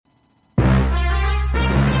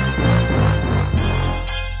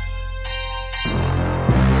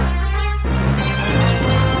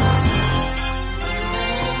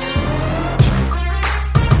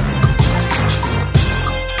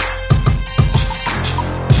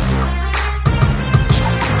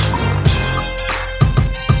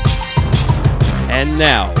And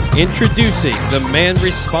now, introducing the man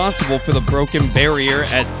responsible for the broken barrier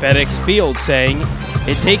at FedEx Field, saying,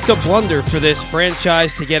 "It takes a blunder for this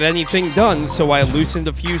franchise to get anything done, so I loosened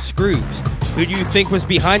a few screws. Who do you think was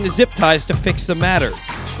behind the zip ties to fix the matter?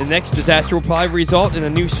 The next disaster will probably result in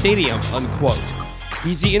a new stadium," unquote.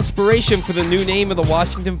 He's the inspiration for the new name of the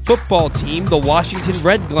Washington football team, the Washington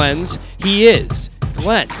Redglens. He is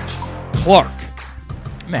Glenn Clark.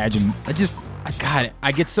 Imagine,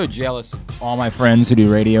 I get so jealous of all my friends who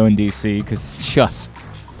do radio in D.C. because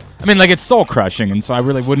it's soul crushing, and so I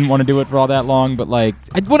really wouldn't want to do it for all that long, but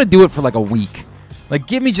I'd want to do it for a week.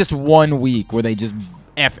 Give me just 1 week where they just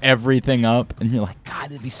F everything up, and you're like, God,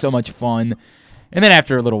 it'd be so much fun. And then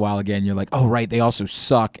after a little while again, you're like, oh, right, they also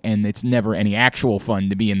suck, and it's never any actual fun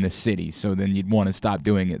to be in this city, so then you'd want to stop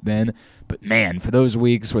doing it then. But, man, for those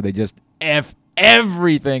weeks where they just F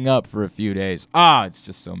everything up for a few days, it's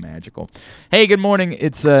just so magical. Hey, good morning.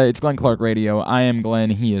 It's Glenn Clark Radio. I am Glenn.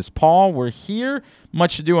 He is Paul. We're here.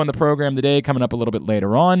 Much to do on the program today, coming up a little bit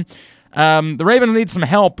later on. The Ravens need some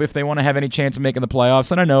help if they want to have any chance of making the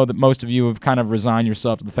playoffs, and I know that most of you have kind of resigned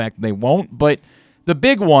yourself to the fact that they won't, but the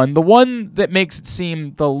big one, the one that makes it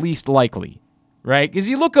seem the least likely, right? Because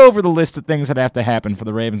you look over the list of things that have to happen for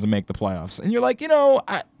the Ravens to make the playoffs, and you're like,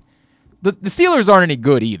 the Steelers aren't any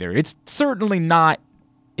good either. It's certainly not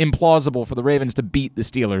implausible for the Ravens to beat the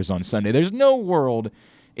Steelers on Sunday. There's no world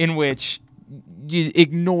in which you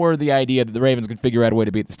ignore the idea that the Ravens can figure out a way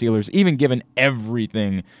to beat the Steelers, even given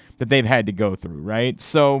everything that they've had to go through, right?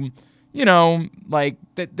 So,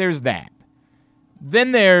 there's that.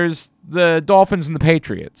 Then there's the Dolphins and the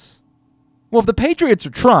Patriots. Well, if the Patriots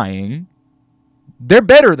are trying, they're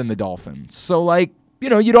better than the Dolphins. So,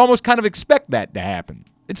 you'd almost kind of expect that to happen.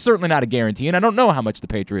 It's certainly not a guarantee, and I don't know how much the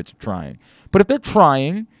Patriots are trying. But if they're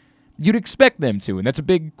trying, you'd expect them to, and that's a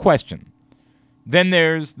big question. Then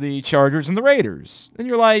there's the Chargers and the Raiders. And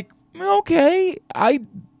you're like, okay, I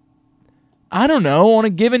don't know. On a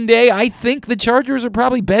given day, I think the Chargers are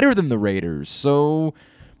probably better than the Raiders. So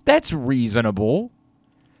that's reasonable.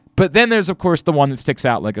 But then there's, of course, the one that sticks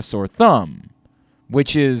out like a sore thumb,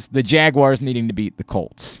 which is the Jaguars needing to beat the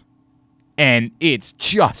Colts. And it's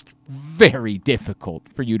just very difficult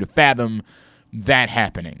for you to fathom that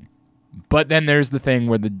happening. But then there's the thing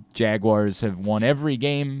where the Jaguars have won every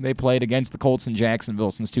game they played against the Colts in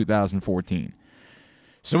Jacksonville since 2014.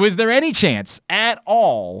 So is there any chance at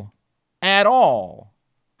all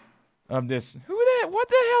of this? What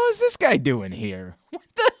the hell is this guy doing here? What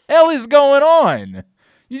the hell is going on?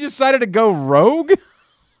 You decided to go rogue?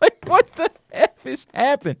 What the F is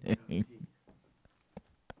happening?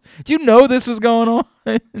 Do you know this was going on?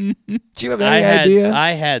 Do you have any idea?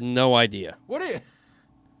 I had no idea.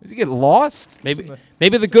 Does he get lost?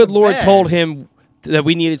 Maybe the good Lord told him that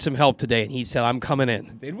we needed some help today, and he said, "I'm coming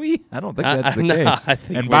in." Did we? I don't think that's the case. I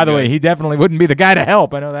think and by the way, he definitely wouldn't be the guy to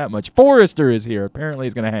help. I know that much. Forrester is here. Apparently,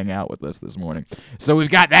 he's going to hang out with us this morning. So we've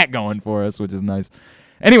got that going for us, which is nice.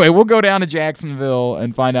 Anyway, we'll go down to Jacksonville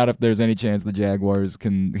and find out if there's any chance the Jaguars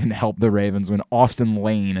can help the Ravens when Austin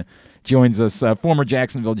Lane joins us, former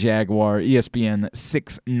Jacksonville Jaguar, ESPN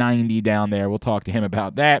 690 down there. We'll talk to him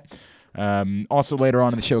about that. Also later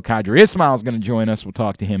on in the show, Qadry Ismail is going to join us. We'll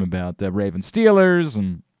talk to him about Ravens Steelers,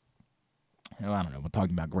 and I don't know. We'll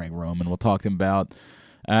talk about Greg Roman. We'll talk to him about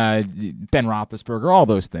Ben Roethlisberger, all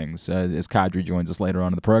those things as Qadry joins us later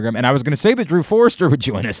on in the program. And I was going to say that Drew Forrester would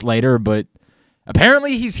join us later, but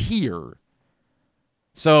apparently he's here.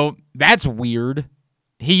 So that's weird.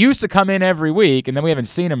 He used to come in every week, and then we haven't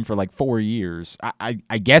seen him for 4 years.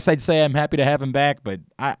 I guess I'd say I'm happy to have him back, but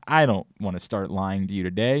I don't want to start lying to you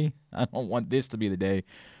today. I don't want this to be the day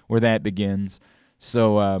where that begins.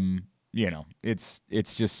 So, it's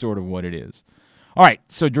just sort of what it is. All right,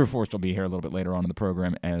 so Drew Forrester will be here a little bit later on in the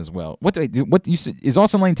program as well. What do I do? What you said, is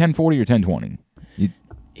Austin Lane 1040 or 1020?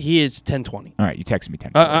 He is 1020. All right, you texted me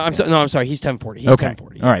 1040. I'm sorry. He's 1040. He's okay.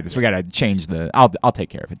 1040. All right, so we got to change the. I'll take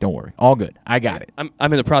care of it. Don't worry. All good. I got it. I'm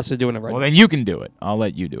in the process of doing it right now. Well, then you can do it. I'll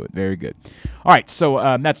let you do it. Very good. All right, so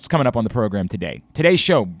that's what's coming up on the program today. Today's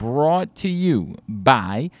show brought to you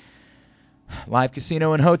by Live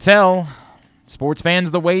Casino and Hotel. Sports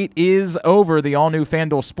fans, the wait is over. The all-new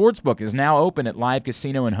FanDuel Sportsbook is now open at Live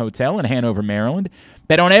Casino and Hotel in Hanover, Maryland.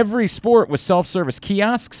 Bet on every sport with self-service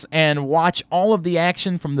kiosks and watch all of the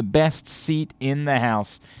action from the best seat in the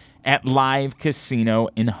house at Live Casino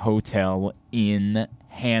and Hotel in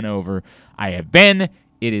Hanover. I have been.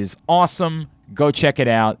 It is awesome. Go check it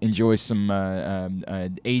out. Enjoy some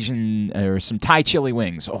Asian or some Thai chili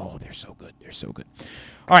wings. Oh, they're so good. They're so good.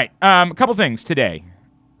 All right, a couple things today.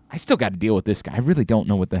 I still got to deal with this guy. I really don't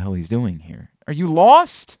know what the hell he's doing here. Are you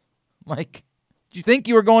lost? you think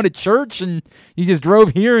you were going to church and you just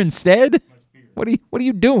drove here instead? What are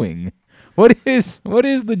you doing? What is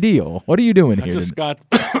the deal? What are you doing here? I just got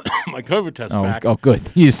my COVID test back. Oh, good.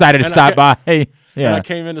 You decided to stop by. Hey, yeah. And I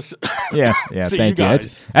came in to Yeah, see thank you you.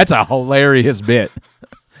 guys. That's a hilarious bit.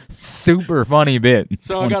 Super funny bit.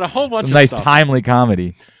 So I got a whole bunch Some of nice stuff. timely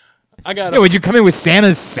comedy. I got Yeah, would you come in with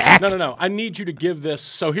Santa's sack? No. I need you to give this.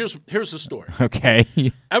 So here's the story.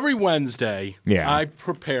 Okay. Every Wednesday, Yeah. I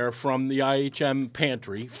prepare from the IHM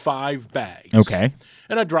pantry 5 bags. Okay.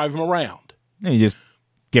 And I drive them around. You just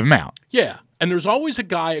give them out. Yeah. And there's always a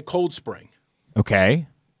guy at Cold Spring. Okay.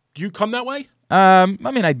 Do you come that way? I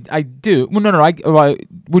mean, I do. Well, no. What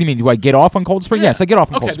do you mean? Do I get off on Cold Spring? Yeah. Yes, I get off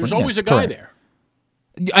on Okay, Cold Spring. there's always Yes, a guy correct. there.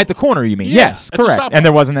 At the corner, you mean? Yeah, Yes, at the correct. stoplight. And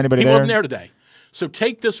there wasn't anybody He there? wasn't there today. So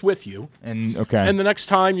take this with you, And okay. and the next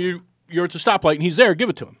time you're at the stoplight and he's there, give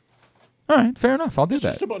it to him. All right, fair enough. I'll do It's that.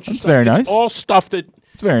 just a bunch of That's stuff. very nice. It's all stuff that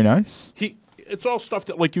It's very nice. It's all stuff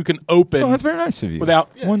that like you can open. Oh, that's very nice of you. Without-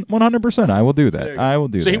 yeah. 100%. I will do There that. you go. I will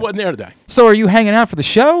do So that. he wasn't there today. So are you hanging out for the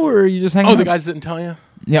show, or are you just hanging Oh, out? the guys didn't tell you?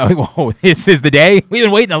 Yeah, whoa, this is the day? We've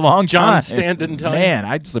been waiting a long John time. Stan didn't tell you? Man,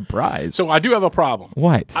 I'm surprised. So I do have a problem.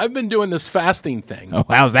 What? I've been doing this fasting thing. Oh,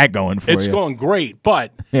 how's that going for It's you? going great,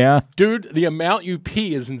 but Yeah? dude, the amount you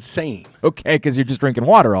pee is insane. Okay, because you're just drinking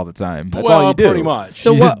water all the time. That's well, all you do. pretty much.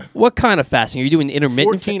 So You what kind of fasting? Are you doing intermittent?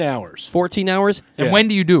 14 hours. 14 hours? And Yeah. when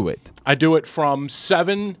do you do it? I do it from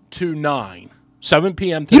 7 to 9. 7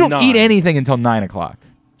 p.m. to You don't 9. eat anything until 9 o'clock.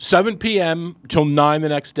 7 p.m. till 9 the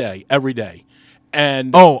next day, every day.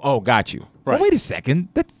 And Oh, got you. Right. Well, wait a second.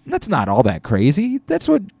 That's not all that crazy. That's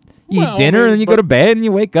what you Well, eat dinner I mean, and then you go but- to bed and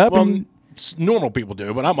you wake up well, and normal people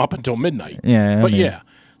do, but I'm up until midnight. Yeah, I But mean- yeah.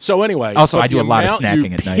 So anyway. also but I do the a lot of amount you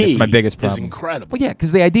snacking at night. It's my pee biggest problem. Is incredible. Well, yeah,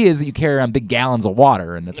 because the idea is that you carry around big gallons of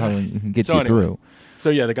water and that's how it gets So you anyway. through. So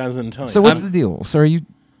yeah, the guys didn't tell you. So what's the deal? So are you?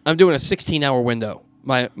 I'm doing a 16-hour window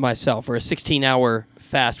myself, or a 16-hour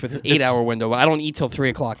fast with an 8-hour window. I don't eat till 3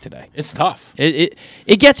 o'clock today. It's tough. It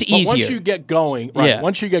gets But easier. once you get going, right? Yeah.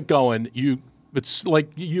 Once you get going, it's like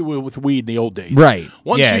you were with weed in the old days. Right.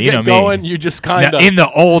 Once Yeah, you you get know me. going, you just kind of In the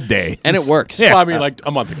old days. and it works. Yeah. Well, I mean, like a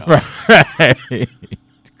month ago. Right.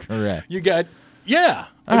 Correct. You get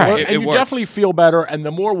All right. and It you works. definitely feel better. And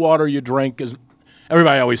the more water you drink is.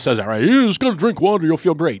 Everybody always says that, right? You're just gonna drink water, you'll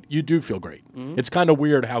feel great. You do feel great. It's kind of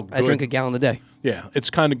weird how good. I drink a gallon a day. Yeah, it's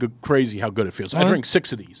kind of crazy how good it feels. I drink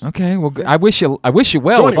 6 of these. Okay. Well, I wish you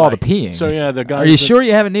well So with all the anyway, peeing. so yeah, the guys Are you that- sure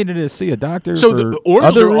you haven't needed to see a doctor? So for the orders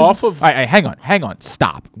other are reasons? off of- All right, hang on.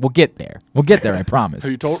 Stop. We'll get there. I promise.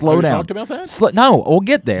 Have you told- Slow have you down. talked about that? No, we'll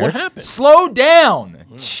get there. What happened? Slow down.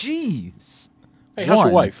 Jeez. Hey, how's your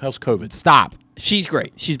One. wife? How's COVID? Stop. She's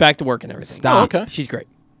great. She's back to work and everything. Stop. Oh, okay. She's great.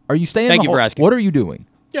 Are you staying? Thank the you for whole- asking. What are you doing?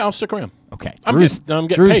 Yeah, I'll stick around. Okay. I'm Drew's getting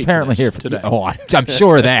Drew's paid for apparently this here for today. Oh, I'm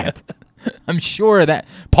sure of that. I'm sure of that.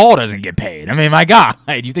 Paul doesn't get paid. I mean, my God,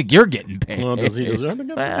 you think you're getting paid? Well, does he deserve to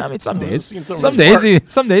get paid? Well, I mean, some I've days. seen some of Some his days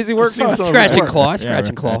work. he works seen hard. some of his Scratch and work. claw. Scratch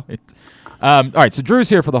and claw. Right. All right, so Drew's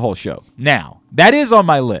here for the whole show. Now, that is on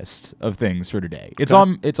my list of things for today. It's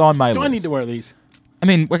on my Do list. I need to wear these? I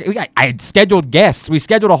mean, I had scheduled guests. We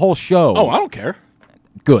scheduled a whole show. Oh, I don't care.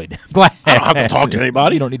 Good. Glad. I don't have to talk to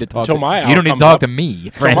anybody. You don't need to talk Until to my hour You don't need to comes talk up. to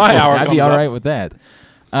me. Until my frankly. hour I'd comes be all up. right with that.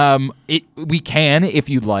 We can if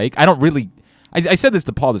you'd like. I don't really. I said this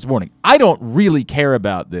to Paul this morning. I don't really care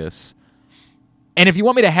about this. And if you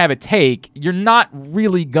want me to have a take, you're not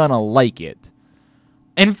really gonna like it.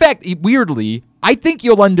 In fact, weirdly, I think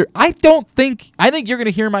I think you're gonna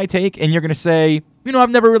hear my take and you're gonna say, I've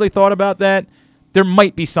never really thought about that. There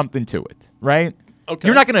might be something to it, right? Okay.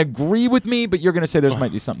 You're not gonna agree with me, but you're gonna say there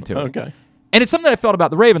might be something to it. Okay. And it's something that I felt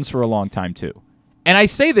about the Ravens for a long time, too. And I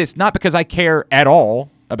say this not because I care at all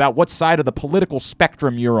about what side of the political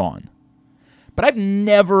spectrum you're on. But I've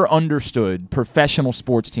never understood professional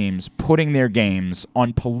sports teams putting their games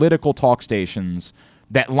on political talk stations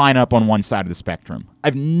that line up on one side of the spectrum.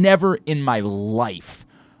 I've never in my life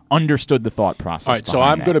understood the thought process. All right, so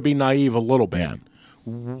behind I'm that. going to be naive a little bit. Yeah.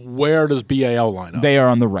 Where does BAL line up? They are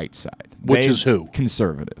on the right side. Which is who?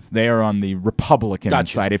 Conservative. They are on the Republican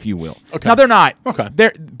Gotcha. side, if you will. Okay. Now they're not. Okay.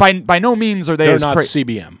 They're by no means are they They're as not cra-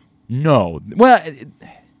 CBM. No. Well,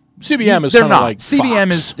 CBM is they're kind of not. like CBM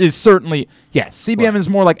Fox. is certainly yes. CBM Right. is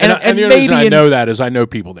more like and, and the maybe reason I in, know that is I know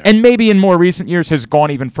people there. and maybe in more recent years has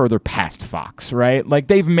gone even further past Fox, right? Like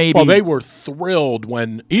they've maybe well, they were thrilled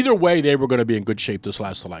when either way they were going to be in good shape this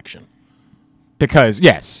last election. Because,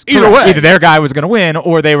 yes. Either correct. way. Either their guy was going to win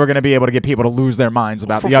or they were going to be able to get people to lose their minds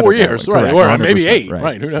about For the other 4 years, guy. right. Correct, Or maybe 100%, 8,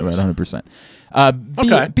 right, who knows? Right, 100%.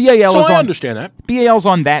 Okay. BAL so is I on, understand that. BAL's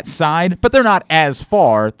on that side, but they're not as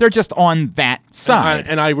far. They're just on that side.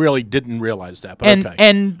 And I really didn't realize that, but and okay.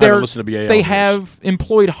 and I they're, haven't listened to BAL they years. have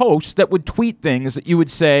employed hosts that would tweet things that you would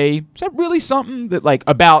say, is that really something that, like,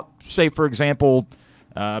 about, say, for example,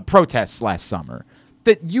 protests last summer,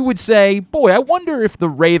 that you would say, boy, I wonder if the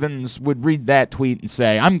Ravens would read that tweet and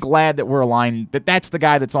say, I'm glad that we're aligned, that that's the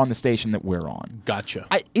guy that's on the station that we're on. Gotcha.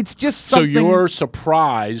 It's just So something. you're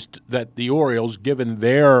surprised that the Orioles, given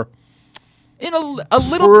their in a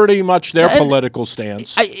little pretty much their and- political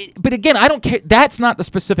stance, but again, I don't care. That's not the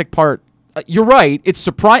specific part. You're right. It's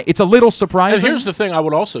It's a little surprising. and here's the thing I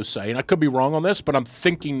would also say, and I could be wrong on this, but I'm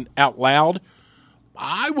thinking out loud.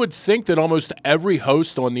 I would think that almost every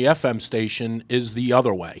host on the FM station is the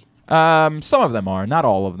other way. Some of them are, not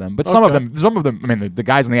all of them, but some of Okay. them. Some of them. I mean, the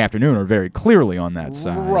guys in the afternoon are very clearly on that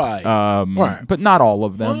side, Right. Right. But not all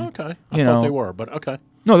of them. Well, okay. I You thought know. they were, but okay.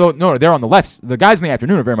 No, they're on the left. The guys in the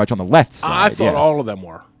afternoon are very much on the left side. I thought yes. all of them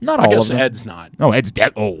were. Not I all guess of them. Ed's not. No, Ed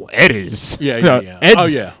is. Yeah, No, yeah. Ed's,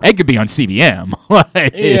 Oh, yeah. Ed could be on CBM.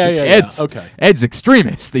 Like, Yeah. Ed's, Okay. Ed's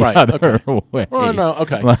extremist the Right, other okay. way. Oh, no,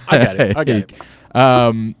 okay. I get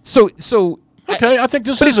it. So Okay, I think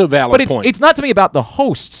this is a valid but point. it's not to me about the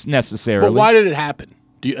hosts necessarily. But why did it happen?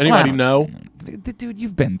 Do anybody know? Dude,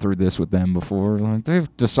 you've been through this with them before. Like,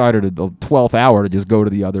 they've decided at the 12th hour to just go to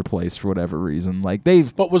the other place for whatever reason. Like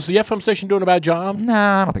they've. But was the FM station doing a bad job?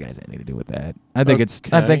 Nah, I don't think it has anything to do with that. I think it's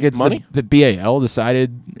Okay. Money? the BAL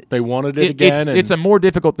decided They wanted it again. It's a more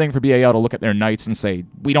difficult thing for BAL to look at their nights and say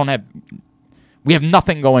we have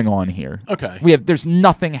nothing going on here. Okay. There's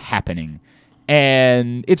nothing happening.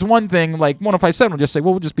 And it's one thing, like 105.7 will just say,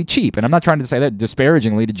 well, we'll just be cheap. And I'm not trying to say that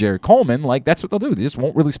disparagingly to Jerry Coleman. Like, that's what they'll do. They just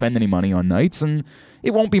won't really spend any money on nights, and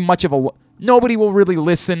it won't be much of a... Nobody will really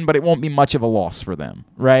listen, but it won't be much of a loss for them,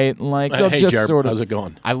 right? Like, they'll Hey, just Jerry, sort of... how's it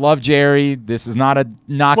going? I love Jerry. This is not a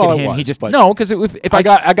knock Well, at it him. was, He just... but- No, because if I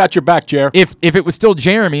got your back, Jer. if it was still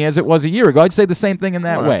Jeremy as it was a year ago, I'd say the same thing in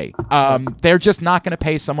that All right. way. They're just not going to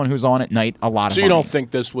pay someone who's on at night a lot of So money. you don't think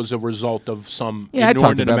this was a result of some Yeah, I talked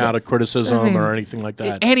inordinate about amount that. of criticism I mean, or anything like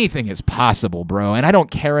that? Anything is possible, bro. And I don't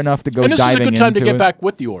care enough to go And this is a diving good time to into get it. back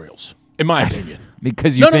with the Orioles, in my opinion.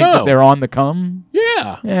 Because you No, think no. that they're on the come?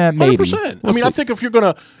 Yeah. Yeah, maybe. 100%. We'll I mean, I see. think if you're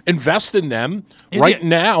going to invest in them, Is right it-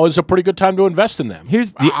 now is a pretty good time to invest in them.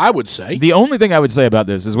 Here's the- I would say. The only thing I would say about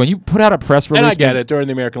this is when you put out a press release... And I get it. They're in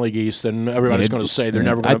the American League East, and everybody's it's- going to say they're yeah,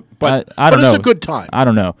 never going to. I But don't it's know. a good time. I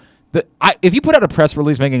don't know. If you put out a press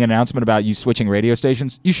release making an announcement about you switching radio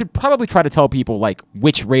stations, you should probably try to tell people like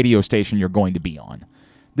which radio station you're going to be on.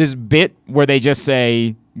 This bit where they just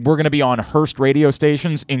say we're going to be on Hearst radio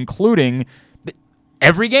stations, including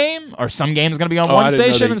every game, or some games going to be on Oh, one I didn't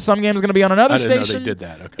know station they- and some games going to be on another I didn't know they station. did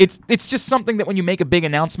that. Okay. It's just something that when you make a big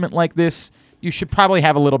announcement like this, you should probably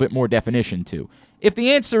have a little bit more definition to. If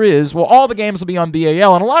the answer is, well, all the games will be on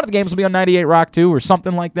BAL and a lot of the games will be on 98 Rock 2 or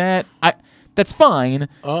something like that, that's fine.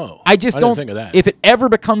 Oh, I just I didn't don't think of that. If it ever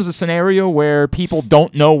becomes a scenario where people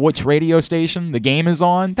don't know which radio station the game is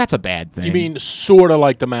on, that's a bad thing. You mean sort of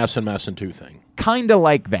like the Mass and 2 thing? Kind of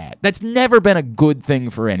like that. That's never been a good thing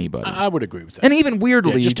for anybody. I would agree with that. And even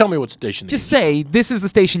weirdly, Yeah, just tell me what station. just say this is the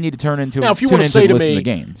station you need to turn into. Now, if you tune want to into say to listen me, the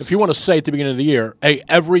games. if you want to say at the beginning of the year, hey,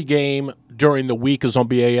 every game during the week is on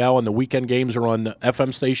BAL and the weekend games are on the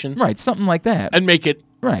FM station, right, something like that, and make it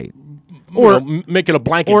right. make it a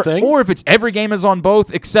blanket Or, thing. or if it's every game is on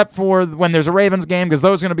both except for when there's a Ravens game because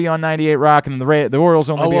those are going to be on 98 Rock and the Orioles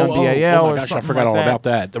only be on BAL. oh or my gosh, I something forgot like all about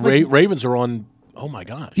that. The Ravens are on. Oh my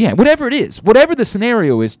gosh. Yeah, whatever it is, whatever the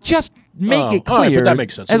scenario is, just make it all right, clear. but that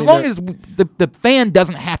makes sense. I As mean, long as the fan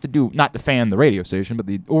doesn't have to do, not the fan, the radio station, but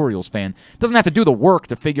the Orioles fan doesn't have to do the work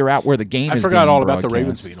to figure out where the game I is. forgot being all about the broadcast.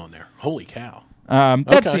 Ravens being on there. Holy cow.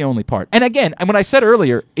 That's Okay. the only part. And again, and when I said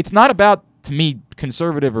earlier, it's not about, to me,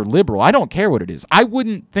 conservative or liberal. I don't care what it is. I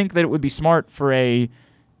wouldn't think that it would be smart for a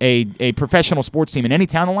professional sports team in any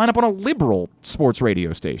town to line up on a liberal sports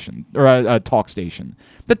radio station or a talk station.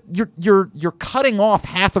 But you're cutting off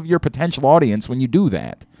half of your potential audience when you do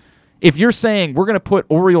that. If you're saying we're going to put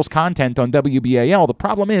Orioles content on WBAL, the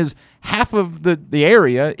problem is half of the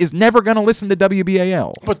area is never going to listen to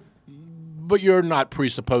WBAL. But you're not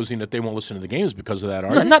presupposing that they won't listen to the games because of that,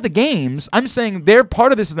 are you? Not the games. I'm saying they're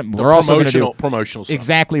part of this. Is that we're also going to do promotional stuff.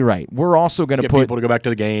 exactly right. We're also going to Get put people to go back to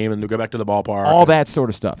the game and to go back to the ballpark. all that sort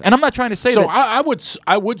of stuff. And I'm not trying to say So that.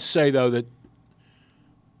 I would say though that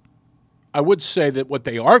what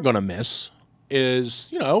they are going to miss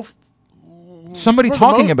is Somebody for the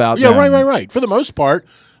talking about yeah, them. right. For the most part,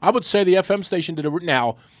 I would say the FM station did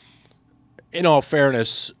now. in all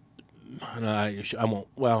fairness, I won't.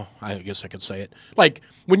 Well, I guess I could say it. Like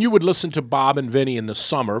when you would listen to Bob and Vinny in the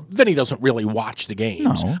summer, Vinny doesn't really watch the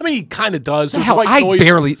games. No. I mean, he kind of does. There's Hell, white I noise.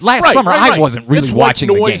 barely last summer. I wasn't really it's watching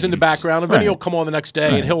white the noise in the games. background, and Vinny Right. will come on the next day,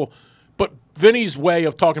 Right. and he'll. But Vinny's way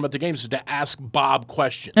of talking about the games is to ask Bob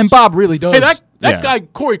questions. And Bob really does. Hey, that Yeah. guy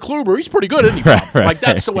Corey Kluber, he's pretty good, isn't he? Bob? Right. Like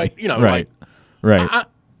that's the way Right. Like, Right.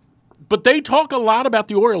 but they talk a lot about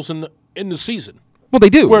the Orioles in the season, Well, they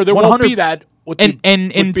do. where there won't 100 be that. With And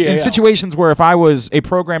in BAL. situations where if I was a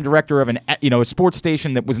program director of a sports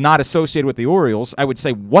station that was not associated with the Orioles, I would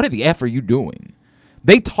say, what the F are you doing?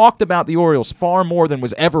 They talked about the Orioles far more than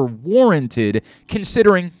was ever warranted,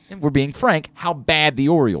 considering, and we're being frank, how bad the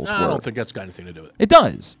Orioles I were. don't think that's got anything to do with it. It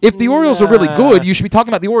does. If the Orioles are really good, you should be talking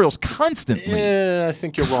about the Orioles constantly. Yeah, I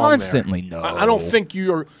think you're wrong. Constantly, there. no. I don't think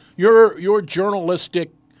your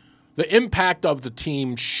journalistic, the impact of the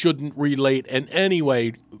team shouldn't relate in any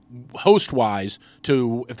way, host-wise,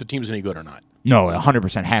 to if the team's any good or not. No,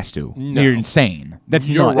 100% has to. No. You're insane. That's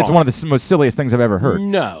You're not. It's wrong. one of the most silliest things I've ever heard.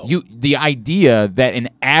 No. The idea that an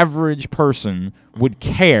average person would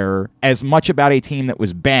care as much about a team that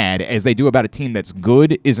was bad as they do about a team that's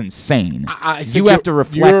good is insane. I think you have to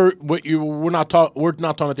reflect. We're not talking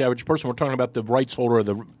about the average person. We're talking about the rights holder of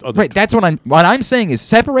the Right, that's what I'm saying is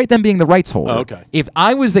separate them being the rights holder. Oh, okay. If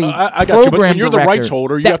I was a I got you, but when program you're the director, rights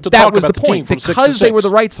holder, you that, have to that talk was about the the team point. from 6 to Because they were 6.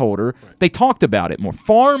 the rights holder, they talked about it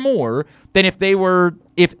far more than if they were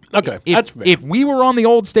Okay, that's fair. if we were on the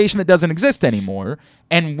old station that doesn't exist anymore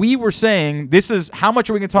and we were saying this is how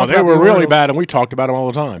much are we going to talk They about were the really Orioles? bad, and we talked about them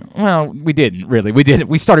all the time. Well, we didn't really. We didn't.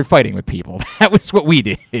 We started fighting with people. That was what we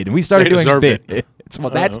did. We started They doing deserved it. bits. Well,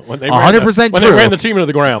 that's When they ran 100% true. When they ran the team into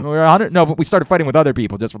the ground. We're 100, no, but we started fighting with other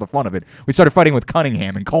people just for the fun of it. We started fighting with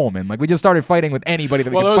Cunningham and Coleman. Like we just started fighting with anybody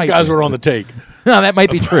that Well, we could those fight guys with. were on the take. No, that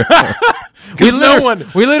might be true. We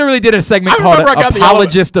literally did a segment I called remember I got the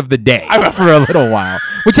Apologist of the Day for a little while,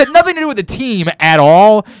 which had nothing to do with the team at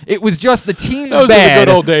all. It was just the team's Those are the bad.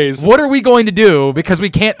 good old days. What are we going to do because we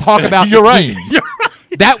can't talk about You're the right. team? You're right.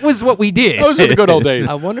 That was what we did. Those are the good old days.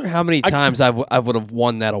 I wonder how many times I would have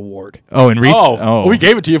won that award. Oh, in recent. Oh, we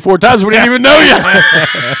gave it to you 4 times. We didn't even know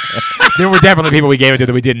you. There were definitely people we gave it to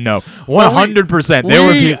that we didn't know. 100%. There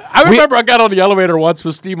were people. I remember I got on the elevator once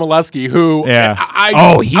with Steve Molesky, who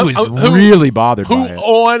He was really bothered who by it.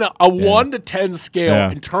 on a 1 to 10 scale,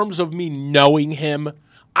 Yeah. in terms of me knowing him,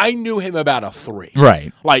 I knew him about a 3.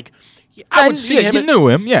 Right. Like I would see him. You knew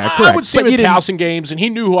him, yeah, I correct. would see But him you at didn't- Towson games, and he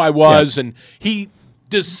knew who I was, and he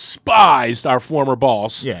despised our former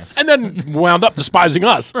boss. Yes. And then wound up despising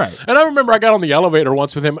us. Right. And I remember I got on the elevator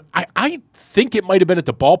once with him. I think it might have been at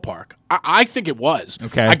the ballpark. I think it was.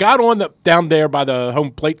 Okay. I got on down there by the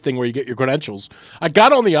home plate thing where you get your credentials. I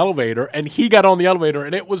got on the elevator, and he got on the elevator,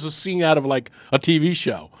 and it was a scene out of like a TV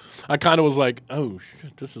show. I kind of was like, oh,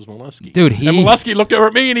 shit, this is Molesky. Dude, And Molesky looked over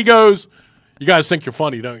at me, and he goes, you guys think you're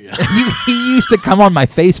funny, don't you? He used to come on my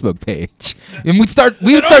Facebook page, and we would start.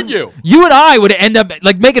 argue. You and I would end up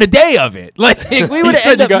like making a day of it. Like we He would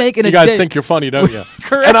said, end up making a you guys day. think you're funny, don't you?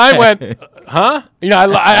 Correct. And I went, huh?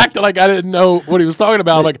 I acted like I didn't know what he was talking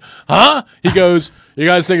about. I'm like, huh? He goes, you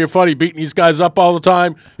guys think you're funny beating these guys up all the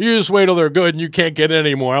time? You just wait till they're good and you can't get in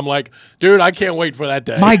anymore. I'm like, dude, I can't wait for that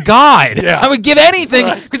day. My God, Yeah. I would give anything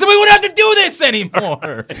because then we wouldn't have to do this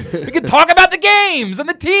anymore. We could talk about the games and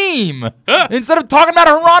the team instead of talking about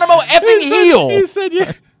Geronimo effing Heel. He said,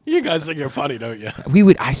 yeah. You guys think you're funny, don't you? We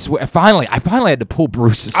would. I swear. Finally, I had to pull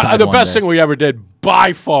Bruce aside. The one best day. thing we ever did,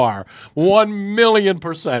 by far,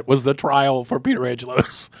 1,000,000%, was the trial for Peter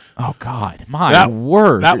Angelos. Oh God, my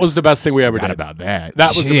word! That was the best thing we ever Forgot did. about that.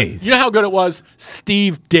 That was Jeez. you know how good it was?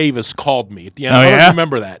 Steve Davis called me at the end. Oh, I don't know if yeah? you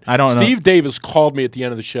remember that. I don't know. Steve Davis called me at the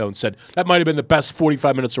end of the show and said, that might have been the best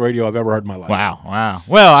 45 minutes of radio I've ever heard in my life. Wow.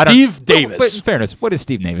 Well, Steve Davis. But in fairness, what does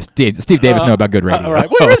Steve Davis? Steve Davis know about good radio? All right.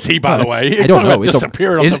 Where is he, by the way? I don't know. He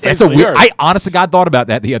disappeared off the face it's a of the weird. earth. I honest to God thought about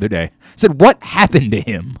that the other day. Said, what happened to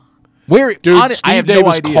him? Where, Dude, I Steve have Davis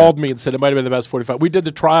no idea. called me and said it might have been the best 45. We did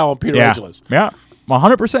the trial on Peter Angelos. Yeah.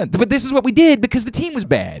 100%. But this is what we did because the team was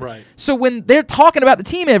bad. Right. So when they're talking about the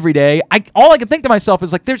team every day, all I can think to myself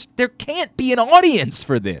is like, there can't be an audience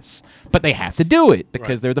for this, but they have to do it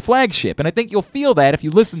because they're the flagship, and I think you'll feel that if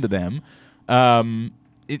you listen to them. And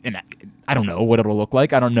I don't know what it'll look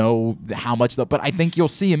like. I don't know how much, but I think you'll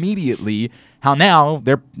see immediately how now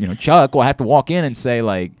Chuck will have to walk in and say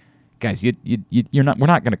like, guys, you're not. We're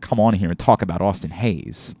not going to come on here and talk about Austin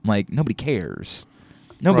Hayes. Like nobody cares.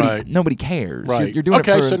 Nobody cares. Right. You're doing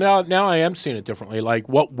okay, it for so now I am seeing it differently. Like,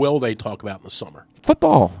 what will they talk about in the summer?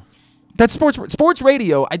 football. That's sports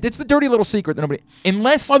radio. It's the dirty little secret that nobody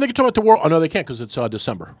unless. Well, they can talk about the World. Oh no, they can't because it's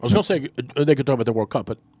December. I was going to say they could talk about the World Cup,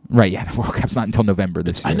 but Right, yeah, the World Cup's not until November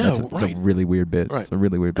this year. I know, It's a really weird bit. Right. It's a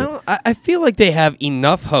really weird bit. I feel like they have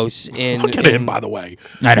enough hosts in. look at him, by the way.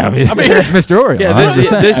 I know. Mr. Oriole. Yeah,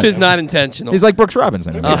 100%. this is not intentional. He's like Brooks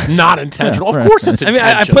Robinson. It's not intentional. Yeah, Of course, right. it's I mean,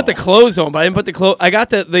 intentional. I put the clothes on, but I didn't put the clothes. I got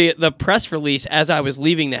the press release as I was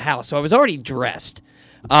leaving the house, so I was already dressed.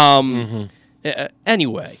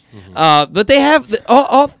 Anyway, but they have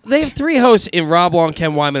they have 3 hosts in Rob Long,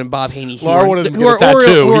 Ken Wyman, and Bob Haney. Laura wanted him to who get a are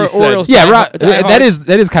tattoo, who he are said. Orioles Yeah, diehard.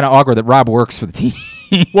 that is kind of awkward that Rob works for the team.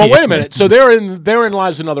 Well, wait a minute. So therein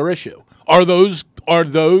lies another issue. Are those?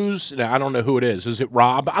 Now, I don't know who it is. Is it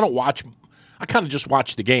Rob? I don't watch. I kind of just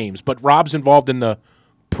watch the games. But Rob's involved in the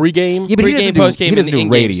pregame. Yeah, but he Pre-game, doesn't do, post-game, he doesn't and do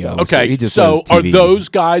in-game radio. stuff. Okay, he just so does are TV. those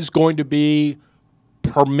guys going to be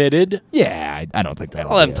permitted? Yeah, I don't think that.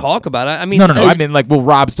 I'll let them talk about it. I mean, No. I mean, like, will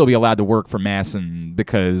Rob still be allowed to work for Masson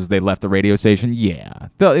because they left the radio station? Yeah,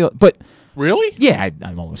 but Really? yeah,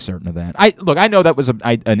 I'm almost certain of that. I know that was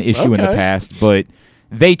an issue in the Okay. past, but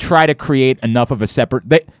they try to create enough of a separate.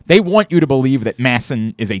 They want you to believe that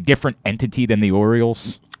Masson is a different entity than the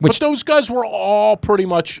Orioles, which But those guys were all pretty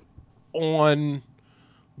much on.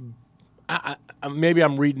 Maybe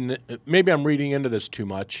I'm reading into this too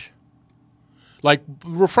much. Like,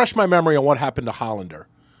 refresh my memory on what happened to Hollander.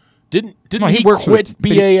 Didn't no, he works quit for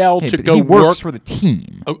the, BAL but to he, go he works work? for the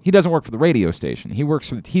team. Oh. He doesn't work for the radio station. He works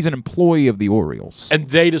for. He's an employee of the Orioles. And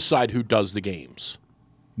they decide who does the games.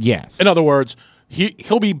 Yes. In other words,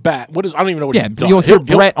 he'll be back. I don't even know what yeah, he's done. you'll hear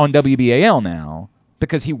He'll- Brett on WBAL now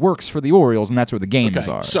because he works for the Orioles, and that's where the games Okay,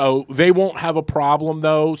 are. so they won't have a problem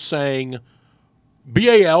though saying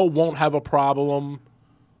BAL won't have a problem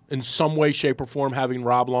in some way, shape, or form having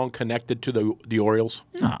Rob Long connected to the Orioles.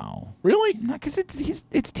 No, Really? because it's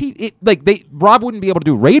TV. Rob wouldn't be able to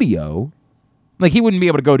do radio. Like, he wouldn't be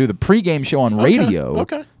able to go do the pregame show on radio.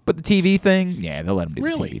 okay. But the TV thing, yeah, they'll let him do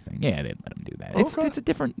Really? the TV thing. Yeah, they'd let him do that. Okay. It's a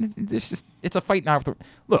different. It's a fight now.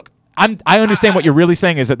 Look, I understand what you're really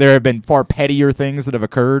saying is that there have been far pettier things that have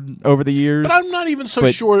occurred over the years. But I'm not even so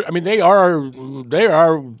But- sure. I mean, they are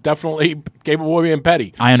definitely capable of being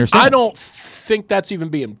petty. I understand. I don't think that's even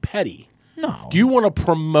being petty. No. Do you want to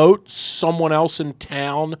promote someone else in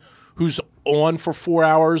town who's on for 4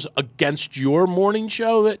 hours against your morning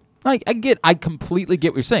show? That I completely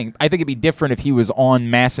get what you're saying. I think it'd be different if he was on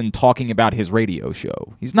Masson talking about his radio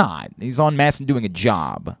show. He's not. He's on Masson doing a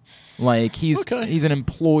job. Like, he's an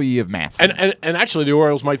employee of Masson. and actually, the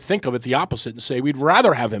Orioles might think of it the opposite and say we'd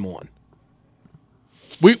rather have him on.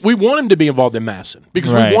 We want him to be involved in Masson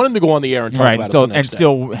because Right. we want him to go on the air and talk Right, about and still us the next day.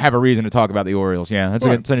 still have a reason to talk about the Orioles. Yeah, that's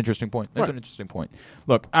Right. that's an interesting point. That's Right. an interesting point.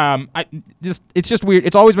 Look, it's just weird.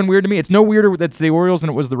 It's always been weird to me. It's no weirder that it's the Orioles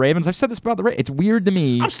than it was the Ravens. I've said this about the Ravens. It's weird to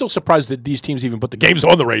me. I'm still surprised that these teams even put the games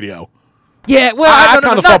on the radio. Yeah, well, I don't know,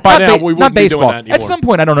 kinda not- thought by not now ba- we not wouldn't be doing baseball. that At anymore. some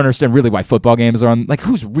point, I don't understand really why football games are on. Like,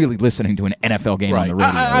 who's really listening to an NFL game on the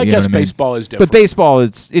radio? I You know guess what mean? baseball is different. But baseball,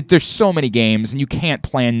 there's so many games, and you can't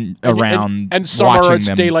plan around and summer watching it's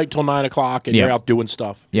them. daylight till 9 o'clock, and Yeah. you're out doing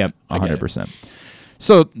stuff. Yep, I get it. 100%.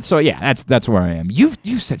 So yeah, that's where I am. You've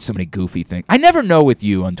said so many goofy things. I never know with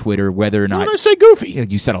you on Twitter whether or When not I say goofy,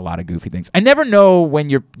 you said a lot of goofy things. I never know when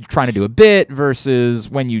you're trying to do a bit versus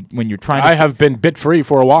when you're trying to. I have been bit free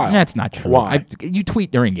for a while. That's not true. Why? You tweet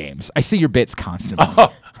during games. I see your bits constantly.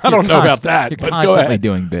 I don't know about that. You're but go constantly ahead.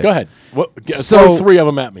 doing bits. Go ahead. So- Throw 3 of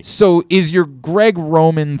them at me. So is your Greg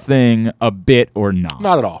Roman thing a bit or not?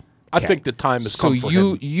 Not at all. I think the time has So come for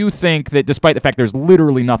you him. you think that despite the fact there's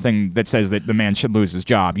literally nothing that says that the man should lose his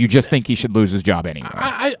job, you just think he should lose his job anyway?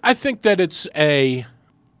 I think that it's a.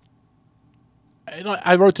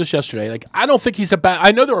 I wrote this yesterday. Like, I don't think he's a bad.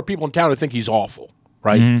 I know there are people in town who think he's awful,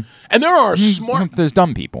 right? Mm-hmm. And there are smart, There's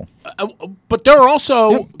dumb people. but there are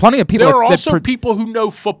also Yeah, plenty of people There are that also pro- people who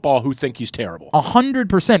know football who think he's terrible.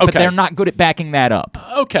 100%, but Okay. they're not good at backing that up.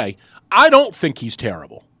 Okay, I don't think he's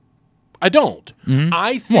terrible. I don't.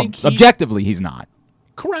 I Well, think he, objectively, he's not.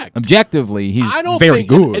 correct. Objectively, he's I don't very think,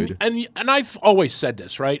 good. and I've always said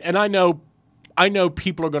this, right? And I know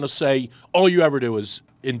people are going to say all you ever do is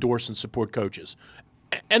endorse and support coaches,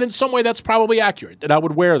 and in some way that's probably accurate. That I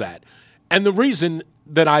would wear that, and the reason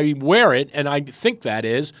that I wear it and I think that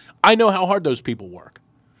is I know how hard those people work,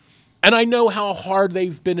 and I know how hard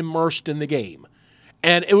they've been immersed in the game,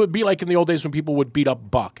 and it would be like in the old days when people would beat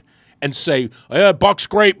up Buck and say, Buck's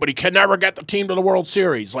great, but he can never get the team to the World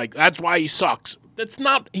Series. Like, that's why he sucks. That's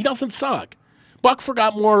not, he doesn't suck. Buck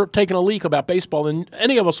forgot more taking a leak about baseball than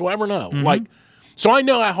any of us will ever know. Like, so I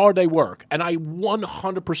know how hard they work, and I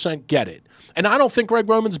 100% get it. And I don't think Greg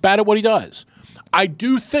Roman's bad at what he does. I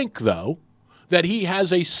do think, though, that he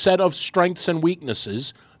has a set of strengths and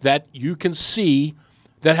weaknesses that you can see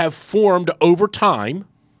that have formed over time,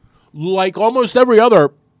 like almost every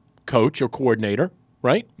other coach or coordinator,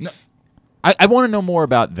 right? No, I want to know more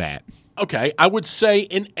about that. Okay, I would say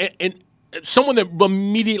in someone that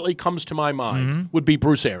immediately comes to my mind would be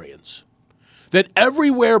Bruce Arians. That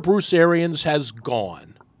everywhere Bruce Arians has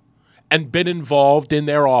gone and been involved in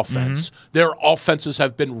their offense, their offenses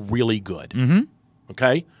have been really good.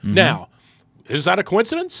 Okay? Now, is that a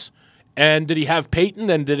coincidence? And did he have Peyton?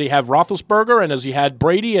 And did he have Roethlisberger? And has he had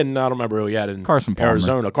Brady? And I don't remember who he had in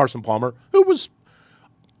Arizona. Carson Palmer, who was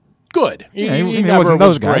good. He never wasn't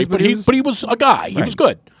was those guys, great, but he was a guy. He was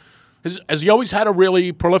good. Has he always had a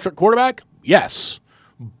really prolific quarterback? Yes.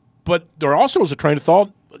 But there also was a train of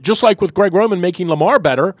thought, just like with Greg Roman making Lamar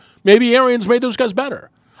better, maybe Arians made those guys better.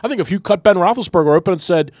 I think if you cut Ben Roethlisberger open and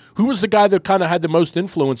said, who was the guy that kind of had the most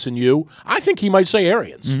influence in you, I think he might say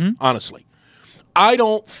Arians, honestly. I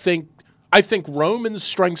think Roman's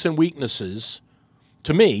strengths and weaknesses,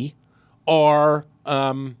 to me, are,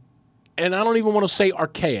 and I don't even want to say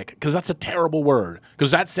archaic, because that's a terrible word, because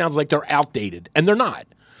that sounds like they're outdated, and they're not.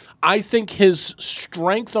 I think his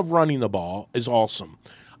strength of running the ball is awesome.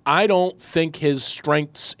 I don't think his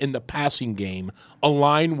strengths in the passing game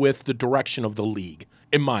align with the direction of the league,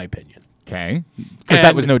 in my opinion. Okay. Because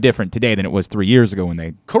that was no different today than it was 3 years ago when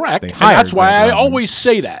they Correct. They And hired that's why Greg I Roman. always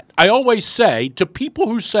say that. I always say to people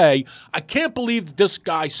who say, I can't believe that this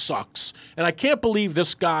guy sucks, and I can't believe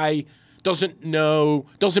this guy doesn't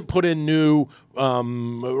put in new,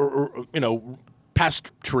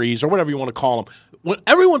 past trees or whatever you want to call them. When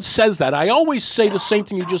everyone says that, I always say the same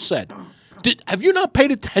thing you just said. Have you not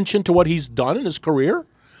paid attention to what he's done in his career?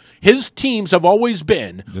 His teams have always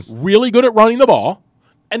been really good at running the ball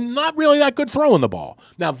and not really that good throwing the ball.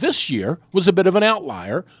 Now, this year was a bit of an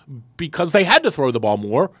outlier because they had to throw the ball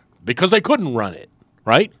more because they couldn't run it,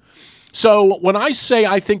 right? So when I say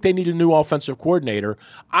I think they need a new offensive coordinator,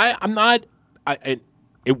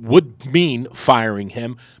 it would mean firing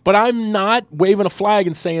him, but I'm not waving a flag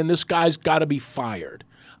and saying this guy's got to be fired.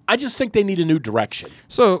 I just think they need a new direction.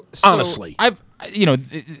 So honestly, and I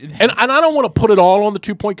don't want to put it all on the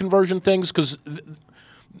 2-point conversion things because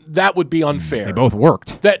that would be unfair. they both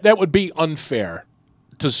worked. That would be unfair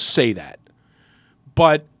to say that.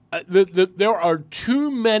 But there are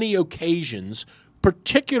too many occasions,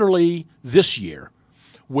 particularly this year,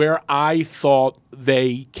 where I thought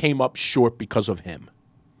they came up short because of him.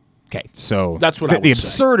 Okay, so That's what I would the say.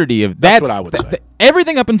 absurdity of That's what I would say.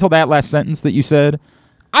 Everything up until that last sentence that you said,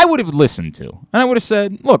 I would have listened to, and I would have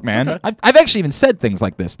said, "Look, man, Okay. I've actually even said things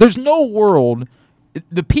like this. There's no world.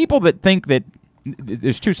 The people that think that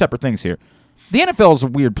there's two separate things here. The NFL is a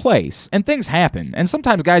weird place, and things happen, and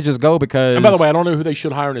sometimes guys just go because. And by the way, I don't know who they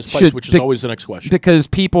should hire in his place, which is always the next question. Because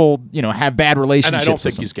people, have bad relationships. And I don't with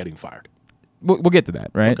think them. he's getting fired. We'll get to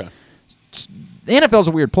that, right? Okay. The NFL is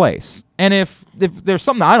a weird place, and if there's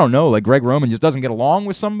something I don't know, like Greg Roman just doesn't get along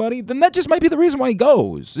with somebody, then that just might be the reason why he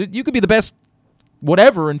goes. You could be the best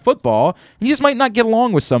whatever in football, and you just might not get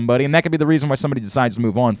along with somebody, and that could be the reason why somebody decides to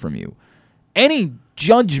move on from you. Any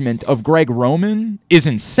judgment of Greg Roman is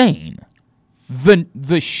insane.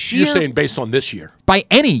 The sheer You're saying based on this year. by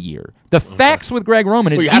any year. The facts with Greg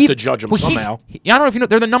Roman is Well, you have to judge him he's- somehow. I don't know if you know,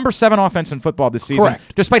 they're the number 7 offense in football this season,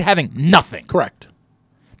 Correct. despite having nothing. Correct.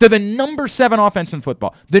 They're the number 7 offense in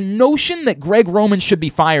football. The notion that Greg Roman should be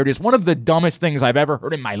fired is one of the dumbest things I've ever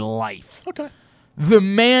heard in my life. Okay. The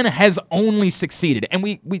man has only succeeded. And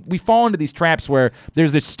we fall into these traps where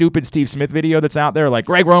there's this stupid Steve Smith video that's out there, like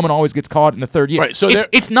Greg Roman always gets caught in the third year. Right, so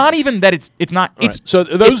it's not even that it's not. Right. It's, So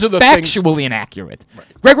those it's are the things- factually inaccurate. Right.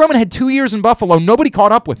 Greg Roman had 2 years in Buffalo. Nobody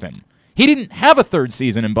caught up with him. He didn't have a third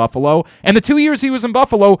season in Buffalo. And the 2 years he was in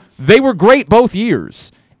Buffalo, they were great both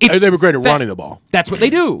years. They were great at running the ball. That's what they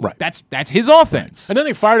do. Right. That's his offense. And then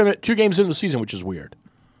they fired him at 2 games into the season, which is weird.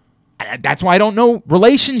 That's why I don't know.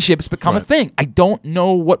 Relationships become a Right. thing. I don't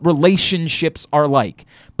know what relationships are like.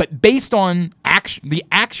 But based on the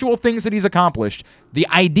actual things that he's accomplished, the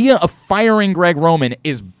idea of firing Greg Roman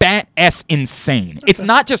is bat-ass insane. It's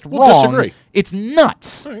not just We'll wrong. disagree. It's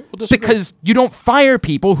nuts. All right, we'll disagree. Because you don't fire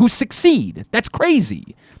people who succeed. That's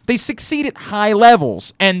crazy. They succeed at high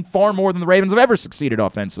levels and far more than the Ravens have ever succeeded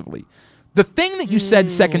offensively. The thing that you said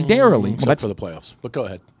secondarily... Except for the playoffs. But go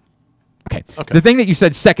ahead. Okay. Okay. The thing that you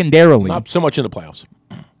said secondarily... Not so much in the playoffs.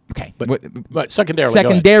 Okay. But secondarily.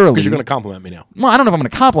 Secondarily. Because you're going to compliment me now. Well, I don't know if I'm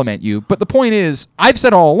going to compliment you, but the point is, I've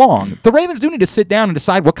said all along, the Ravens do need to sit down and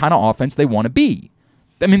decide what kind of offense they want to be.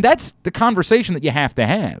 I mean, that's the conversation that you have to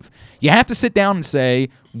have. You have to sit down and say,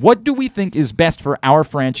 what do we think is best for our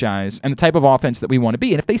franchise and the type of offense that we want to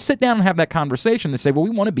be? And if they sit down and have that conversation, they say, well,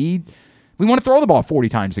 we want to We want to throw the ball 40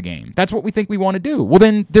 times a game. That's what we think we want to do. Well,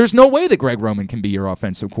 then there's no way that Greg Roman can be your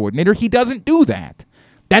offensive coordinator. He doesn't do that.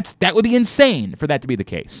 That would be insane for that to be the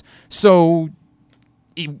case. So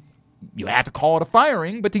you have to call it a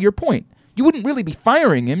firing, but to your point, you wouldn't really be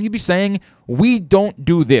firing him. You'd be saying, we don't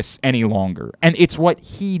do this any longer. And it's what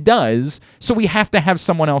he does, so we have to have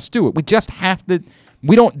someone else do it. We just have to.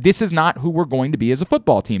 This is not who we're going to be as a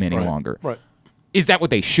football team any longer. Right. Is that what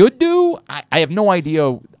they should do? I have no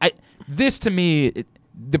idea. This, to me,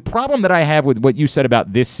 the problem that I have with what you said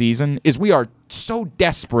about this season is we are so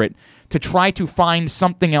desperate to try to find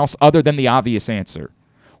something else other than the obvious answer.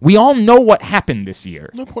 We all know what happened this year.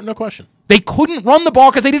 No question. They couldn't run the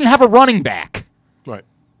ball because they didn't have a running back. Right.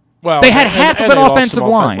 Well, they had half of an offensive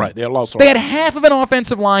line. Right. They had half of an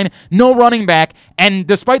offensive line, no running back, and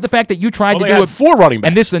despite the fact that you tried to do it, 4 running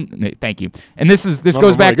backs. Thank you. And this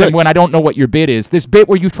goes back to when I don't know what your bit is. This bit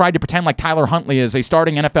where you tried to pretend like Tyler Huntley is a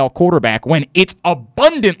starting NFL quarterback when it's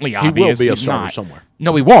abundantly obvious he will be a he's starter not. somewhere.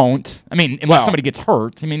 No, he won't. I mean, unless somebody gets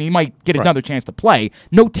hurt. I mean, he might get another chance to play.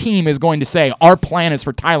 No team is going to say, our plan is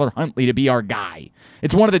for Tyler Huntley to be our guy.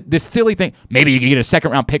 It's one of this silly thing. Maybe you can get a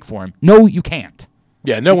second-round pick for him. No, you can't.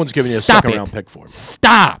 Yeah, no one's giving you a second-round pick for him.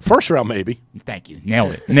 Stop. First round, maybe. Thank you.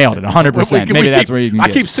 Nailed it. 100%. Maybe that's where you can get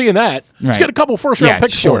I keep seeing that. Right. Let's get a couple first-round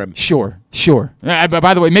picks for him. Sure.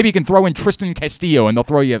 By the way, maybe you can throw in Tristan Castillo, and they'll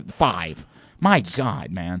throw you 5. My God,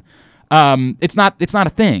 man. It's not a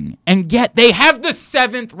thing. And yet they have the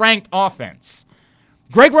 7th-ranked offense.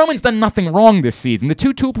 Greg Roman's done nothing wrong this season. The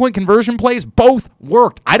 2 two-point conversion plays both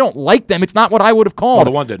worked. I don't like them. It's not what I would have called. Well,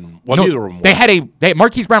 the one didn't. Well, neither of them worked.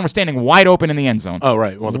 Marquise Brown was standing wide open in the end zone. Oh,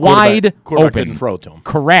 right. Well, the quarterback open. Didn't throw it to him.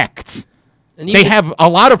 Correct. And they have a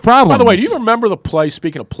lot of problems. By the way, do you remember the play?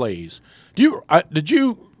 Speaking of plays, you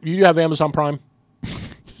have Amazon Prime?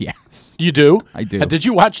 Yes. You do? I do. Did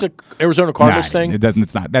you watch the Arizona Cardinals thing? It doesn't.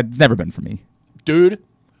 It's not. That's never been for me. Dude,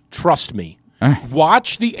 trust me. Right.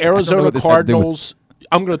 Watch the Arizona Cardinals.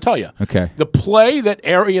 I'm going to tell you. Okay. The play that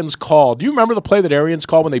Arians called. Do you remember the play that Arians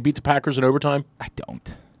called when they beat the Packers in overtime? I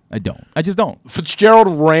don't. I just don't. Fitzgerald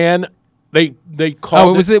ran. They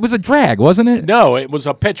called. Oh, it was a drag, wasn't it? No, it was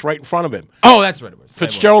a pitch right in front of him. Oh, that's what it was.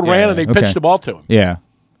 Fitzgerald ran and they pitched the ball to him. Yeah.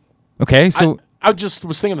 Okay, so I just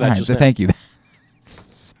was thinking of that. Right, just so now. thank you.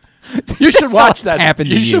 You should watch that.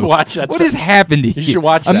 Happened to you? Should watch that. What has happened to you? You should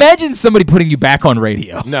watch that. Imagine somebody putting you back on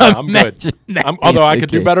radio. No, I'm good. Although I could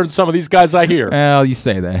do better than some of these guys I hear. Well, you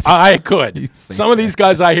say that. I could. Some of these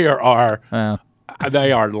guys I hear are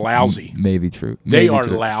they are lousy. Maybe true. They are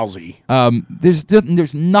lousy.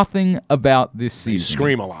 There's nothing about this season. They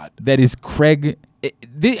scream a lot. That is Craig,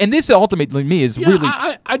 and this ultimately me is really.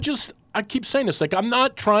 I keep saying this. Like I'm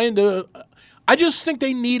not trying to. I just think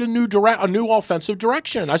they need a new offensive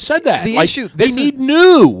direction. I said that. The issue they need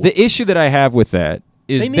new. The issue that I have with that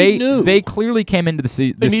is they clearly came into the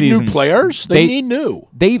season. They need new players. They need new.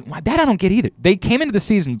 That I don't get either. They came into the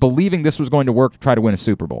season believing this was going to work to try to win a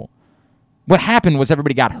Super Bowl. What happened was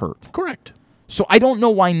everybody got hurt. Correct. So I don't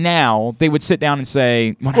know why now they would sit down and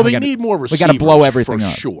say, "Well, they need more receivers. We got to blow everything for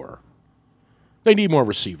up." Sure. They need more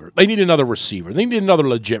receiver. They need another receiver. They need another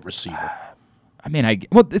legit receiver. I mean,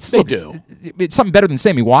 it's something better than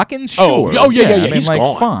Sammy Watkins. Sure. Oh, yeah. I mean, he's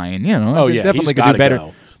gone. Fine. Definitely could do better.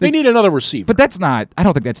 Go. They need another receiver. But that's not. I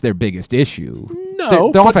don't think that's their biggest issue.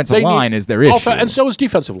 No, the offensive line is their issue, and so is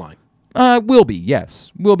defensive line. Will be,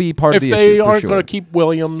 yes. Will be part of the issue. If they aren't going to keep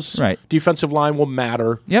Williams, right. Defensive line will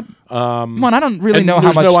matter. Yep. Come on, I don't really know how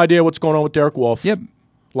much. There's no idea what's going on with Derek Wolfe. Yep.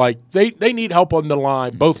 Like they need help on the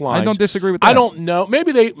line, both lines. I don't disagree with that. I don't know.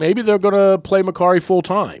 Maybe they're going to play McCarry full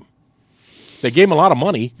time. They gave him a lot of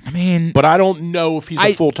money. I mean, but I don't know if he's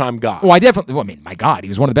a full time guy. Well, my God, he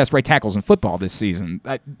was one of the best right tackles in football this season.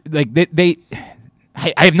 I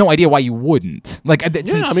have no idea why you wouldn't. Like,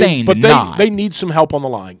 it's insane. But they need some help on the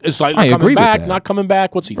line. It's like coming back, not coming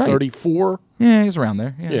back. What's he? 34? Yeah, he's around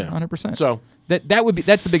there. Yeah, 100%. So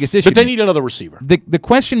that's the biggest issue. But they need another receiver. The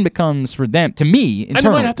question becomes for them, to me, and they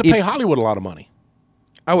might have to pay Hollywood a lot of money.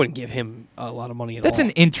 I wouldn't give him a lot of money at all. That's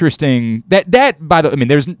an interesting by the way, I mean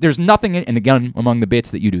there's nothing, and again among the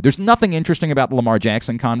bits that you do, there's nothing interesting about the Lamar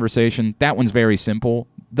Jackson conversation. That one's very simple.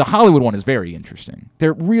 The Hollywood one is very interesting.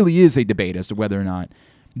 There really is a debate as to whether or not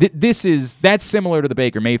that's similar to the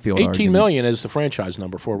Baker Mayfield $18 argument. million is the franchise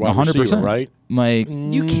number for a wide receiver, right? Like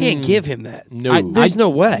you can't give him that. No, there's no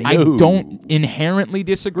way. I don't inherently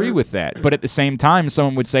disagree with that, but at the same time,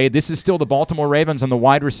 someone would say this is still the Baltimore Ravens on the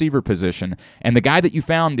wide receiver position, and the guy that you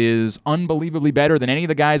found is unbelievably better than any of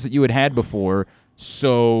the guys that you had before.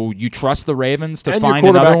 So you trust the Ravens to find another one.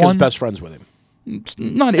 And your quarterback is best friends with him. It's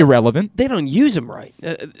not irrelevant. They don't use him right.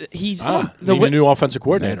 He's Need a new offensive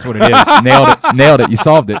coordinator. That's what it is. Nailed it. You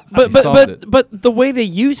solved it. But the way they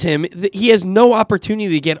use him, he has no opportunity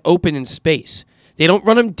to get open in space. They don't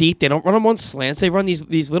run him deep. They don't run him on slants. They run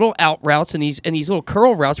these little out routes and these little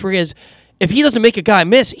curl routes where if he doesn't make a guy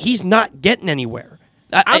miss, he's not getting anywhere.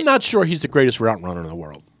 I'm not sure he's the greatest route runner in the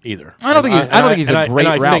world either. I don't think he's a great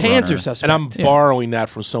route runner. Hands are suspect. And I'm borrowing that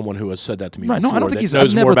from someone who has said that to me Right, before. no, I don't think knows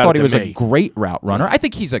I've never more about thought it he was than a me. great route runner. I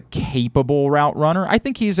think he's a capable route runner. I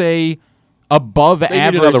think he's a above They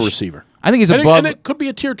average. need another receiver. I think he's and above. It, and it could be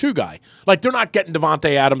a tier 2 guy. Like, they're not getting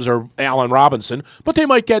Devontae Adams or Allen Robinson, but they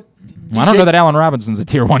might get. I don't know that Allen Robinson's a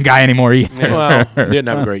tier 1 guy anymore either. Well, he didn't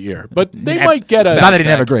have a great year, but they might get a. It's not that he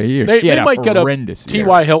didn't have a great year. They might get a horrendous year.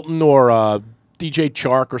 T.Y. Hilton or DJ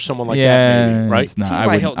Chark or someone like that, maybe, right? It's not.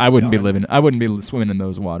 T.Y. I wouldn't be living. I wouldn't be swimming in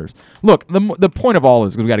those waters. Look, the point of all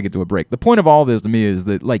this, we got to get to a break. The point of all this to me is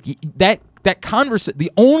that like that conversation.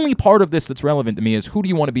 The only part of this that's relevant to me is who do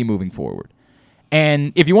you want to be moving forward.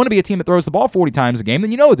 And if you want to be a team that throws the ball 40 times a game,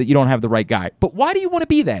 then you know that you don't have the right guy. But why do you want to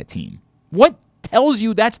be that team? What tells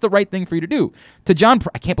you that's the right thing for you to do? I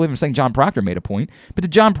can't believe I'm saying John Proctor made a point, but to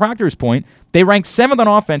John Proctor's point, they rank 7th on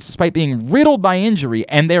offense despite being riddled by injury,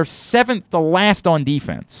 and they're 7th the last on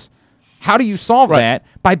defense. How do you solve that?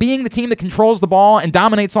 By being the team that controls the ball and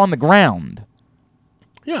dominates on the ground.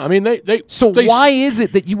 Yeah, I mean, why is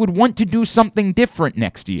it that you would want to do something different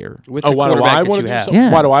next year? With the why do quarterback I that want you to do have. something?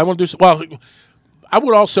 Yeah. Why do I want to do something? Well, I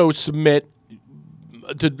would also submit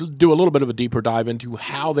to do a little bit of a deeper dive into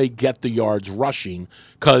how they get the yards rushing,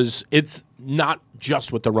 because it's not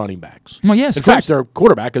just with the running backs. Well, yes, in of course. fact, their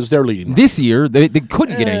quarterback is their leading. This year, they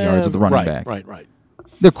couldn't get any yards with the running back. Right.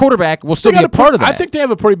 The quarterback will still They be got a part of that. I think they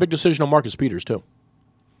have a pretty big decision on Marcus Peters too.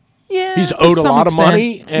 Yeah, He's to owed a some lot of extent.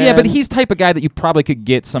 money, Yeah, but and- he's the type of guy that you probably could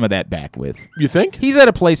get some of that back with. You think? He's at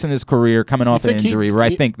a place in his career coming off an think injury where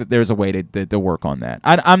I think that there's a way to work on that.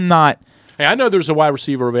 I'm not. Hey, I know there's a wide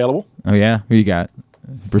receiver available. Oh yeah, who you got?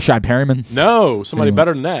 Rashad Perryman. No, somebody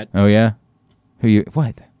better than that. Oh yeah, who you?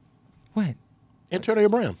 What? Antonio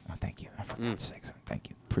Brown. Oh, thank you. For God's sakes, thank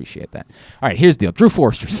you. Appreciate that. All right, here's the deal. Drew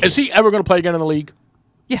Forster's. Is he ever going to play again in the league?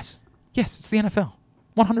 Yes, it's the NFL.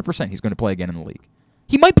 100%. He's going to play again in the league.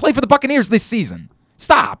 He might play for the Buccaneers this season.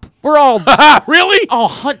 Stop. We're all. Really?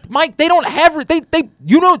 Oh, Mike. They don't have. They.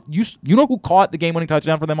 You know who caught the game-winning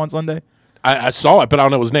touchdown for them on Sunday? I saw it, but I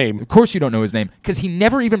don't know his name. Of course you don't know his name, because he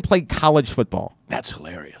never even played college football. That's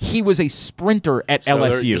hilarious. He was a sprinter at So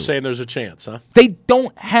LSU. you're saying there's a chance, huh? They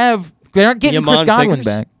don't have. They aren't getting Chris Yamon Godwin Figurs?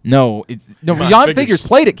 back. No, Yamon Jan Figurs. Figures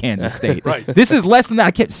played at Kansas State. Right. This is less than that.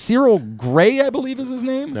 I can't. Cyril Gray, I believe, is his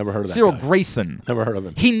name. Never heard of that Cyril guy. Grayson. Never heard of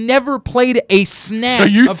him. He never played a snap. So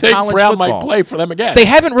you of think college Brown football. might play for them again? They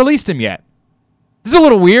haven't released him yet. This is a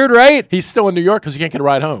little weird, right? He's still in New York because he can't get a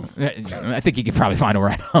ride home. I think he could probably find a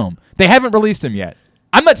ride home. They haven't released him yet.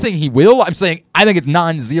 I'm not saying he will. I'm saying I think it's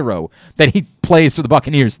non-zero that he plays for the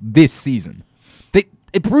Buccaneers this season.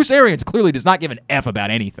 Bruce Arians clearly does not give an F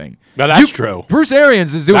about anything. Now, that's true. Bruce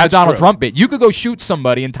Arians is doing That's the Donald true. Trump bit. You could go shoot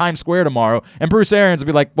somebody in Times Square tomorrow, and Bruce Arians would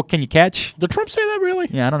be like, "What can you catch?" Did Trump say that really?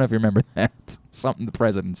 Yeah, I don't know if you remember that. Something the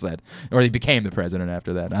president said. Or he became the president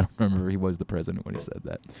after that. I don't remember if he was the president when he said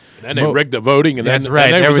that. And they rigged the voting, and That's then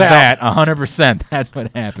right. then There he was out. that. 100%. That's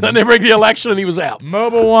what happened. Then they rigged the election, and he was out.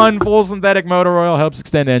 Mobile One full synthetic motor oil helps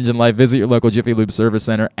extend engine life. Visit your local Jiffy Lube service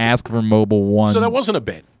center. Ask for Mobile One. So that wasn't a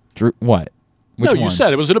bit. What? Which No, you one?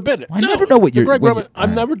 said it was in a bit. I never know what the you're- Greg what Roman- you- I'm all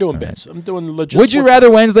right, never doing all right. bits. I'm doing legit. Would you sports. rather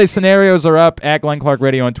Wednesday scenarios are up at Glenn Clark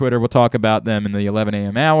Radio on Twitter. We'll talk about them in the 11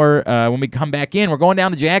 a.m. hour. When we come back in, we're going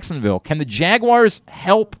down to Jacksonville. Can the Jaguars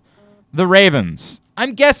help the Ravens?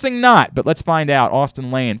 I'm guessing not, but let's find out. Austin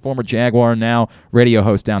Lane, former Jaguar, now radio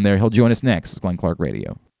host down there. He'll join us next. It's Glenn Clark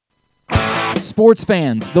Radio. Sports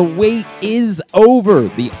fans, the wait is over.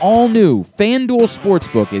 The all-new FanDuel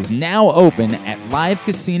Sportsbook is now open at Live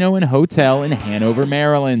Casino and Hotel in Hanover,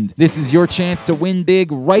 Maryland. This is your chance to win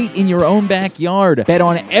big right in your own backyard. Bet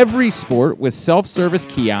on every sport with self-service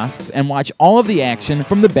kiosks and watch all of the action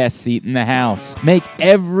from the best seat in the house. Make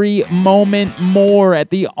every moment more at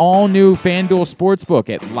the all-new FanDuel Sportsbook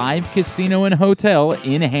at Live Casino and Hotel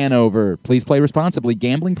in Hanover. Please play responsibly.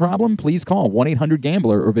 Gambling problem? Please call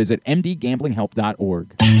 1-800-GAMBLER or visit mdgamblinghelp.org.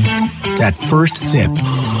 That first sip.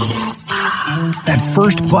 That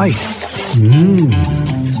first bite.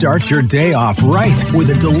 Start your day off right with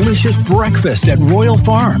a delicious breakfast at Royal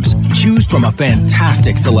Farms. Choose from a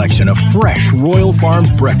fantastic selection of fresh Royal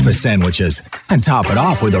Farms breakfast sandwiches and top it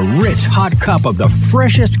off with a rich hot cup of the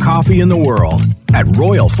freshest coffee in the world. At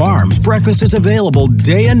Royal Farms, breakfast is available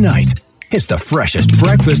day and night. It's the freshest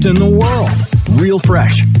breakfast in the world. Real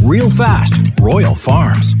fresh, real fast. Royal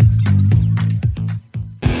Farms.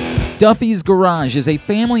 Duffy's Garage is a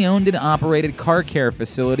family-owned and operated car care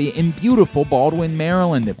facility in beautiful Baldwin,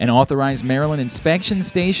 Maryland. An authorized Maryland inspection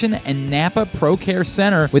station and Napa Pro Care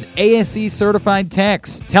Center with ASE-certified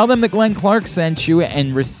techs. Tell them that Glenn Clark sent you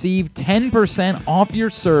and receive 10% off your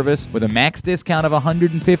service with a max discount of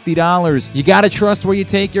 $150. You gotta trust where you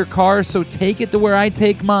take your car, so take it to where I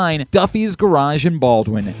take mine. Duffy's Garage in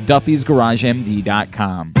Baldwin.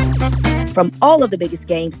 Duffy'sGarageMD.com. From all of the biggest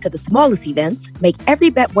games to the smallest events, make every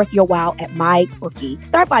bet worth your while at MyBookie.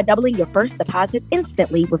 Start by doubling your first deposit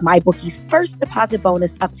instantly with MyBookie's first deposit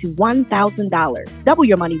bonus up to $1,000. Double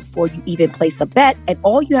your money before you even place a bet, and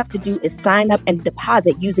all you have to do is sign up and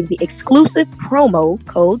deposit using the exclusive promo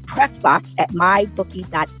code PRESSBOX at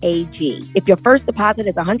MyBookie.ag. If your first deposit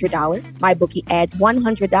is $100, MyBookie adds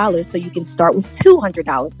 $100 so you can start with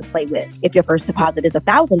 $200 to play with. If your first deposit is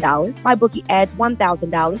 $1,000, MyBookie adds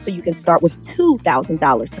 $1,000 so you can start with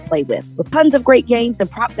 $2,000 to play with. With tons of great games and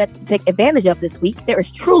prop bets to take advantage of this week, there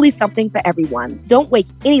is truly something for everyone. Don't wait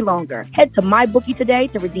any longer. Head to MyBookie today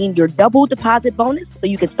to redeem your double deposit bonus so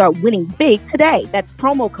you can start winning big today. That's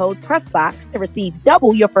promo code PRESSBOX to receive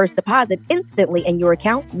double your first deposit instantly in your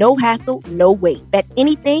account. No hassle, no wait. Bet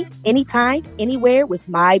anything, anytime, anywhere with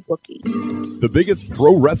MyBookie. The biggest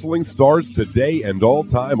pro wrestling stars today and all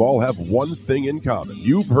time all have one thing in common.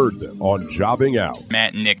 You've heard them on Jobbing Out.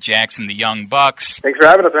 Matt and Nick Jackson, the Young Bucks. Thanks for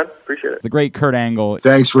having us, man. Appreciate it. The great Kurt Angle.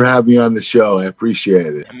 Thanks for having me on the show. I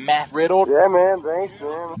appreciate it. Matt Riddle. Yeah, man. Thanks,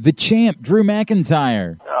 man. The champ, Drew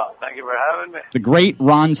McIntyre. Oh, thank you for having me. The great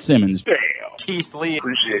Ron Simmons. Damn. Keith Lee.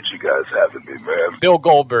 Appreciate you guys having me, man. Bill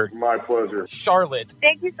Goldberg. My pleasure. Charlotte.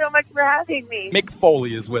 Thank you so much for having me. Mick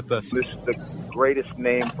Foley is with us. This is the greatest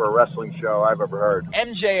name for a wrestling show I've ever heard.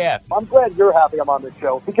 MJF. I'm glad you're happy I'm on this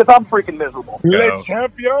show because I'm freaking miserable. Le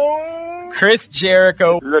champion! Chris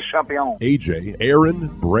Jericho. Le champion. AJ, Aaron,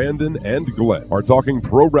 Brandon, and Glenn are talking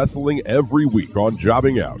pro wrestling every week on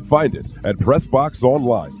Jobbing Out. Find it at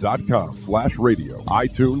PressBoxOnline.com/radio,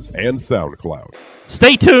 iTunes, and SoundCloud.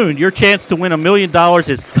 Stay tuned. Your chance to win $1 million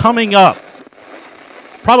is coming up.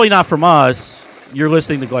 Probably not from us. You're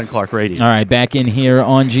listening to Glenn Clark Radio. All right, back in here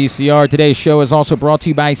on GCR. Today's show is also brought to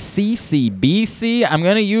you by CCBC. I'm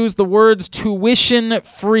going to use the words tuition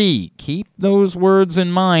free. Keep those words in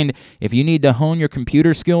mind. If you need to hone your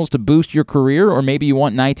computer skills to boost your career, or maybe you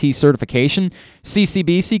want an IT certification,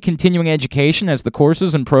 CCBC Continuing Education has the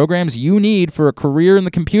courses and programs you need for a career in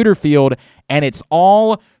the computer field, and it's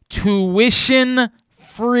all tuition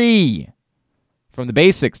free. From the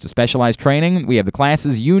basics to specialized training, we have the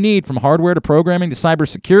classes you need, from hardware to programming to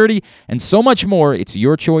cybersecurity and so much more. It's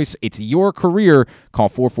your choice. It's your career. Call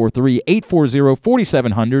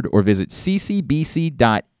 443-840-4700 or visit ccbc.edu.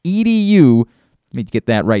 Let me get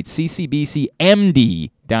that right.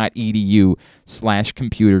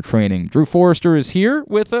 ccbcmd.edu/computer training. Drew Forrester is here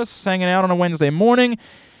with us, hanging out on a Wednesday morning.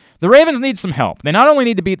 The Ravens need some help. They not only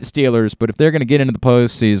need to beat the Steelers, but if they're going to get into the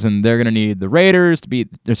postseason, they're going to need the Chargers to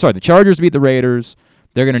beat the Raiders.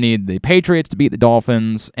 They're going to need the Patriots to beat the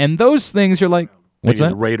Dolphins. And those things, you're like, what's Maybe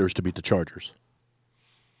that? the Raiders to beat the Chargers.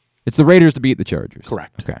 It's the Raiders to beat the Chargers.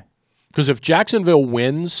 Correct. Okay. Because if Jacksonville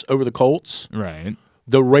wins over the Colts, Right.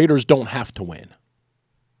 the Raiders don't have to win.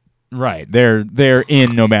 Right. They're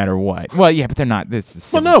in no matter what. Well, yeah, but they're not. This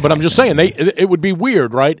is Well, no, but I'm just saying, it would be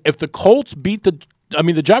weird, right? If the Colts beat the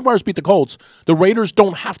Jaguars beat the Colts, the Raiders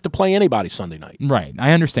don't have to play anybody Sunday night. Right.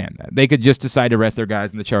 I understand that. They could just decide to rest their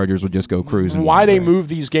guys, and the Chargers would just go cruising. Why they move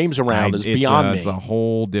these games around is beyond me. It's a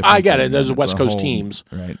whole different I get it. thing. There's It's West a Coast whole- teams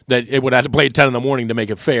right. that it would have to play at 10 in the morning to make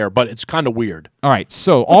it fair, but it's kind of weird. All right.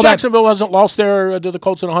 So Well, Jacksonville hasn't lost to the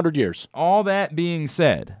Colts in 100 years. All that being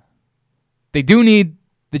said, they do need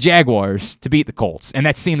the Jaguars to beat the Colts, and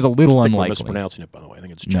that seems a little I think we're unlikely. mispronouncing it, by the way. I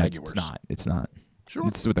think it's No, Jaguars. it's not. It's not. Sure.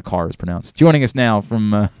 It's what the car is pronounced. Joining us now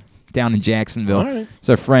from down in Jacksonville. All right. It's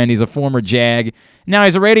our friend. He's a former Jag. Now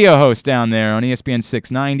he's a radio host down there on ESPN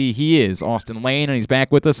 690. He is Austin Lane, and he's back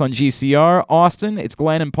with us on GCR. Austin, it's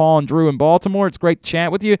Glenn and Paul and Drew in Baltimore. It's great to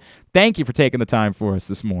chat with you. Thank you for taking the time for us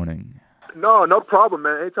this morning. No problem,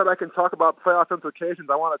 man. Anytime I can talk about playoff implications,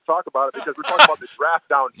 I want to talk about it because we're talking about the draft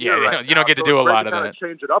down here. You don't get to do a lot of that.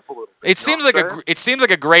 Change it up a little bit. It seems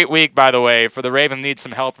like a great week, by the way, for the Ravens. Need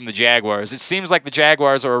some help from the Jaguars. It seems like the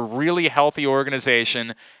Jaguars are a really healthy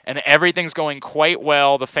organization, and everything's going quite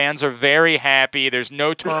well. The fans are very happy. There's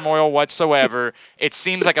no turmoil whatsoever. It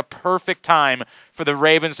seems like a perfect time for the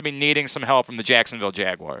Ravens to be needing some help from the Jacksonville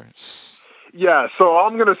Jaguars. Yeah, so all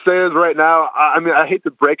I'm going to say is right now, I mean, I hate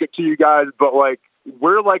to break it to you guys, but, like,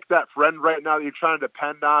 we're like that friend right now that you're trying to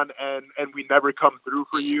depend on, and we never come through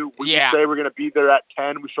for you. When you say we're going to be there at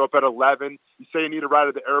 10, we show up at 11. You say you need a ride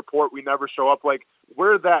at the airport, we never show up. Like,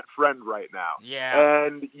 we're that friend right now. Yeah.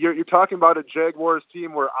 And you're talking about a Jaguars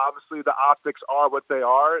team where obviously the optics are what they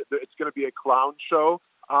are. It's going to be a clown show.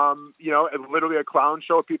 Literally a clown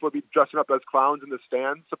show. People will be dressing up as clowns in the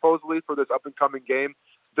stands, supposedly, for this up-and-coming game.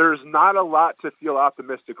 There's not a lot to feel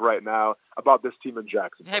optimistic right now about this team in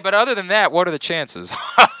Jacksonville. Hey, but other than that, what are the chances? So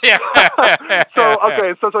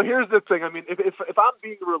here's the thing. I mean, if I'm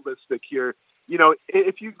being realistic here,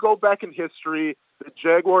 if you go back in history, the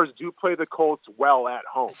Jaguars do play the Colts well at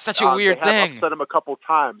home. It's such a weird they have thing. Upset them a couple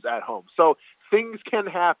times at home. So things can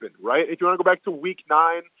happen, right? If you want to go back to Week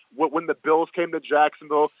 9, when the Bills came to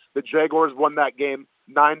Jacksonville, the Jaguars won that game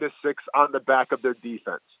 9-6 on the back of their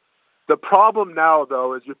defense. The problem now,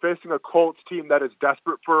 though, is you're facing a Colts team that is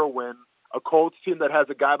desperate for a win, a Colts team that has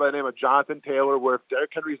a guy by the name of Jonathan Taylor, where if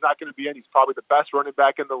Derrick Henry's not going to be in, he's probably the best running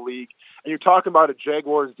back in the league. And you're talking about a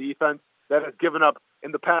Jaguars defense that has given up,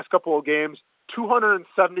 in the past couple of games,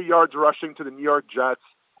 270 yards rushing to the New York Jets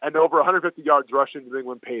and over 150 yards rushing to the New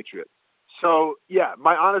England Patriots. So, yeah,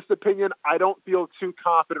 my honest opinion, I don't feel too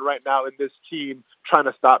confident right now in this team trying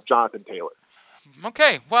to stop Jonathan Taylor.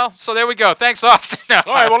 Okay, well, so there we go. Thanks, Austin.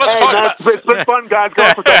 All right, well, let's talk about... It's been fun, guys.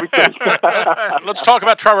 Go for everything. Let's talk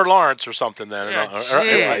about Trevor Lawrence or something then. Man,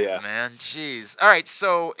 jeez. All right,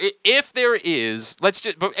 so if there is,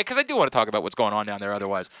 because I do want to talk about what's going on down there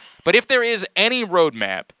otherwise, but if there is any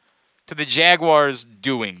roadmap to the Jaguars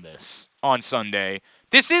doing this on Sunday,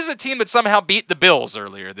 this is a team that somehow beat the Bills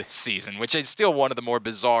earlier this season, which is still one of the more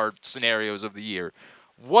bizarre scenarios of the year.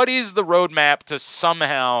 What is the roadmap to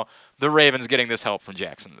somehow the Ravens getting this help from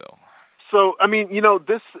Jacksonville? So, I mean,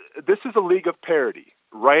 this is a league of parity,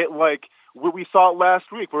 right? Like, we saw it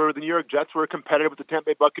last week where the New York Jets were competitive with the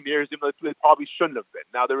Tampa Bay Buccaneers, even though they probably shouldn't have been.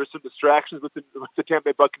 Now, there were some distractions with the Tampa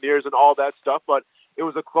Bay Buccaneers and all that stuff, but it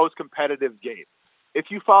was a close, competitive game.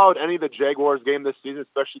 If you followed any of the Jaguars game this season,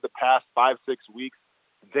 especially the past 5-6 weeks,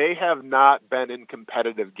 they have not been in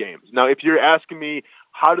competitive games. Now, if you're asking me,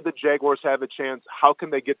 how do the Jaguars have a chance? How can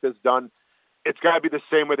they get this done? It's got to be the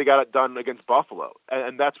same way they got it done against Buffalo,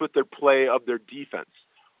 and that's with their play of their defense.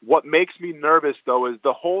 What makes me nervous, though, is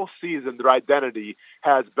the whole season their identity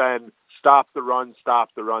has been stop the run, stop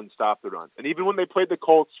the run, stop the run. And even when they played the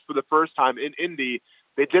Colts for the first time in Indy,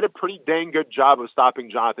 they did a pretty dang good job of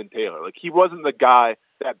stopping Jonathan Taylor. Like, he wasn't the guy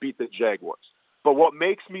that beat the Jaguars. But what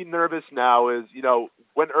makes me nervous now is,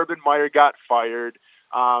 when Urban Meyer got fired,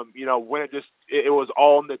 when it was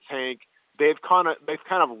all in the tank, they've kind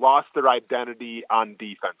of lost their identity on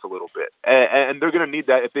defense a little bit. And they're going to need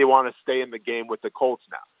that if they want to stay in the game with the Colts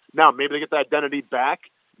now. Now, maybe they get that identity back.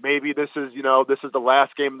 Maybe this is the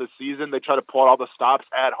last game of the season. They try to pull out all the stops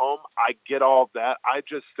at home. I get all of that. I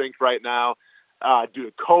just think right now, due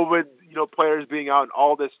to COVID, players being out and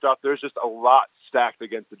all this stuff, there's just a lot stacked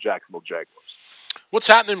against the Jacksonville Jaguars. What's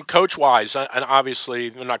happening coach-wise? And obviously,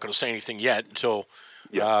 they're not going to say anything yet until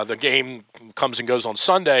the game comes and goes on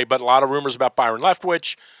Sunday, but a lot of rumors about Byron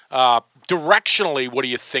Leftwich. Directionally, what do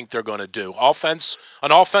you think they're going to do?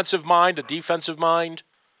 An offensive mind, a defensive mind?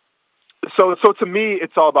 So to me,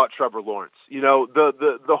 it's all about Trevor Lawrence.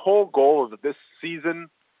 The whole goal of this season,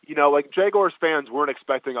 like Jaguars fans weren't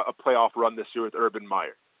expecting a playoff run this year with Urban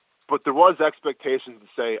Meyer. But there was expectations to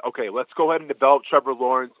say, okay, let's go ahead and develop Trevor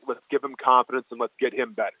Lawrence. Let's give him confidence and let's get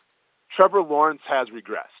him better. Trevor Lawrence has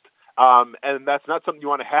regressed. And that's not something you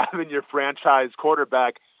want to have in your franchise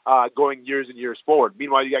quarterback going years and years forward.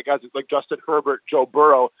 Meanwhile, you got guys like Justin Herbert, Joe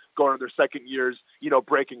Burrow going in their second years,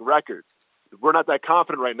 breaking records. We're not that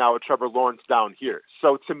confident right now with Trevor Lawrence down here.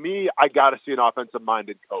 So to me, I got to see an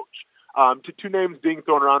offensive-minded coach. Two names being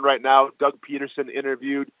thrown around right now, Doug Peterson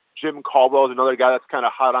interviewed. Jim Caldwell is another guy that's kind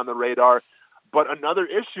of hot on the radar. But another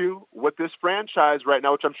issue with this franchise right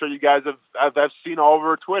now, which I'm sure you guys have seen all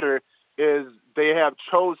over Twitter, is they have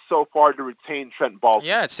chose so far to retain Trent Baalke.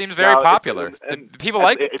 Yeah, it seems very popular. People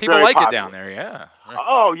like it down there, yeah.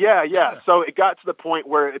 Oh, yeah. So it got to the point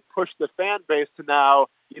where it pushed the fan base to now,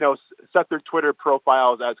 set their Twitter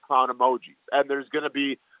profiles as clown emojis. And there's going to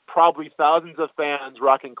be probably thousands of fans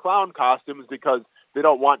rocking clown costumes because they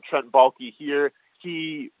don't want Trent Baalke here.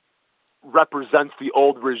 He represents the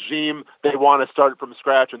old regime. They want to start from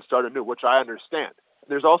scratch and start anew, which I understand.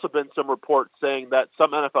 There's also been some reports saying that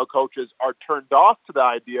some NFL coaches are turned off to the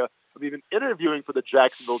idea of even interviewing for the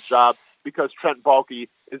Jacksonville job because Trent Baalke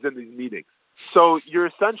is in these meetings. So you're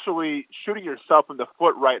essentially shooting yourself in the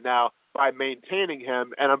foot right now by maintaining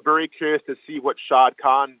him, and I'm very curious to see what Shad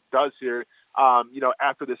Khan does here,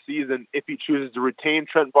 after the season, if he chooses to retain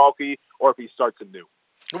Trent Baalke or if he starts anew.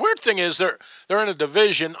 The weird thing is they're in a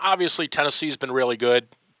division. Obviously, Tennessee's been really good.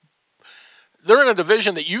 They're in a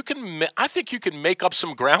division that I think you can make up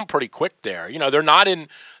some ground pretty quick there. You know, they're not in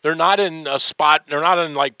a spot. They're not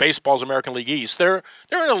in like baseball's American League East. They're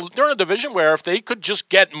in a division where if they could just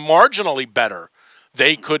get marginally better,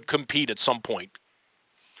 they could compete at some point.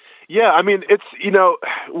 Yeah, I mean, it's, you know,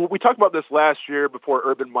 we talked about this last year before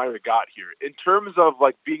Urban Meyer got here. In terms of,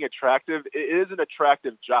 like, being attractive, it is an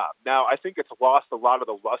attractive job. Now, I think it's lost a lot of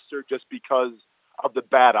the luster just because of the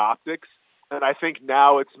bad optics. And I think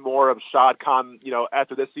now it's more of Shad Khan, you know,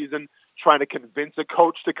 after this season, trying to convince a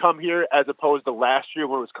coach to come here as opposed to last year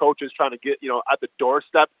when it was coaches trying to get, you know, at the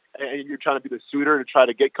doorstep and you're trying to be the suitor to try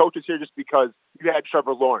to get coaches here just because you had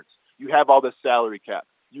Trevor Lawrence. You have all this salary cap.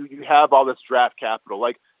 You have all this draft capital.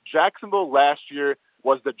 Like, Jacksonville last year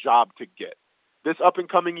was the job to get. This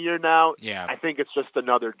up-and-coming year now, I think it's just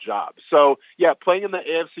another job. So, yeah, playing in the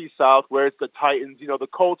AFC South where it's the Titans, you know, the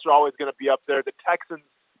Colts are always going to be up there. The Texans,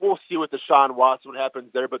 we'll see with Deshaun Watson what happens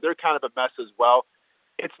there, but they're kind of a mess as well.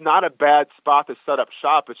 It's not a bad spot to set up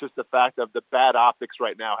shop. It's just the fact of the bad optics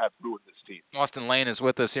right now have ruined this team. Austin Lane is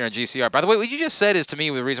with us here on GCR. By the way, what you just said is to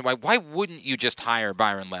me the reason why wouldn't you just hire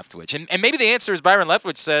Byron Leftwich? And maybe the answer is Byron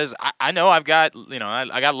Leftwich says, I know I've got, you know,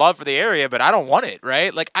 I got love for the area, but I don't want it,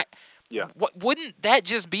 right? Like, wouldn't that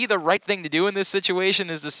just be the right thing to do in this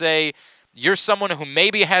situation is to say, you're someone who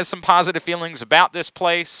maybe has some positive feelings about this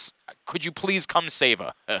place. Could you please come save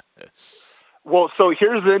us? Well, so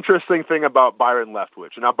here's the interesting thing about Byron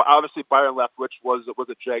Leftwich. And obviously Byron Leftwich was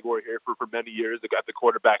a Jaguar here for many years at the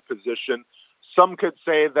quarterback position. Some could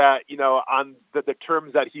say that, you know, on the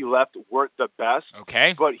terms that he left weren't the best.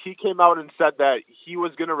 Okay. But he came out and said that he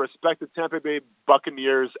was going to respect the Tampa Bay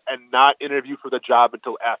Buccaneers and not interview for the job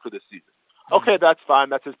until after the season. Okay, that's fine.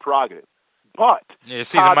 That's his prerogative. But the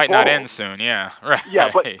season might not end soon, yeah. Right.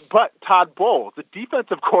 Yeah, but Todd Bowles, the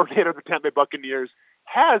defensive coordinator of the Tampa Bay Buccaneers,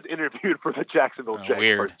 has interviewed for the Jacksonville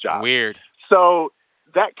Jaguars job. Weird. So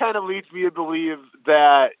that kind of leads me to believe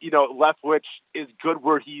that, you know, Leftwich is good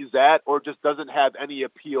where he's at or just doesn't have any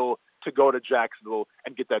appeal to go to Jacksonville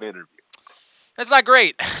and get that interview. That's not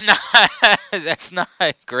great. That's not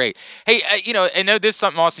great. Hey, you know, I know this is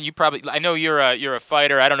something, Austin, I know you're a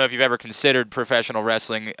fighter. I don't know if you've ever considered professional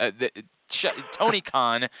wrestling. Tony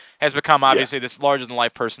Khan has become obviously this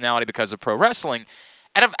larger-than-life personality because of pro wrestling.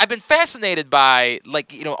 And I've been fascinated by,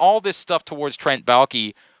 like, you know, all this stuff towards Trent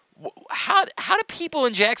Baalke. How do people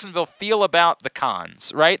in Jacksonville feel about the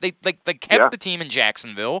Khans, right? They kept the team in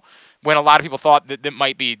Jacksonville when a lot of people thought that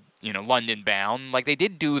might be, you know, London bound. Like, they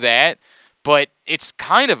did do that, but it's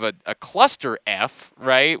kind of a cluster F,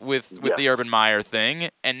 right, with the Urban Meyer thing.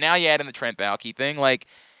 And now you add in the Trent Baalke thing. Like,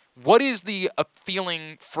 what is the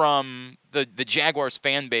feeling from the Jaguars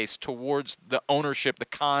fan base towards the ownership, the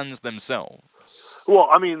Khans themselves? Well,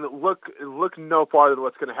 I mean, look no farther than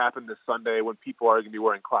what's going to happen this Sunday when people are going to be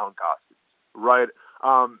wearing clown costumes, right?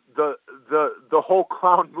 The whole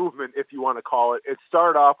clown movement, if you want to call it, it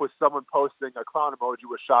started off with someone posting a clown emoji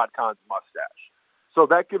with Shad Khan's mustache. So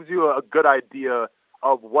that gives you a good idea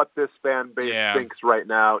of what this fan base thinks right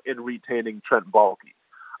now in retaining Trent Baalke.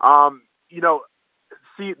 You know,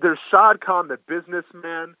 see, there's Shad Khan, the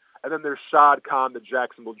businessman, and then there's Shad Khan, the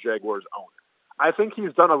Jacksonville Jaguars owner. I think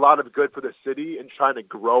he's done a lot of good for the city in trying to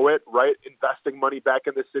grow it, right? Investing money back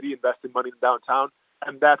in the city, investing money in downtown,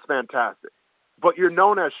 and that's fantastic. But you're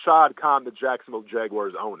known as Shad Khan, the Jacksonville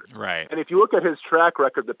Jaguars owner. Right. And if you look at his track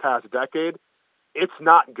record the past decade, it's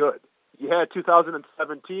not good. You had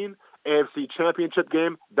 2017 AFC Championship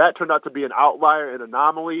game. That turned out to be an outlier, an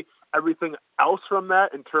anomaly. Everything else from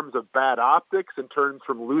that in terms of bad optics, in terms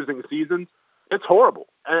from losing seasons, it's horrible.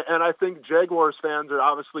 And I think Jaguars fans are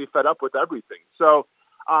obviously fed up with everything. So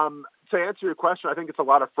to answer your question, I think it's a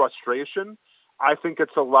lot of frustration. I think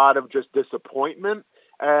it's a lot of just disappointment.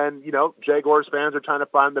 And, you know, Jaguars fans are trying to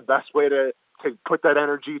find the best way to put that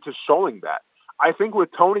energy to showing that. I think with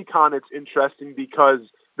Tony Khan, it's interesting because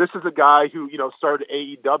this is a guy who, you know, started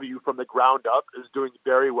AEW from the ground up, is doing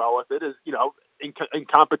very well with it, is, you know, in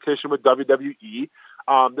competition with WWE.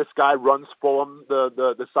 This guy runs Fulham,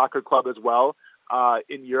 the soccer club as well,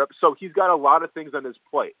 in Europe. So he's got a lot of things on his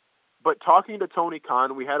plate. But talking to Tony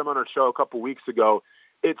Khan, we had him on our show a couple weeks ago,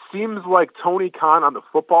 it seems like Tony Khan on the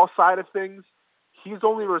football side of things, he's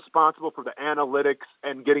only responsible for the analytics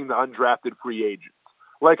and getting the undrafted free agents.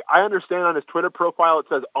 Like, I understand on his Twitter profile it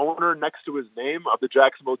says owner next to his name of the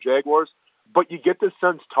Jacksonville Jaguars, but you get the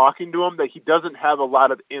sense talking to him that he doesn't have a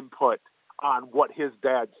lot of input on what his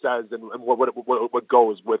dad says and what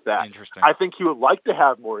goes with that. Interesting. I think he would like to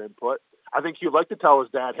have more input. I think he would like to tell his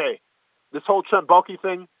dad, hey, this whole Trent Baalke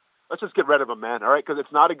thing, let's just get rid of him, man. All right, because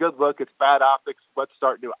it's not a good look. It's bad optics. Let's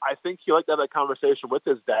start new. I think he liked to have that conversation with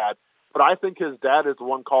his dad, but I think his dad is the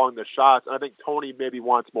one calling the shots, and I think Tony maybe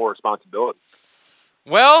wants more responsibility.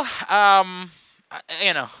 Well,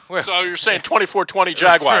 So you're saying 24-20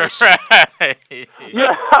 Jaguars. Right.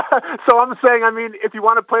 Yeah. So I'm saying, I mean, if you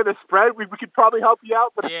want to play the spread, we could probably help you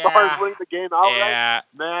out. But as far as winning the game outright,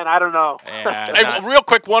 man, I don't know. Hey, real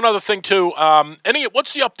quick, one other thing too.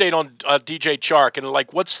 What's the update on DJ Chark, and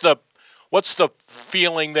like, what's the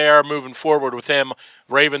feeling there moving forward with him?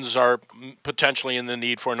 Ravens are potentially in the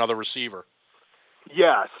need for another receiver.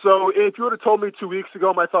 Yeah, so if you would have told me 2 weeks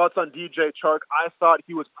ago my thoughts on DJ Chark, I thought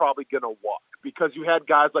he was probably going to walk because you had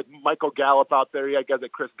guys like Michael Gallup out there, you had guys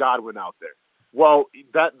like Chris Godwin out there. Well,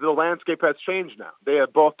 the landscape has changed now. They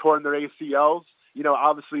have both torn their ACLs,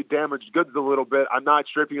 obviously damaged goods a little bit. I'm not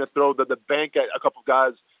sure if you're going to throw the bank at a couple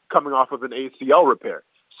guys coming off of an ACL repair.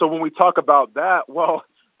 So when we talk about that, well,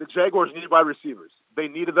 the Jaguars need wide receivers. They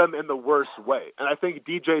needed them in the worst way. And I think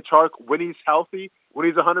DJ Chark, when he's healthy, when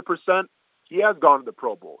he's 100%, he has gone to the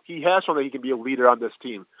Pro Bowl. He has shown that he can be a leader on this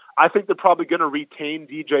team. I think they're probably going to retain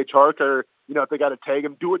DJ Chark, or, if they got to tag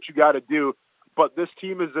him, do what you got to do. But this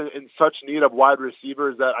team is in such need of wide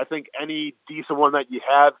receivers that I think any decent one that you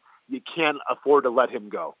have, you can't afford to let him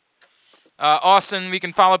go. Austin, we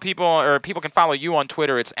can follow people, or people can follow you on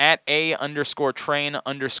Twitter. It's at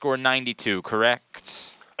 @A_train_92,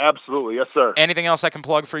 correct? Absolutely. Yes, sir. Anything else I can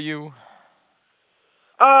plug for you?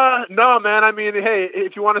 No, man. I mean, hey,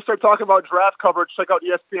 if you want to start talking about draft coverage, check out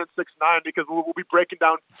ESPN 6-9 because we'll be breaking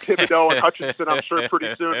down Thibodeau and Hutchinson, I'm sure,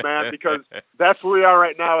 pretty soon, man, because that's where we are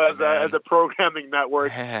right now as a programming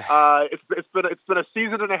network. It's been a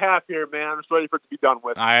season and a half here, man. I'm just ready for it to be done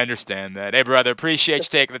with. I understand that. Hey, brother, appreciate you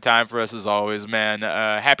taking the time for us as always, man.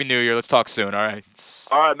 Happy New Year. Let's talk soon, all right?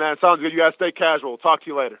 All right, man. Sounds good. You guys stay casual. Talk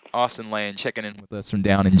to you later. Austin Lane checking in with us from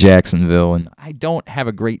down in Jacksonville, and I don't have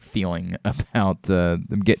a great feeling about them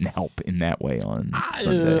getting help in that way on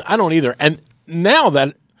Sunday. I don't either. And now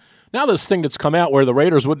this thing that's come out where the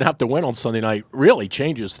Raiders wouldn't have to win on Sunday night really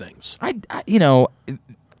changes things. I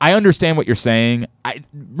understand what you're saying. I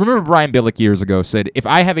remember Brian Billick years ago said, if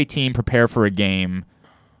I have a team prepare for a game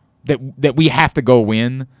that we have to go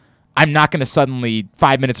win, I'm not going to suddenly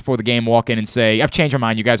 5 minutes before the game walk in and say, I've changed my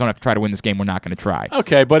mind. You guys don't have to try to win this game. We're not going to try.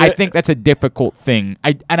 Okay, but I think that's a difficult thing.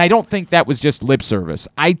 I don't think that was just lip service.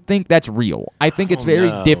 I think that's real. I think it's very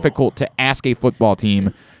difficult to ask a football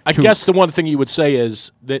team. I guess the one thing you would say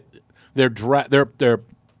is that their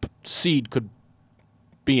seed could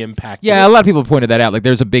be impacted. Yeah, a lot of people pointed that out. Like,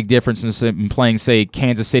 there's a big difference in playing, say,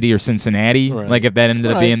 Kansas City or Cincinnati. Right. Like, if that ended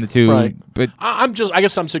up being the two. Right. But I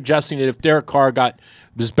guess I'm suggesting that if Derek Carr got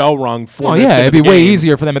his bell rung 4 minutes it'd into be the way game,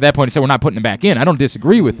 easier for them at that point to say we're not putting him back in. I don't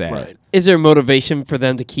disagree with that. Right. Is there motivation for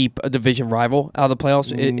them to keep a division rival out of the playoffs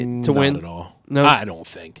to win? Not at all. No, I don't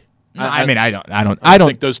think. I don't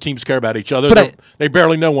think those teams care about each other. But they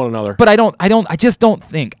barely know one another. But I don't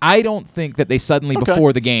think that they suddenly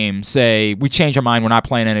before the game say we change our mind, we're not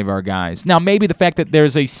playing any of our guys. Now maybe the fact that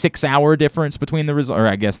there's a 6-hour difference between the result, or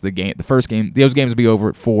I guess the first game, those games will be over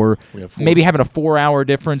at 4. Maybe having a 4-hour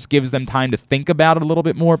difference gives them time to think about it a little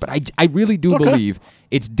bit more. But I really do believe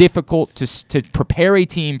it's difficult to prepare a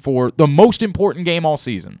team for the most important game all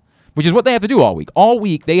season, which is what they have to do all week. All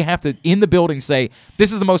week, they have to, in the building, say,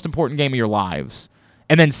 this is the most important game of your lives.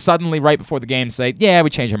 And then suddenly, right before the game, say, yeah, we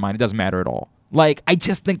changed our mind. It doesn't matter at all. Like, I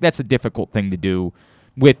just think that's a difficult thing to do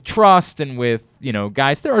with trust and with,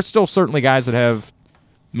 guys. There are still certainly guys that have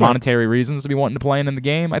monetary reasons to be wanting to play in the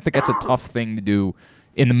game. I think that's a tough thing to do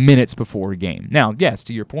in the minutes before a game. Now, yes,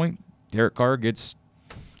 to your point, Derek Carr gets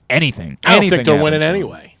anything. I don't think they're winning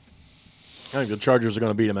anyway. I think the Chargers are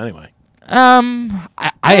going to beat them anyway.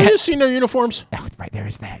 Have you seen their uniforms? Oh, right, there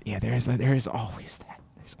is that. Yeah, there is always that.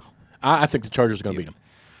 I think the Chargers are going to beat them.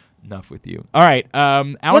 Enough with you. All right.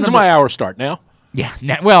 When's my hour start now? Yeah.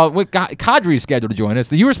 Kadri's scheduled to join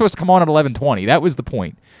us. You were supposed to come on at 11:20. That was the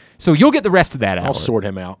point. So you'll get the rest of that hour. I'll sort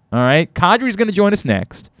him out. All right. Kadri's going to join us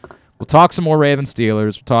next. We'll talk some more Ravens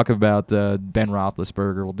Steelers. We'll talk about Ben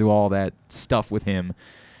Roethlisberger. We'll do all that stuff with him.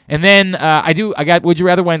 And then I got Would You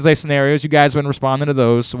Rather Wednesday scenarios. You guys have been responding to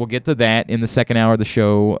those, so we'll get to that in the second hour of the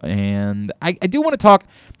show. And I do want to talk.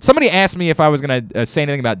 Somebody asked me if I was going to say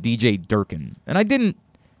anything about DJ Durkin, and I didn't.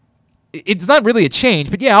 It's not really a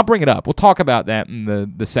change, but yeah, I'll bring it up. We'll talk about that in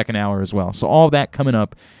the second hour as well. So all of that coming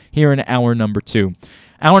up here in hour number 2.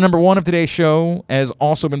 Hour number 1 of today's show has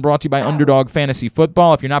also been brought to you by Underdog Fantasy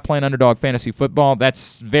Football. If you're not playing Underdog Fantasy Football,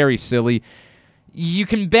 that's very silly. You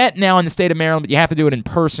can bet now in the state of Maryland, but you have to do it in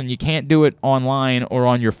person. You can't do it online or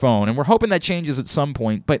on your phone. And we're hoping that changes at some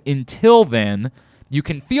point. But until then, you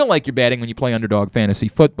can feel like you're betting when you play Underdog Fantasy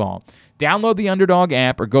Football. Download the Underdog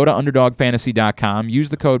app or go to UnderdogFantasy.com. Use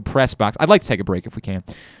the code PRESSBOX. I'd like to take a break if we can.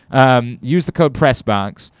 Use the code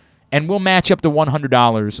PRESSBOX, and we'll match up to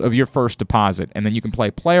 $100 of your first deposit. And then you can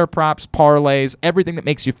play player props, parlays, everything that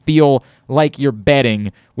makes you feel like you're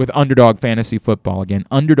betting with Underdog Fantasy Football. Again,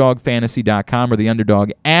 UnderdogFantasy.com or the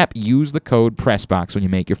Underdog app. Use the code PRESSBOX when you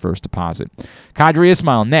make your first deposit. Kadri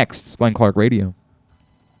Ismail next. It's Glenn Clark Radio.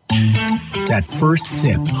 That first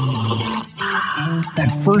sip.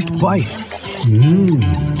 That first bite.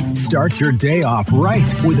 Start your day off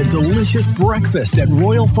right with a delicious breakfast at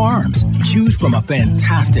Royal Farms. Choose from a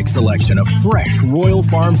fantastic selection of fresh Royal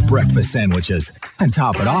Farms breakfast sandwiches and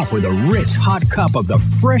top it off with a rich hot cup of the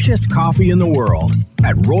freshest coffee in the world.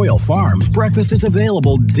 At Royal Farms, breakfast is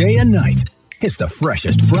available day and night. It's the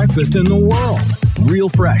freshest breakfast in the world. Real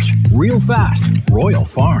fresh, real fast. Royal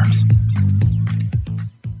Farms.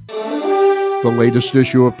 The latest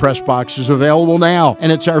issue of PressBox is available now,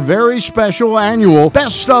 and it's our very special annual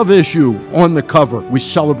Best Of issue. On the cover, we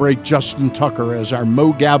celebrate Justin Tucker as our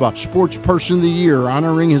Mo Gabba Sports Person of the Year,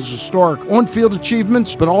 honoring his historic on-field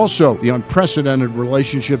achievements, but also the unprecedented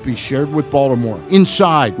relationship he shared with Baltimore.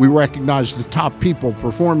 Inside, we recognize the top people,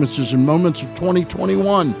 performances, and moments of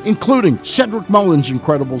 2021, including Cedric Mullins'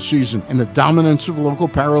 incredible season and the dominance of local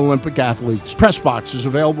Paralympic athletes. PressBox is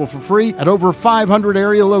available for free at over 500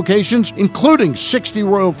 area locations, including 60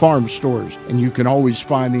 Royal Farms stores. And you can always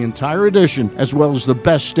find the entire edition, as well as the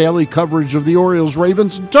best daily coverage of the Orioles,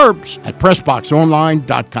 Ravens, and Terps at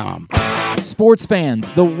PressBoxOnline.com. Sports fans,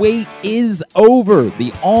 the wait is over.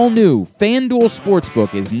 The all-new FanDuel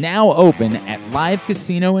Sportsbook is now open at Live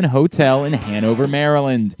Casino and Hotel in Hanover,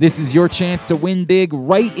 Maryland. This is your chance to win big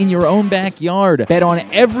right in your own backyard. Bet on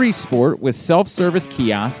every sport with self-service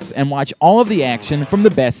kiosks and watch all of the action from the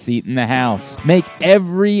best seat in the house. Make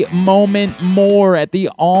every moment more at the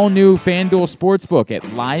all-new FanDuel Sportsbook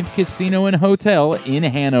at Live Casino and Hotel in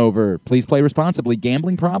Hanover. Please play responsibly.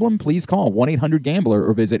 Gambling problem? Please call 1-800-GAMBLER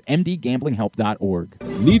or visit mdgamblinghelp.org.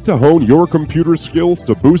 Need to hone your computer skills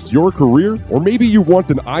to boost your career? Or maybe you want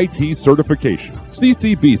an IT certification?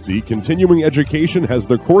 CCBC Continuing Education has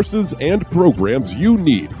the courses and programs you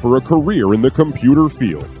need for a career in the computer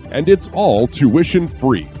field. And it's all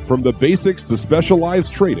tuition-free. From the basics to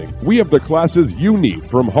specialized training, we have the classes you need,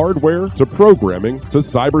 from hardware to programming to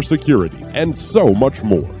cybersecurity, and so much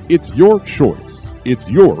more. It's your choice. It's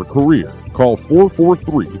your career. Call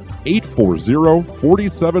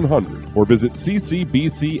 443-840-4700 or visit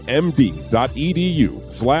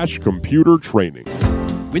ccbcmd.edu/computer training.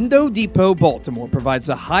 Window Depot Baltimore provides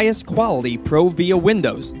the highest quality Pro-Via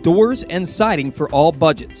windows, doors, and siding for all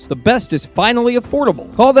budgets. The best is finally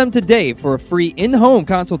affordable. Call them today for a free in-home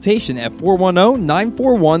consultation at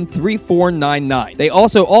 410-941-3499. They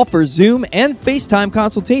also offer Zoom and FaceTime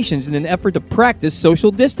consultations in an effort to practice social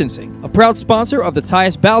distancing. A proud sponsor of the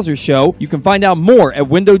Tyus Bowser Show, you can find out more at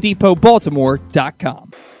WindowDepotBaltimore.com.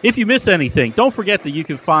 If you miss anything, don't forget that you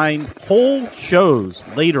can find whole shows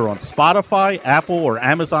later on Spotify, Apple, or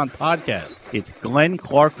Amazon Podcasts. It's Glenn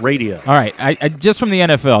Clark Radio. All right, I just from the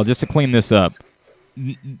NFL, just to clean this up,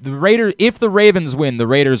 if the Ravens win, the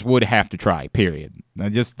Raiders would have to try. Period.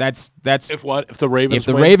 That's if what? If the Ravens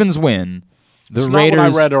win? Ravens win, the it's Raiders.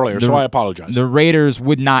 Not what I read earlier, so I apologize. The Raiders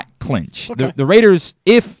would not clinch. Okay. The Raiders,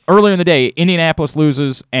 if earlier in the day Indianapolis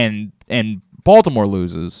loses and Baltimore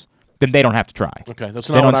loses, then they don't have to try. Okay, that's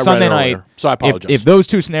not what I read earlier, so I apologize. If those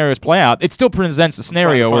two scenarios play out, it still presents a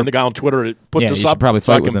scenario where where the guy on Twitter to put this up probably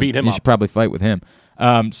so fight I can with beat him You up. should probably fight with him.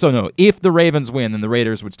 So, no, if the Ravens win, then the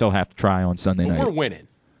Raiders would still have to try on Sunday night. We're winning.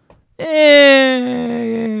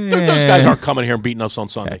 Those guys aren't coming here and beating us on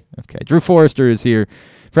Sunday. Okay. Drew Forrester is here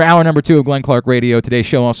for hour number 2 of Glenn Clark Radio. Today's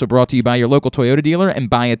show also brought to you by your local Toyota dealer and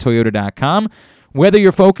buyatoyota.com. Whether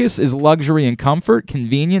your focus is luxury and comfort,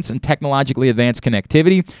 convenience and technologically advanced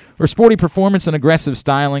connectivity, or sporty performance and aggressive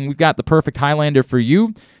styling, we've got the perfect Highlander for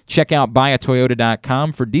you. Check out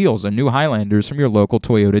buyatoyota.com for deals on new Highlanders from your local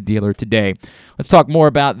Toyota dealer today. Let's talk more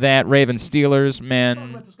about that. Ravens Steelers,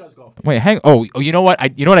 man. Wait, hang. Oh, you know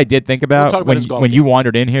what? You know what I did think about when you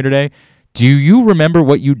wandered in here today? Do you remember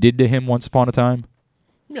what you did to him once upon a time?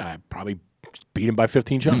 Yeah, I probably beat him by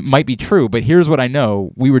 15 shots. It might be true, but here's what I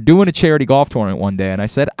know. We were doing a charity golf tournament one day, and I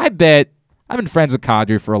said, I bet, I've been friends with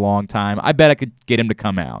Kadri for a long time. I bet I could get him to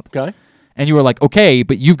come out. Okay. And you were like, okay,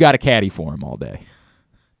 but you've got a caddy for him all day.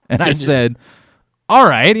 And I said, all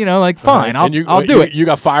right, fine, I'll do it. You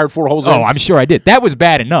got fired 4 holes in? Oh, I'm sure I did. That was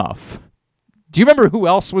bad enough. Do you remember who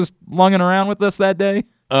else was lunging around with us that day?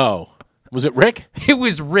 Oh. Was it Rick? It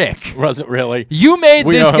was Rick. Was it really? You made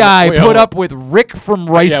this guy put up with Rick from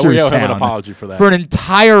Reisterstown we owe him an apology for that. For an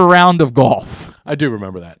entire round of golf. I do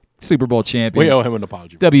remember that. Super Bowl champion. We owe him an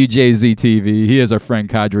apology. WJZ-TV. He is our friend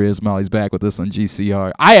Kadri Ismail. He's back with us on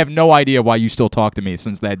GCR. I have no idea why you still talk to me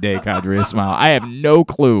since that day, Kadri Ismail. I have no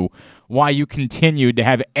clue why you continued to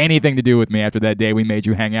have anything to do with me after that day we made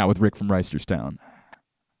you hang out with Rick from Reisterstown.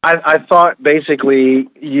 I thought basically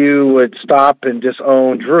you would stop and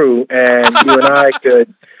disown Drew, and you and I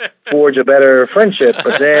could forge a better friendship.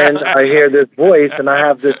 But then I hear this voice, and I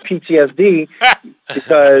have this PTSD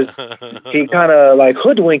because he kind of like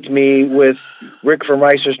hoodwinked me with Rick from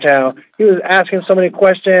Reisterstown. He was asking so many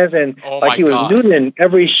questions, and he was Noonan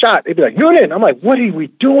every shot. He'd be like, Noonan! I'm like, what are we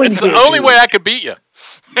doing? It's the only way I could beat you.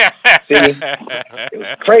 See, it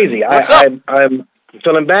was crazy. I'm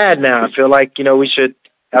feeling bad now. I feel like, we should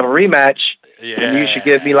have a rematch, and you should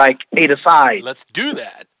give me like 8 aside. Let's do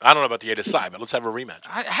that. I don't know about the 8 aside, but let's have a rematch.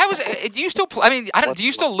 How is it? Do you still play? I mean, do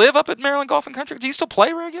you still live up at Maryland Golf and Country? Do you still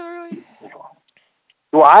play regularly?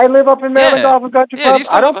 Do I live up in Maryland Golf and Country Club?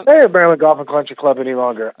 I don't play at Maryland Golf and Country Club any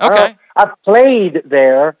longer. Okay. I've played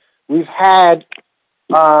there. We've had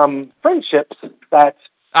friendships that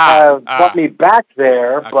have brought me back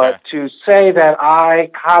there, but to say that I,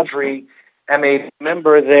 Kadri, am a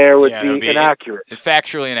member there would be inaccurate.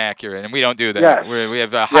 Factually inaccurate, and we don't do that. Yes. We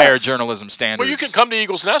have higher journalism standards. Well, you can come to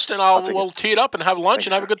Eagles Nest, and we'll tee it up and have lunch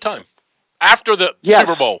and have a good time. After the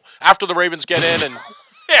Super Bowl, after the Ravens get in,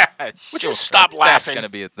 and would you stop laughing? That's going to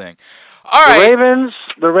be a thing. All right.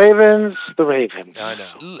 The Ravens. I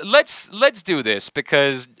know. Let's do this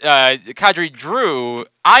because Kadri, Drew,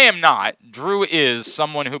 I am not. Drew is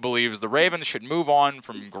someone who believes the Ravens should move on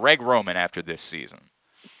from Greg Roman after this season.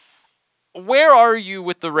 Where are you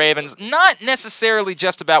with the Ravens? Not necessarily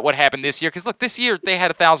just about what happened this year, because look, this year they had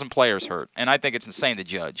 1,000 players hurt, and I think it's insane to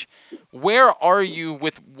judge. Where are you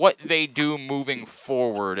with what they do moving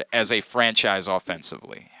forward as a franchise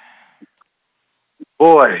offensively?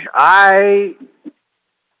 Boy, I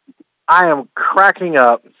am cracking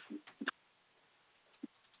up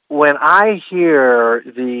when I hear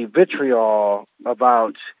the vitriol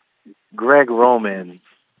about Greg Roman.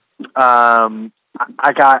 I'm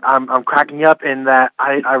cracking up in that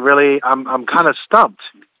I'm kind of stumped.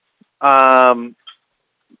 I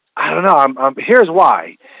don't know. Here's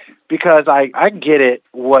why. Because I get it,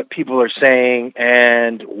 what people are saying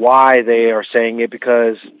and why they are saying it,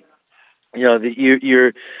 because,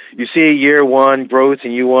 you see year one growth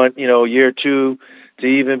and you want, year two to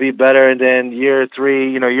even be better. And then year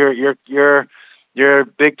three, you're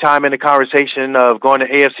big time in the conversation of going to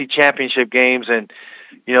AFC championship games and,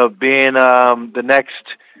 being the next,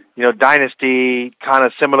 dynasty, kind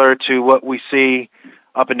of similar to what we see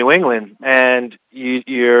up in New England. And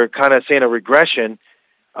you're kind of seeing a regression.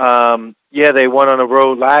 They won on the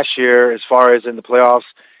road last year as far as in the playoffs.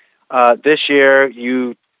 This year,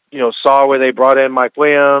 you saw where they brought in Mike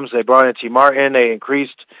Williams. They brought in T. Martin. They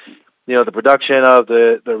increased, the production of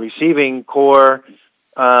the receiving core,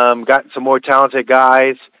 got some more talented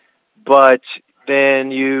guys. But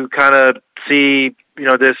then you kind of see,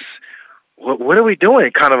 this, what are we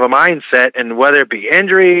doing kind of a mindset, and whether it be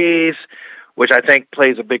injuries, which I think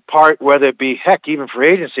plays a big part, whether it be, heck, even free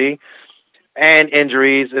agency and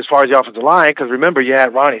injuries as far as the offensive line, because remember, you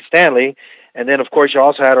had Ronnie Stanley, and then, of course, you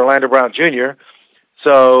also had Orlando Brown Jr.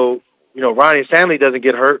 So, Ronnie Stanley doesn't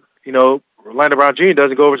get hurt. Orlando Brown Jr.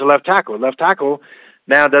 doesn't go over to left tackle. Left tackle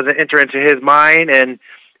now doesn't enter into his mind, and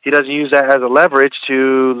he doesn't use that as a leverage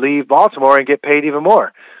to leave Baltimore and get paid even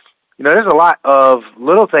more. There's a lot of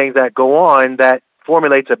little things that go on that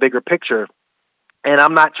formulates a bigger picture. And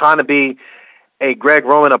I'm not trying to be a Greg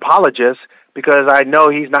Roman apologist, because I know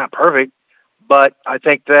he's not perfect, but I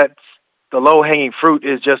think that the low-hanging fruit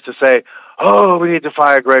is just to say, we need to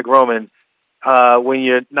fire Greg Roman, when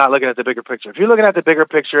you're not looking at the bigger picture. If you're looking at the bigger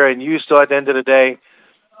picture and you still at the end of the day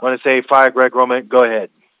want to say fire Greg Roman, go ahead.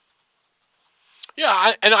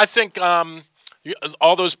 Yeah, I think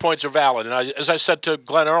all those points are valid. And as I said to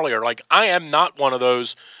Glenn earlier, I am not one of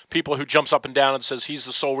those people who jumps up and down and says he's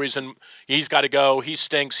the sole reason, he's got to go, he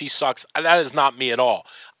stinks, he sucks. That is not me at all.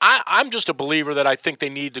 I'm just a believer that I think they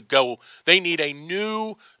need to go. They need a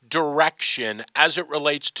new direction as it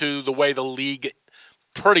relates to the way the league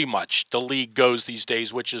goes these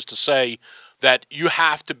days, which is to say that you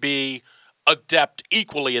have to be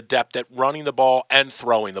equally adept at running the ball and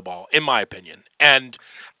throwing the ball, in my opinion. And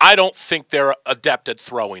I don't think they're adept at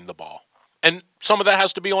throwing the ball. And some of that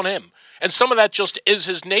has to be on him. And some of that just is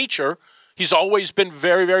his nature. He's always been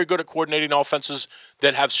very, very good at coordinating offenses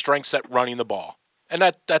that have strengths at running the ball. And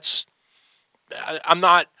I am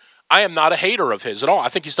not a hater of his at all. I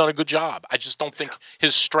think he's done a good job. I just don't think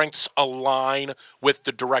his strengths align with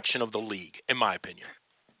the direction of the league, in my opinion.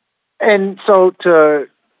 And so to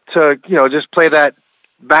to just play that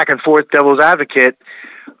back and forth devil's advocate,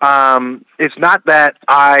 it's not that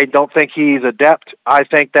I don't think he's adept. I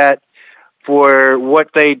think that for what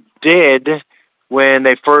they did when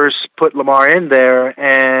they first put Lamar in there,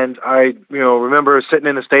 and I remember sitting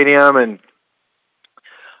in the stadium and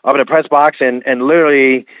up in the press box, and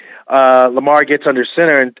literally Lamar gets under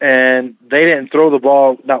center, and they didn't throw the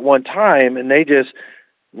ball not one time, and they just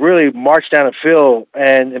really marched down the field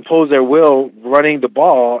and imposed their will running the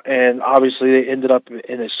ball, and obviously they ended up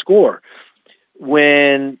in a score.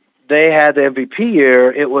 When they had the MVP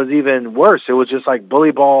year, it was even worse. It was just like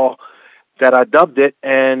bully ball that I dubbed it,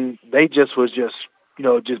 and they just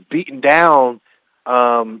beating down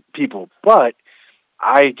people. But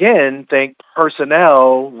I, again, think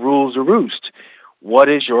personnel rules the roost. What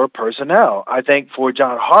is your personnel? I think for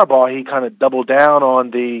John Harbaugh, he kind of doubled down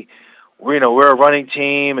on we're a running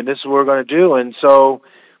team, and this is what we're going to do. And so,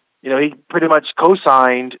 he pretty much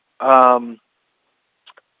co-signed the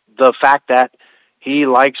fact that he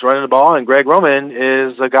likes running the ball, and Greg Roman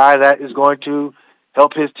is a guy that is going to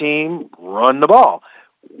help his team run the ball.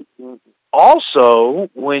 Also,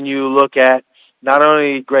 when you look at not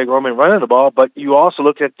only Greg Roman running the ball, but you also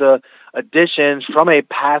look at the additions from a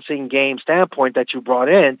passing game standpoint that you brought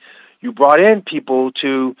in. You brought in people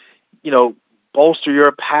to, bolster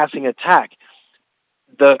your passing attack.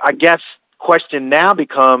 I guess, question now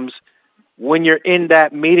becomes, when you're in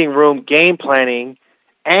that meeting room game planning,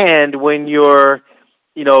 and when you're,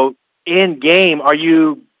 in game, are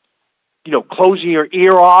you, closing your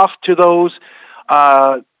ear off to those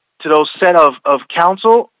set of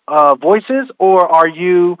counsel voices, or are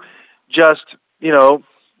you just,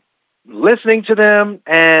 listening to them,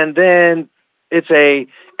 and then it's a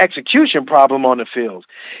execution problem on the field?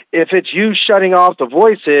 If it's you shutting off the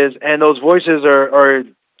voices, and those voices are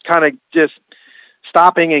kind of just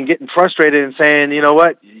stopping and getting frustrated and saying, you know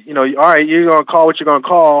what, all right, you're going to call what you're going to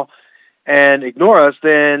call and ignore us,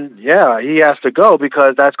 then yeah, he has to go,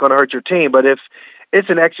 because that's going to hurt your team. But if it's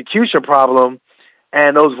an execution problem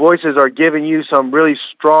and those voices are giving you some really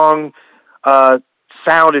strong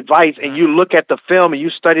sound advice, and you look at the film and you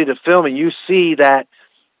study the film and you see that,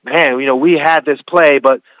 man, we had this play,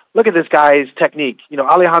 but look at this guy's technique.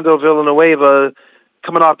 Alejandro Villanueva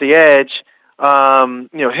coming off the edge,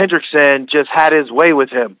 Hendrickson just had his way with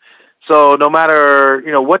him. So no matter,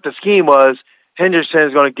 what the scheme was, Hendrickson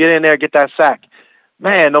is going to get in there, get that sack.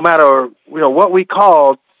 Man, no matter, what we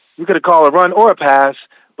called, we could have called a run or a pass,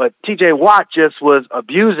 but TJ Watt just was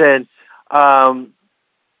abusing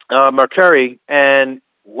Mercuri, and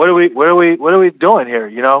what are we doing here?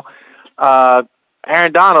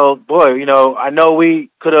 Aaron Donald, boy, I know we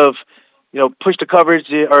could have, pushed the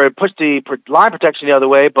coverage or pushed the line protection the other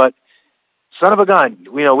way, but son of a gun,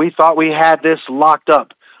 we thought we had this locked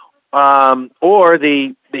up. Or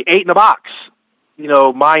the 8 in the box,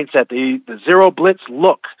 mindset, the zero blitz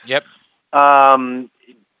look. Yep.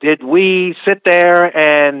 Did we sit there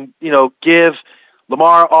and, give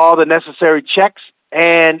Lamar all the necessary checks?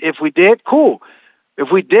 And if we did, cool. If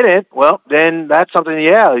we didn't, well, then that's something,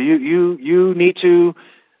 yeah, you need to,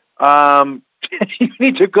 you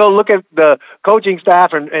need to go look at the coaching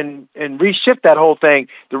staff and reshift that whole thing.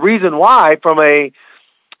 The reason why, from a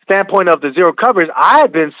standpoint of the zero coverage, I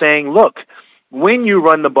had been saying, look, when you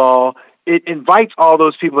run the ball, it invites all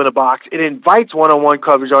those people in the box. It invites one-on-one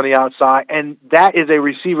coverage on the outside, and that is a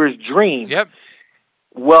receiver's dream. Yep.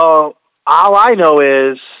 Well, all I know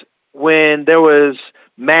is when there was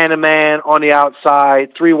man-to-man on the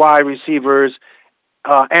outside, 3 wide receivers,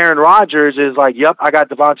 Aaron Rodgers is like, yep, I got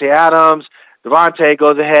Devontae Adams. Devontae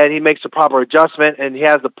goes ahead, he makes the proper adjustment, and he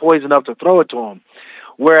has the poise enough to throw it to him.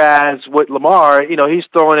 Whereas with Lamar, he's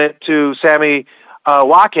throwing it to Sammy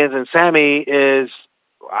Watkins, and Sammy is,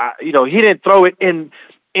 he didn't throw it in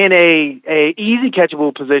a easy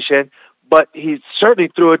catchable position, but he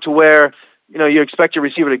certainly threw it to where, you expect your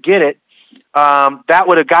receiver to get it. That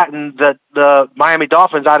would have gotten the Miami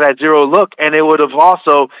Dolphins out of that zero look, and it would have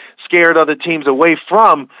also scared other teams away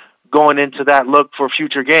from going into that look for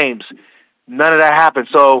future games. None of that happened.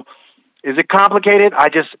 So is it complicated? I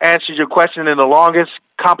just answered your question in the longest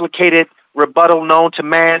complicated rebuttal known to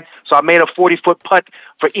man. So I made a 40-foot putt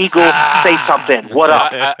for Eagle. Say something. What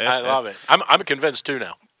up? I love it. I'm convinced too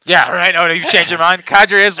now. Yeah, right. Oh, you've changed your mind.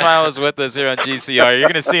 Qadry Ismail is with us here on GCR. You're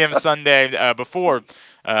going to see him Sunday before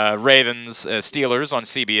Ravens Steelers on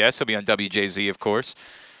CBS. He'll be on WJZ, of course.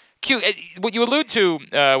 Q, what you allude to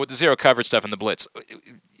with the zero coverage stuff and the blitz,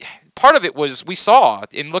 part of it was we saw,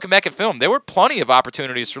 in looking back at film, there were plenty of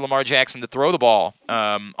opportunities for Lamar Jackson to throw the ball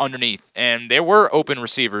underneath, and there were open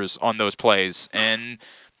receivers on those plays, and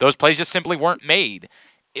those plays just simply weren't made.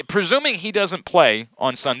 presuming he doesn't play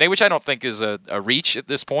on Sunday, which I don't think is a reach at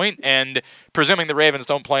this point, and presuming the Ravens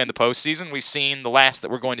don't play in the postseason, we've seen the last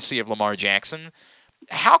that we're going to see of Lamar Jackson.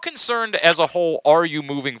 How concerned as a whole are you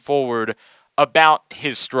moving forward about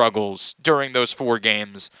his struggles during those 4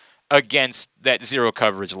 games against that zero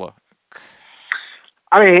coverage look?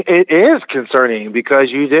 I mean, it is concerning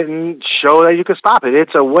because you didn't show that you could stop it.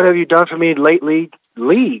 It's a what have you done for me lately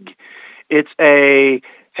league. It's a,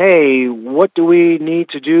 hey, what do we need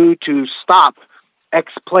to do to stop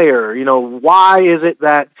X player? You know, why is it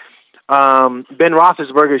that Ben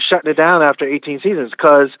Roethlisberger is shutting it down after 18 seasons?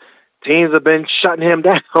 Because teams have been shutting him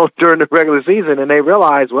down during the regular season, and they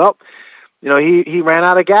realize, well, you know, he ran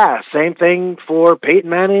out of gas. Same thing for Peyton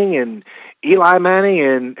Manning and Eli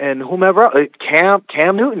Manning and whomever else.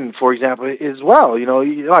 Cam Newton, for example, as well. You know,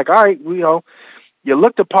 you're like, all right, you know, you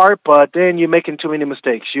look the part, but then you're making too many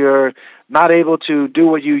mistakes. You're not able to do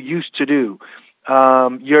what you used to do.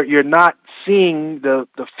 You're not seeing the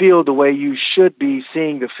field the way you should be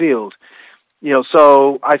seeing the field. You know,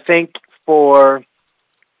 so I think for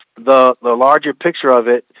the larger picture of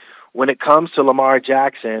it, when it comes to Lamar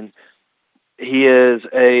Jackson, he is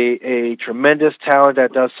a tremendous talent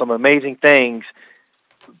that does some amazing things,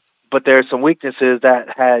 but there are some weaknesses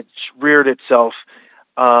that had reared itself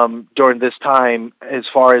during this time as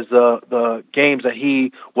far as the games that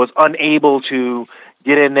he was unable to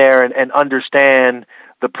get in there and understand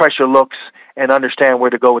the pressure looks and understand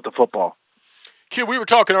where to go with the football. Q, we were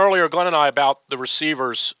talking earlier, Glenn and I, about the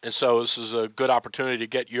receivers, and so this is a good opportunity to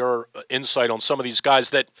get your insight on some of these guys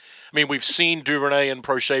that, I mean, we've seen Duvernay and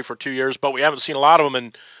Prochet for 2 years, but we haven't seen a lot of them,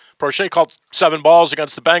 and Prochet caught 7 balls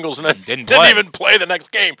against the Bengals and then didn't even play the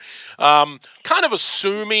next game. Kind of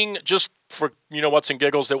assuming, just for, you know, what's in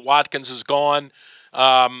giggles, that Watkins is gone.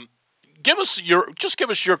 Give us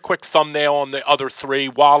your quick thumbnail on the other 3,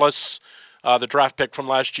 Wallace, the draft pick from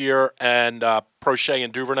last year, and Prochet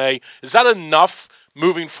and Duvernay. Is that enough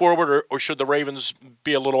moving forward, or should the Ravens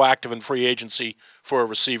be a little active in free agency for a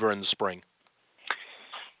receiver in the spring?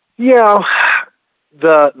 You know,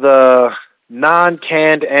 the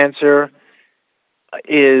non-canned answer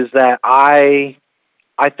is that I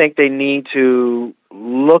think they need to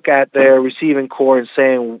look at their receiving core and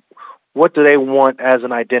saying, what do they want as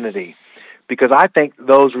an identity? Because I think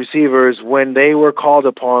those receivers, when they were called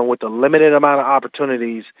upon with a limited amount of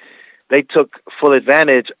opportunities, they took full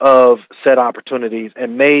advantage of said opportunities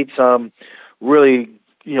and made some really,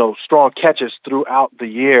 you know, strong catches throughout the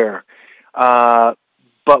year. But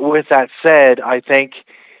with that said, I think,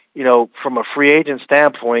 you know, from a free agent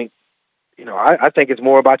standpoint, you know, I think it's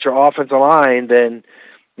more about your offensive line than,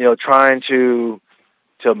 you know, trying to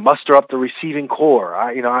muster up the receiving core.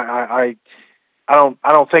 I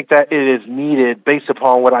don't think that it is needed based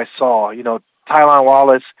upon what I saw. You know, Tylan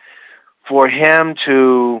Wallace, for him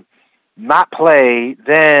to not play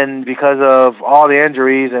then because of all the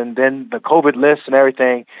injuries and then the COVID list and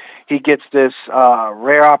everything, he gets this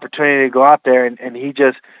rare opportunity to go out there and he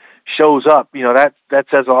just shows up. You know, that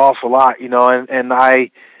says an awful lot, you know, and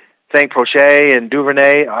I think Prochet and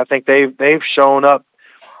Duvernay, I think they've shown up,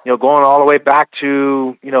 you know, going all the way back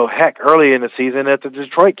to, you know, heck, early in the season at the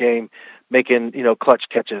Detroit game, making, you know, clutch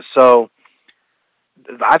catches. So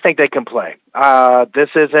I think they can play. This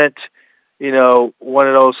isn't, you know, one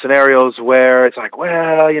of those scenarios where it's like,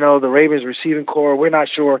 well, you know, the Ravens receiving core, we're not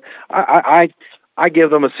sure. I give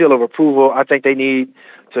them a seal of approval. I think they need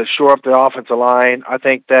to shore up the offensive line. I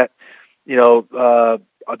think that, you know,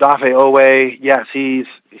 Odafe Owe, yes, he's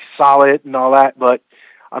solid and all that, but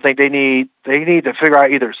I think they need to figure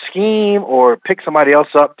out either scheme or pick somebody else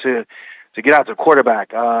up to get out to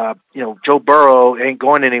quarterback. You know, Joe Burrow ain't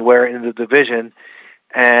going anywhere in the division,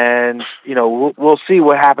 and you know we'll see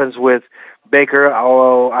what happens with Baker.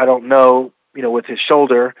 Although I don't know, you know, with his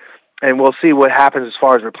shoulder, and we'll see what happens as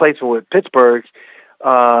far as replacement with Pittsburgh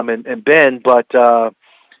and Ben. But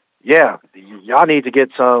yeah, y'all need to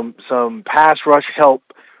get some pass rush help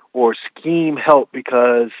or scheme help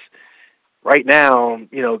because right now,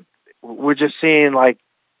 you know, we're just seeing like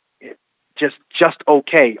just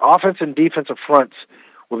okay. Offense and defensive fronts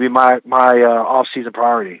will be my off-season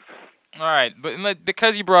priority. All right, but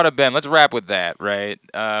because you brought up Ben, let's wrap with that, right?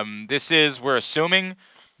 We're assuming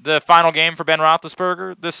the final game for Ben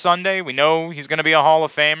Roethlisberger this Sunday. We know he's going to be a Hall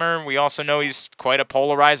of Famer. We also know he's quite a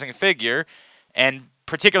polarizing figure, and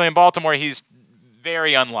particularly in Baltimore, he's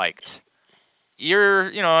very unliked.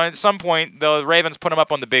 At some point, the Ravens put him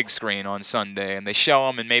up on the big screen on Sunday, and they show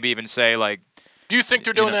him and maybe even say, like... Do you think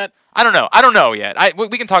they're doing that? I don't know. I don't know yet.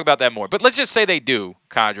 We can talk about that more. But let's just say they do,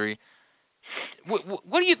 Kadri.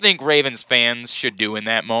 what do you think Ravens fans should do in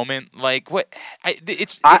that moment? Like, what?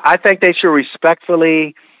 I think they should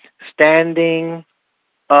respectfully standing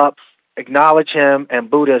up, acknowledge him, and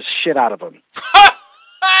boo the shit out of him.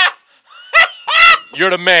 You're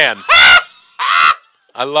the man.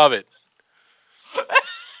 I love it.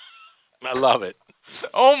 I love it.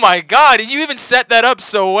 Oh my God! And you even set that up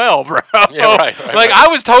so well, bro. Yeah, right. I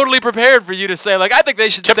was totally prepared for you to say, like, I think they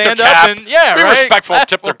should tip stand their up cap. and be respectful.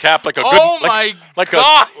 Tip their cap like a good.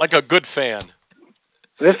 Like a good fan.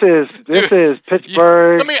 This is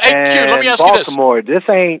Pittsburgh let me ask Baltimore. You this.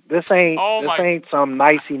 This ain't some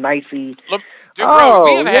nicey. Dude, bro,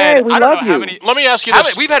 we have yeah, had, we I don't love know you. how many. Let me ask you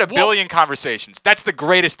this. We've had a billion conversations. That's the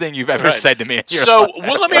greatest thing you've ever said to me. In your So,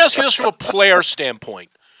 life. let me ask you this from a player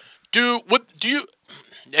standpoint. Do you?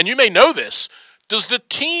 And you may know this. Does the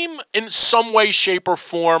team in some way, shape, or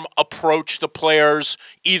form approach the players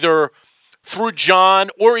either through John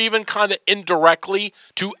or even kind of indirectly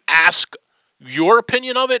to ask your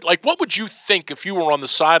opinion of it? Like, what would you think if you were on the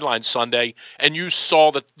sideline Sunday and you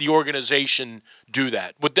saw the organization do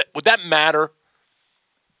that? Would that matter?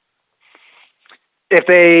 If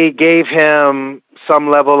they gave him some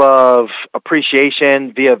level of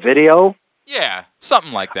appreciation via video, yeah,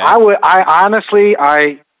 something like that. I honestly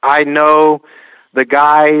know the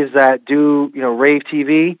guys that do, rave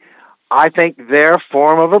TV. I think their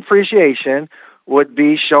form of appreciation would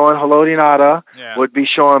be showing Haloti Ngata, would be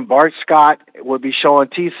showing Bart Scott, would be showing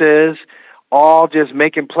T-Siz, all just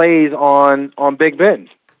making plays on Big Ben.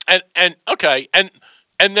 And okay, and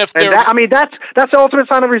if they're, that's the ultimate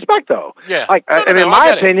sign of respect, though. Yeah. Like, in my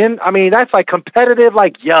opinion, that's like competitive.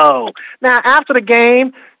 Like, yo. Now after the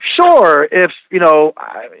game, sure. If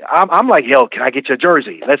I'm like, yo, can I get your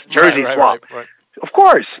jersey? Let's jersey swap. Right. Of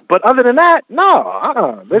course, but other than that,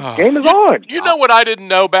 no. This game is on. You know what I didn't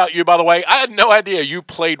know about you, by the way? I had no idea you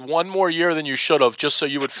played one more year than you should have, just so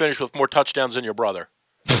you would finish with more touchdowns than your brother.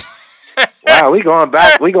 Wow, we going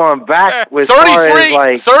back with 33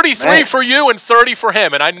 man. for you and 30 for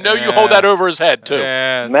him, and I know you hold that over his head too.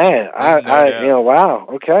 Yeah, man, wow,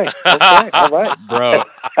 okay, all right, bro.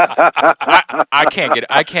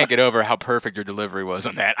 I can't get over how perfect your delivery was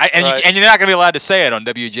on that. And you're not gonna be allowed to say it on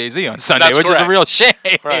WJZ on Sunday, That's which correct. is a real shame.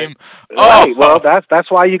 Right. Well,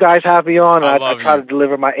 that's why you guys have me on. I try to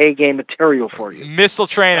deliver my A game material for you. Missile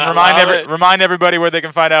Training. Remind everybody where they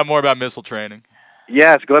can find out more about Missile Training.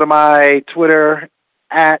 Yes, go to my Twitter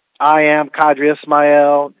at I am Qadry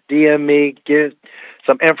Ismail. DM me, get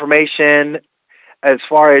some information as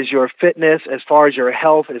far as your fitness, as far as your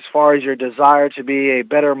health, as far as your desire to be a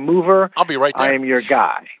better mover. I'll be right there. I am your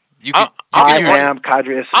guy. I am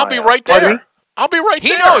Qadry Ismail. I'll be right there. I'll be right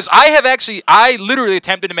there. He knows. I literally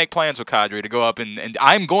attempted to make plans with Qadry to go up, and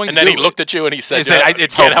I'm going to do it. And then he looked at you and he said,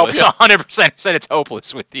 it's hopeless. 100%. He said it's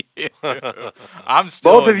hopeless with you. I'm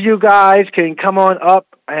still. Both of you guys can come on up,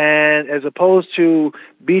 and as opposed to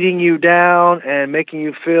beating you down and making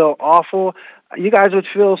you feel awful, you guys would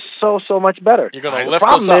feel so much better. You're going to lift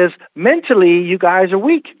us up. The problem is, mentally, you guys are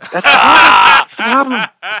weak. That's the problem.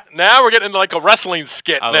 Now we're getting into like a wrestling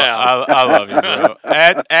skit now. I love you, bro.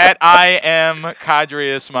 At I am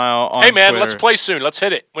Qadry Ismail on Hey, man, Twitter. let's play soon. Let's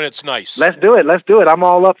hit it when it's nice. Let's do it. I'm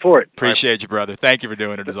all up for it. Appreciate you, brother. Thank you for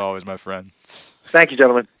doing it, as always, my friend. Thank you,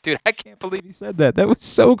 gentlemen. Dude, I can't believe he said that. That was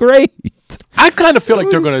so great. I kind of feel like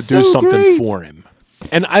they're going to do something for him.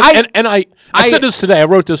 And I said this today. I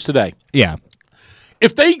wrote this today. Yeah.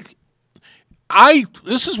 If this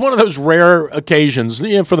is one of those rare occasions.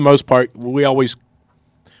 For the most part, we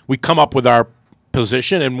come up with our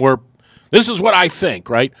position, and this is what I think,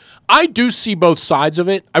 right? I do see both sides of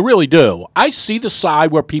it. I really do. I see the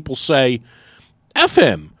side where people say, "F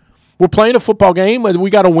him. We're playing a football game, and we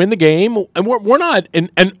got to win the game, and we're not." And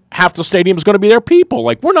half the stadium is going to be their people.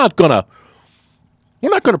 Like we're not going to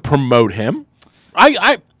promote him.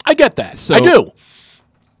 I get that. I do.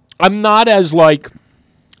 I'm not as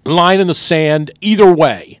line in the sand either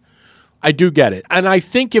way. I do get it. And I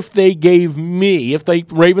think if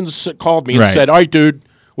Ravens called me and said, all right, dude,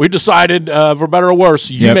 we decided for better or worse,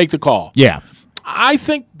 you make the call. Yeah. I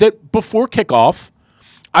think that before kickoff,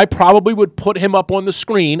 I probably would put him up on the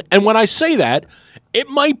screen. And when I say that, it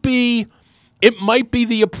might be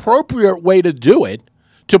the appropriate way to do it,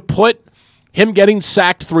 to put him getting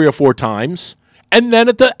sacked 3 or 4 times, and then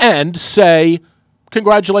at the end say,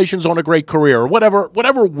 congratulations on a great career, or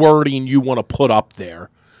whatever wording you want to put up there.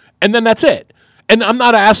 And then that's it. And I'm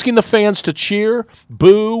not asking the fans to cheer,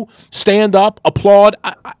 boo, stand up, applaud.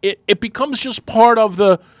 It becomes just part of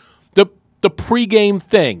the pregame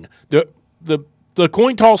thing. The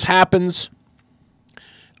coin toss happens.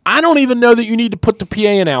 I don't even know that you need to put the PA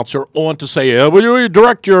announcer on to say, will you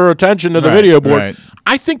direct your attention to the video board? Right.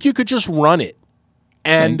 I think you could just run it.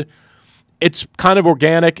 And it's kind of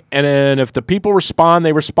organic. And then if the people respond,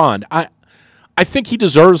 they respond. I think he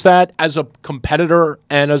deserves that as a competitor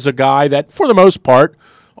and as a guy that, for the most part,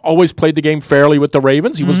 always played the game fairly with the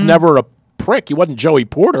Ravens. He was never a prick. He wasn't Joey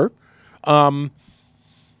Porter. But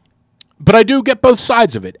I do get both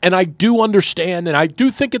sides of it. And I do understand, and I do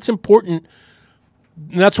think it's important.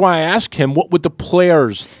 And that's why I asked him, what would the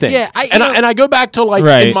players think? Yeah, I go back to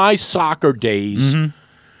in my soccer days, and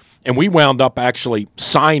we wound up actually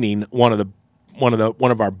signing one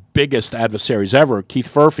of our biggest adversaries ever, Keith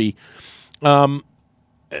Furphy, and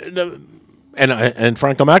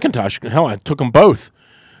Franklin McIntosh. Hell, I took them both.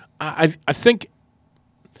 I think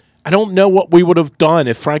I don't know what we would have done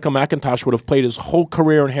if Franklin McIntosh would have played his whole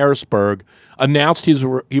career in Harrisburg, announced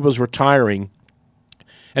he was retiring,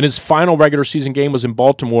 and his final regular season game was in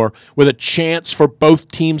Baltimore with a chance for both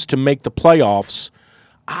teams to make the playoffs.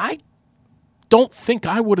 I don't think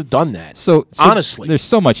I would have done that. So honestly, there's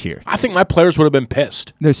so much here. I think my players would have been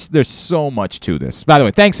pissed. There's so much to this. By the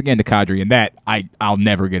way, thanks again to Kadri, and that I'll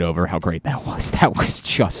never get over how great that was. That was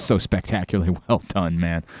just so spectacularly well done,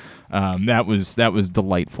 man. That was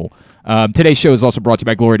delightful. Today's show is also brought to you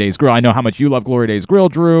by Glory Days Grill. I know how much you love Glory Days Grill,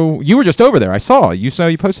 Drew. You were just over there. I saw you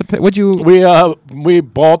posted. What'd you? We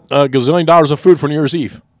bought a gazillion dollars of food for New Year's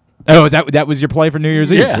Eve. Oh, that was your play for New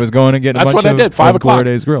Year's Eve? Yeah. Was going and getting That's a bunch what I did. 5 o'clock. Glory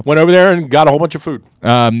Days Grill. Went over there and got a whole bunch of food.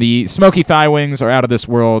 The Smoky Thigh Wings are out of this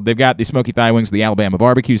world. They've got the Smoky Thigh Wings, the Alabama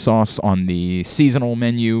barbecue sauce on the seasonal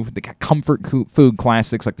menu. They got comfort food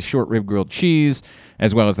classics like the short rib grilled cheese,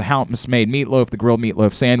 as well as the house-made meatloaf, the grilled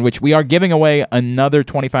meatloaf sandwich. We are giving away another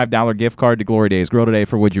 $25 gift card to Glory Days Grill today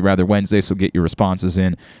for Would You Rather Wednesday, so get your responses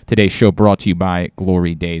in. Today's show brought to you by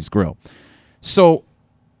Glory Days Grill. So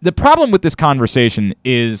the problem with this conversation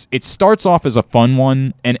is it starts off as a fun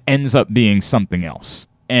one and ends up being something else.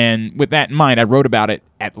 And with that in mind, I wrote about it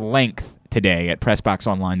at length today at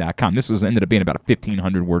PressBoxOnline.com. This ended up being about a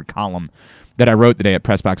 1,500-word column that I wrote today at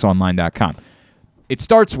PressBoxOnline.com. It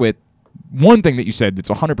starts with one thing that you said that's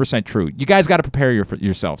 100% true. You guys got to prepare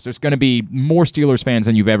yourselves. There's going to be more Steelers fans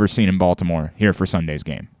than you've ever seen in Baltimore here for Sunday's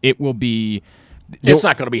game. It will be... It's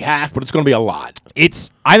not going to be half, but it's going to be a lot. I think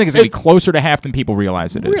it's going to be closer to half than people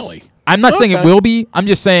realize it is. Really? I'm not saying it will be. I'm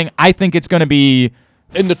just saying I think it's going to be...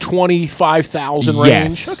 In the 25,000 range?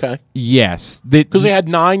 Yes. Okay. Yes. Because they had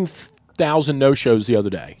 9,000 no-shows the other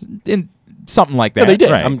day. Something like that. Yeah, they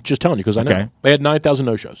did. Right. I'm just telling you because I know. Okay. They had 9,000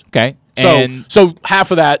 no-shows. Okay. So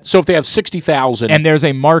half of that, so if they have 60,000. And there is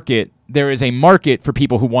a market for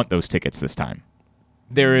people who want those tickets this time.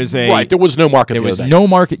 There is a... Right, there was no market There the was other day. no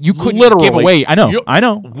market. You couldn't Literally, give away. I know.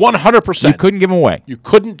 100%. You couldn't give them away. You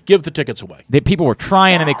couldn't give the tickets away. People were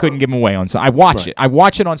trying and they couldn't give them away. I watch it. I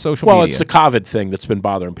watch it on social media. Well, it's the COVID thing that's been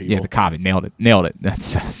bothering people. Yeah, the COVID. Nailed it.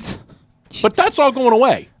 That's but that's all going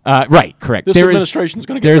away. Right, correct. This administration's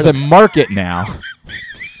going to get There's rid a of it. market now.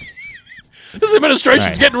 This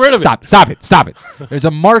administration's getting rid of it. Stop it. There's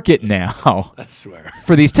a market now. I swear.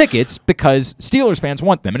 For these tickets because Steelers fans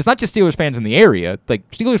want them. And it's not just Steelers fans in the area.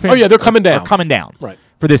 Like Steelers fans they're coming down. are coming down right.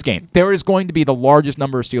 for this game. There is going to be the largest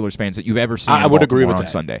number of Steelers fans that you've ever seen I would agree with on that.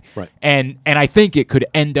 Sunday. Right. And I think it could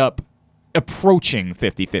end up approaching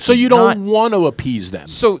 50-50. So you don't want to appease them.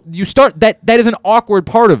 So you start that is an awkward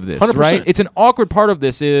part of this, 100%. right? It's an awkward part of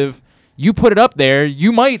this if you put it up there,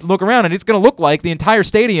 you might look around and it's going to look like the entire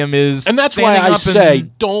stadium is. And that's why I say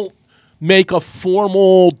don't make a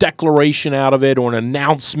formal declaration out of it or an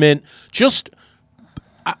announcement. Just,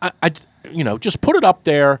 just put it up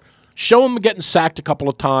there, show them getting sacked a couple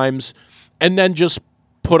of times, and then just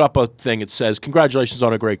put up a thing that says, "Congratulations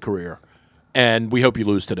on a great career." And we hope you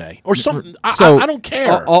lose today, or something. So, I don't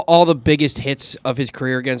care. All the biggest hits of his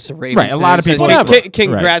career against the Ravens. Right, a lot of people.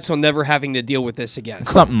 Congrats on never having to deal with this again.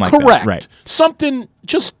 Something like Correct. that. Right. Something.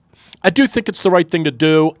 Just, I do think it's the right thing to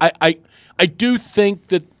do. I do think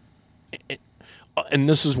that, and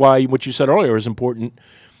this is why what you said earlier is important.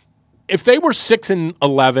 If they were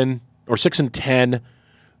 6-11 or 6-10,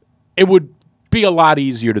 it would be a lot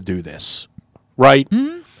easier to do this, right?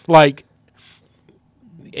 Mm-hmm. Like.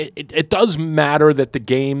 It does matter that the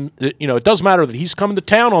game, it does matter that he's coming to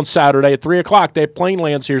town on Saturday at 3 o'clock. They have plane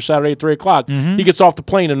lands here Saturday at 3 o'clock. Mm-hmm. He gets off the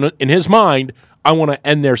plane, and in his mind, I want to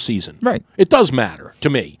end their season. Right. It does matter to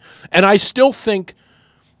me. And I do think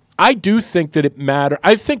that it matters.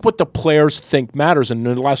 I think what the players think matters. And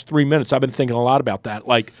in the last 3 minutes, I've been thinking a lot about that.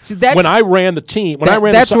 Like, when I ran the team,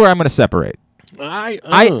 that's where I'm going to separate.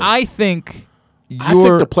 I think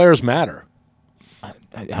the players matter.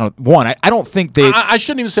 I don't think they. I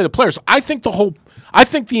shouldn't even say the players. I think I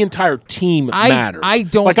think the entire team matters. I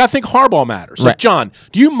don't I think Harbaugh matters. Right. Like, John,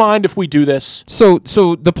 do you mind if we do this? So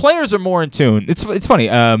the players are more in tune. It's funny.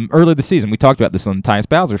 Earlier this season, we talked about this on the Tyus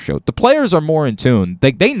Bowser show. The players are more in tune.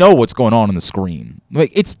 They know what's going on the screen.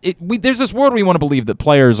 Like there's this world we want to believe that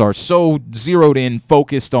players are so zeroed in,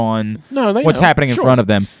 focused on what's happening in front of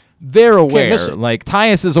them. They're aware. Like,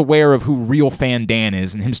 Tyus is aware of who real fan Dan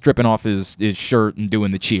is and him stripping off his shirt and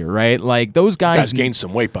doing the cheer, right? Like, those guys gained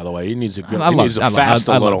some weight, by the way. He needs to fast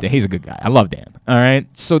a little. He's a good guy. I love Dan. All right?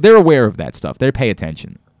 So they're aware of that stuff. They pay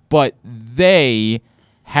attention. But they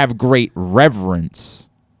have great reverence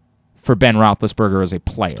for Ben Roethlisberger as a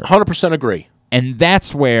player. 100% agree. And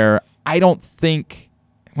that's where I don't think,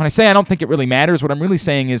 when I say I don't think it really matters, what I'm really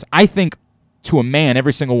saying is I think to a man,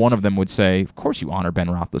 every single one of them would say, of course you honor Ben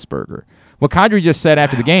Roethlisberger. What Kadri just said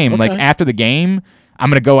after the game, like, after the game,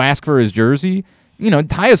 I'm going to go ask for his jersey. You know,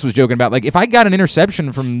 Tyus was joking about, like, if I got an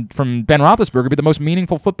interception from Ben Roethlisberger, it'd be the most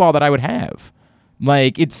meaningful football that I would have.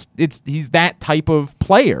 Like, he's that type of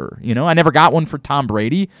player, you know. I never got one for Tom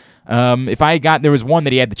Brady. There was one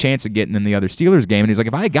that he had the chance of getting in the other Steelers game, and he's like,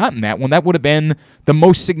 if I had gotten that one, that would have been the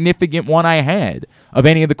most significant one I had of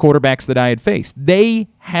any of the quarterbacks that I had faced. They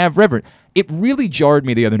have reverence. It really jarred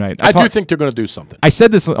me the other night. I do think they're going to do something. I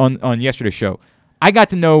said this on yesterday's show. I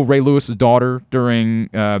got to know Ray Lewis's daughter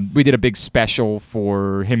during we did a big special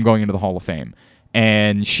for him going into the Hall of Fame.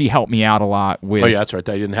 And she helped me out a lot with... Oh, yeah, that's right.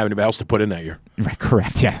 They didn't have anybody else to put in that year. Right,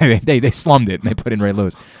 correct. Yeah, they slummed it, and they put in Ray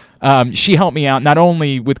Lewis. She helped me out not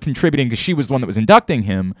only with contributing, because she was the one that was inducting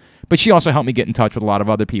him, but she also helped me get in touch with a lot of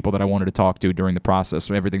other people that I wanted to talk to during the process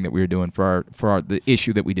of everything that we were doing for the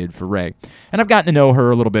issue that we did for Ray. And I've gotten to know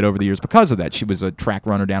her a little bit over the years because of that. She was a track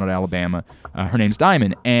runner down at Alabama. Her name's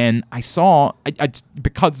Diamond. And I saw,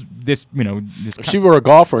 because this, you know... If she were a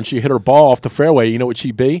golfer and she hit her ball off the fairway, you know what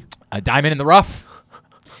she'd be? A diamond in the rough.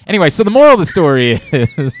 Anyway, so the moral of the story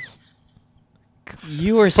is...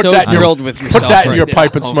 You are so thrilled with yourself. Put that in right your now.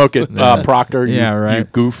 pipe and smoke it, Proctor. You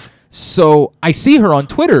goof. So I see her on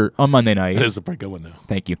Twitter on Monday night. That is a pretty good one, though.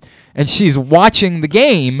 Thank you. And she's watching the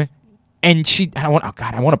game, and I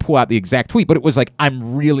want to pull out the exact tweet, but it was like,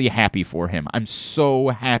 I'm really happy for him. I'm so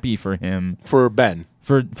happy for him. For Ben.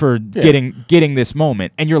 For getting this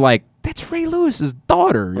moment. And you're like, that's Ray Lewis's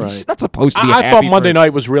daughter. Right. She's not supposed to be I thought Monday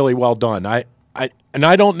night was really well done. I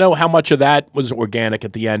don't know how much of that was organic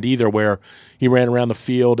at the end either, where he ran around the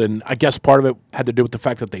field, and I guess part of it had to do with the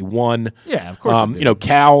fact that they won. Yeah, of course. You know,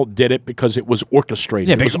 Cal did it because it was orchestrated.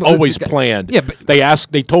 Yeah, it was always planned. Yeah, but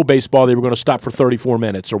they told baseball they were going to stop for 34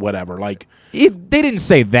 minutes or whatever. Like they didn't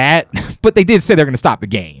say that, but they did say they're going to stop the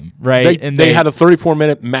game, right? They had a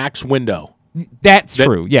 34-minute max window. That's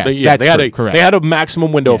true. Yes, that's true. Correct. They had a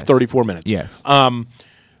maximum window of 34 minutes. Yes.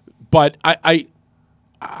 But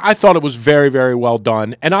I thought it was very, very well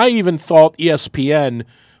done. And I even thought ESPN,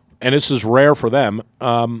 and this is rare for them,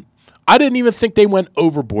 I didn't even think they went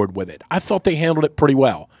overboard with it. I thought they handled it pretty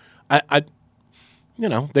well.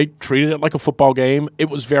 They treated it like a football game. It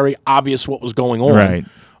was very obvious what was going on. Right.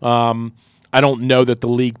 I don't know that the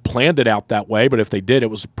league planned it out that way, but if they did,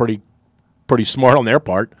 it was pretty smart on their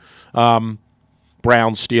part. Browns,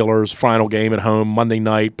 Steelers, final game at home, Monday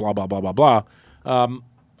night, blah, blah, blah, blah, blah.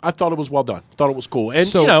 I thought it was well done. Thought it was cool. And,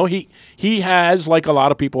 so, he has, like a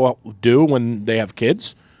lot of people do when they have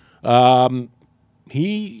kids,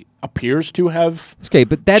 he appears to have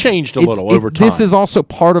changed a little over time. This is also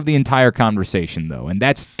part of the entire conversation, though, and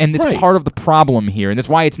it's right. part of the problem here, and that's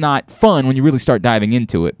why it's not fun when you really start diving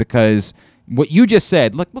into it, because what you just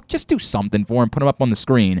said, look, just do something for him, put him up on the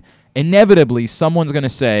screen. Inevitably, someone's going to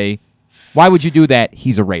say, why would you do that?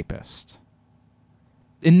 He's a rapist.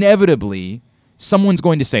 Inevitably, someone's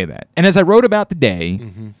going to say that. And as I wrote about today,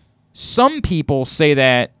 some people say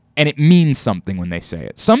that, and it means something when they say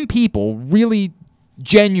it. Some people really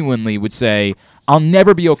genuinely would say, I'll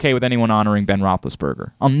never be okay with anyone honoring Ben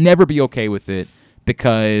Roethlisberger. I'll never be okay with it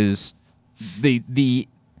because the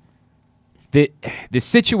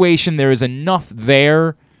situation, there is enough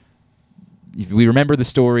there. If we remember the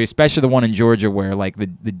story, especially the one in Georgia where like the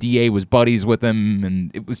DA was buddies with him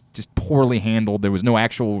and it was just poorly handled. There was no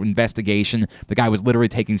actual investigation. The guy was literally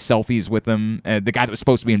taking selfies with him, the guy that was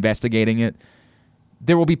supposed to be investigating it.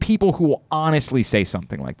 There will be people who will honestly say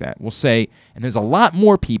something like that. Will say, and there's a lot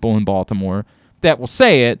more people in Baltimore that will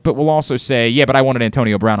say it, but will also say, yeah, but I wanted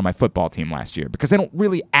Antonio Brown on my football team last year, because they don't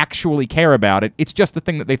really actually care about it. It's just the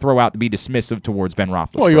thing that they throw out to be dismissive towards Ben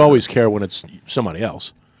Roethlisberger. Well, you always care when it's somebody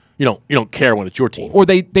else. You don't care when it's your team. Or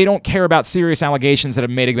they don't care about serious allegations that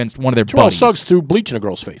have made against one of their Terrell buddies. Suggs threw bleach in a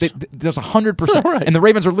girl's face. There's 100%. Right. And the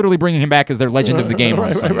Ravens are literally bringing him back as their legend of the game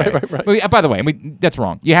on Sunday. Right. By the way, that's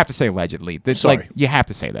wrong. You have to say allegedly. Sorry. Like, you have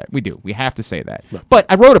to say that. We do. We have to say that. Right. But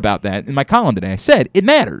I wrote about that in my column today. I said it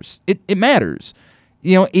matters. It matters.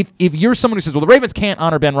 If you're someone who says, well, the Ravens can't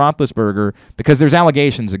honor Ben Roethlisberger because there's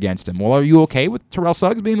allegations against him, well, are you okay with Terrell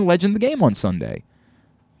Suggs being the legend of the game on Sunday?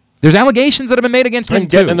 There's allegations that have been made against him,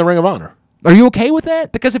 too. Getting in the Ring of Honor. Are you okay with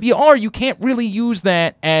that? Because if you are, you can't really use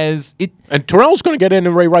that as it. And Terrell's going to get in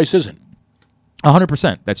and Ray Rice isn't.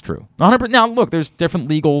 100%. That's true. 100%. Now, look, there's different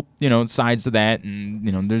legal, sides to that,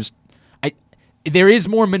 and there is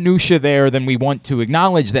more minutia there than we want to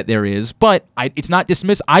acknowledge that there is. But it's not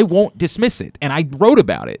dismissed. I won't dismiss it, and I wrote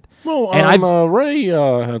about it. Well, and Ray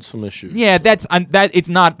had some issues. Yeah, that's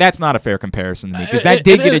not a fair comparison to me because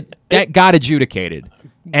that got adjudicated.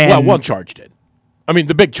 And one charge did. I mean,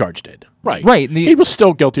 the big charge did. Right. He was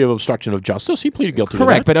still guilty of obstruction of justice. He pleaded guilty to that.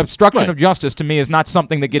 Correct, but obstruction of justice to me is not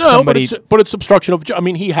something that gets somebody. But it's obstruction of. I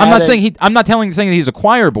mean, he had. I'm not saying that he's a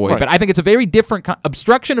choir boy, but I think it's a very different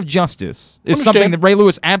obstruction of justice is something that Ray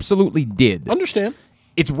Lewis absolutely did. Understand.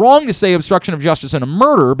 It's wrong to say obstruction of justice in a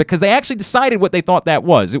murder because they actually decided what they thought that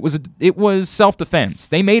was. It was self-defense.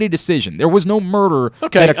 They made a decision. There was no murder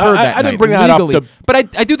that occurred that night. I didn't bring legally. that up.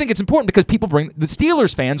 But I do think it's important because people the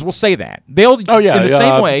Steelers fans will say that. They'll in the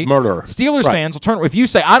same way. Murderer. Steelers fans will turn. If you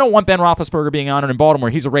say I don't want Ben Roethlisberger being honored in Baltimore,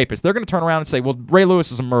 he's a rapist. They're going to turn around and say, well, Ray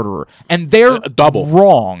Lewis is a murderer, and they're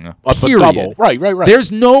wrong. Period. Double. Right.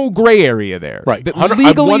 There's no gray area there. Right.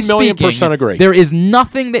 Legally 1,000,000% agree. There is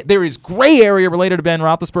nothing that there is gray area related to Ben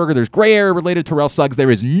Roethlisberger. There's gray area related to Terrell Suggs. There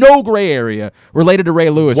is no gray area related to Ray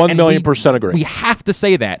Lewis. 1,000,000% agree. We have to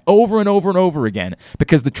say that over and over and over again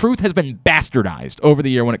because the truth has been bastardized over the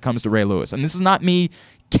year when it comes to Ray Lewis. And this is not me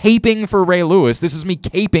caping for Ray Lewis. This is me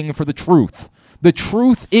caping for the truth. The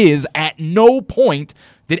truth is, at no point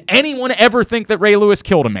did anyone ever think that Ray Lewis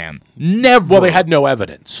killed a man. Never. Well, they had no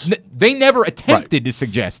evidence. They never attempted to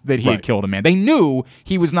suggest that he had killed a man. They knew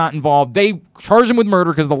he was not involved. They charged him with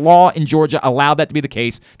murder because the law in Georgia allowed that to be the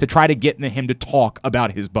case to try to get him to talk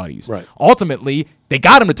about his buddies. Right. Ultimately, they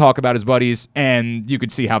got him to talk about his buddies, and you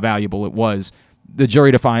could see how valuable it was. The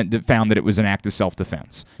jury found that it was an act of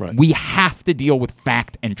self-defense. Right. We have to deal with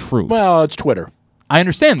fact and truth. Well, it's Twitter. I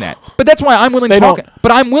understand that, but that's why I'm willing to talk.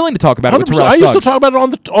 But I'm willing to talk about it with Terrell Suggs. I used to talk about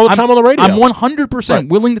it all the time on the radio. I'm 100%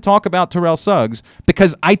 willing to talk about Terrell Suggs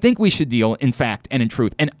because I think we should deal in fact and in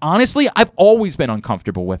truth. And honestly, I've always been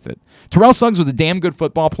uncomfortable with it. Terrell Suggs was a damn good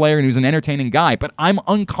football player and he was an entertaining guy, but I'm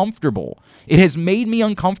uncomfortable. It has made me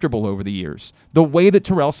uncomfortable over the years, the way that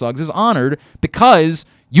Terrell Suggs is honored, because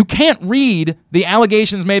you can't read the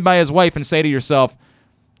allegations made by his wife and say to yourself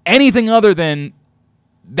anything other than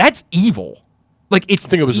that's evil. Like I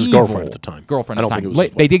think it was his girlfriend at the time. Girlfriend at the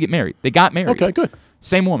time. They did get married. They got married. Okay, good.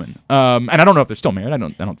 Same woman. And I don't know if they're still married. I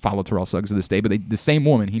don't follow Terrell Suggs to this day, but the same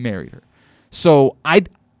woman, he married her. So I've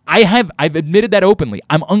admitted that openly.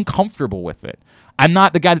 I'm uncomfortable with it. I'm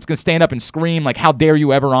not the guy that's going to stand up and scream like, "How dare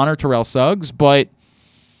you ever honor Terrell Suggs?" But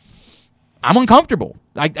I'm uncomfortable.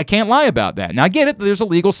 I can't lie about that. Now I get it. There's a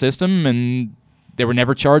legal system, and there were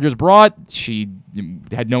never charges brought. She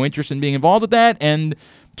had no interest in being involved with that, and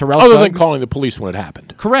Terrell Other Suggs, than calling the police when it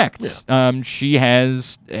happened. Correct. Yeah. She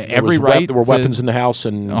has every right. There were weapons in the house,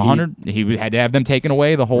 and 100. He had to have them taken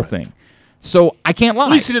away. The whole thing. So I can't lie.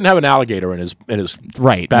 At least he didn't have an alligator in his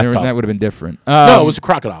right. bathtub. That would have been different. No, it was a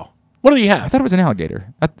crocodile. What did he have? I thought it was an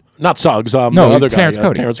alligator. Not Suggs. No, the other Terrence guy.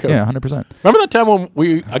 Cody. Terrence Cody. Yeah, 100%. Remember that time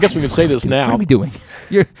when I guess we can say this now. What are we doing?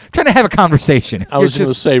 You're trying to have a conversation. I was going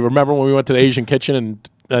to say, remember when we went to the Asian kitchen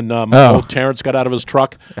and old Terrence got out of his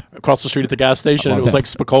truck across the street at the gas station, and it was like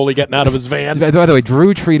Spicoli getting out of his van. By the way,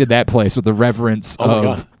 Drew treated that place with the reverence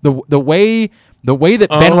of the way that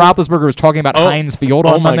Ben Roethlisberger was talking about Heinz Field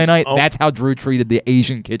on Monday night. That's how Drew treated the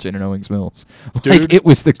Asian kitchen in Owings Mills. Dude, like, it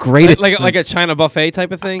was the greatest. Like a China buffet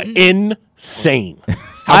type of thing. Insane.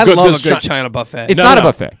 I love a good China buffet. It's not a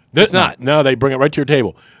buffet. It's not. No, they bring it right to your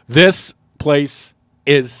table. This place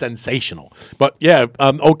is sensational. But yeah,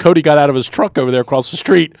 old Cody got out of his truck over there across the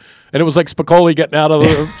street, and it was like Spicoli getting out of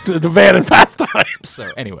the van in Fast Times. So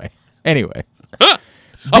anyway.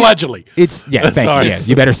 Allegedly. It's you better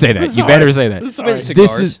say that. You better say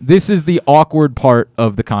that. This is the awkward part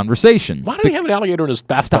of the conversation. Why do we have an alligator in his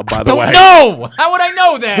bathtub, by the way? No! How would I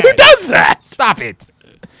know that? Who does that? Stop it.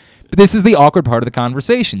 But this is the awkward part of the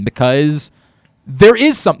conversation because there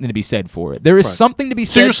is something to be said for it. There is something to be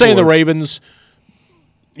said for it. So you're saying the Ravens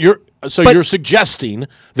you're suggesting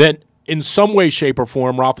that in some way, shape, or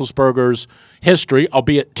form, Roethlisberger's history,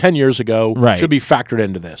 albeit 10 years ago, should be factored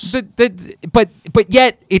into this. But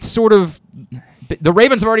yet, it's sort of the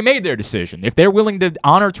Ravens have already made their decision. If they're willing to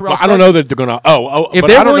honor Terrell Suggs, I don't know that they're going to. If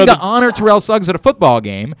they're willing to honor Terrell Suggs at a football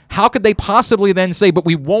game, how could they possibly then say, but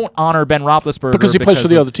we won't honor Ben Roethlisberger because he plays for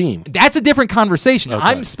the other team? That's a different conversation. Okay.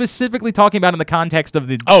 I'm specifically talking about in the context of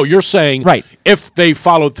the. Oh, you're saying if they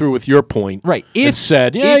followed through with your point, and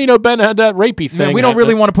said, Ben had that rapey thing. We don't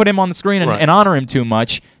really want to put him on the screen and honor him too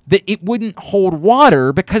much. That it wouldn't hold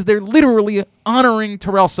water because they're literally honoring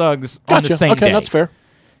Terrell Suggs on the same day. Okay, that's fair.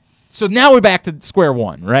 So now we're back to square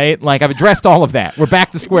one, right? Like, I've addressed all of that. We're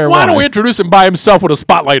back to square one. Why don't we introduce him by himself with a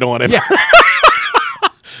spotlight on him? Yeah.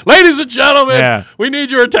 Ladies and gentlemen, we need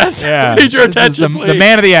your attention. Yeah. We need your attention, please. The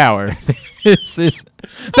man of the hour. This is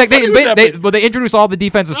like they introduce all the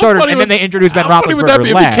defensive starters, and then they introduce Ben Roethlisberger last. How funny would that be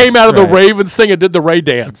if he came out of the Ravens thing and did the Ray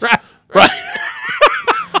dance? Right.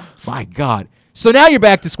 My God. So now you're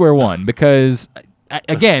back to square one because,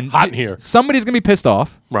 again, hot in here. Somebody's going to be pissed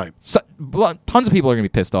off. Right. Tons of people are going to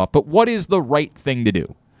be pissed off. But what is the right thing to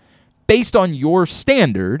do? Based on your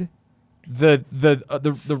standard, the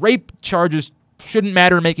rape charges shouldn't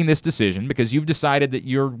matter in making this decision because you've decided that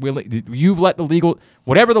you're willing. You've let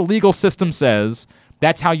whatever the legal system says,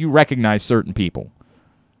 that's how you recognize certain people.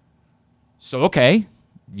 So, okay.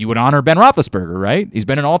 You would honor Ben Roethlisberger, right? He's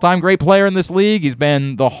been an all-time great player in this league. He's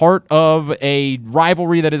been the heart of a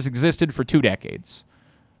rivalry that has existed for 2 decades.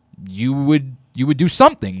 You would do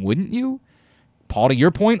something, wouldn't you? Paul, to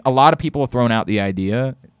your point, a lot of people have thrown out the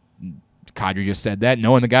idea. Kadri just said that.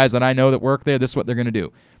 Knowing the guys that I know that work there, this is what they're going to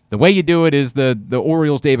do. The way you do it is the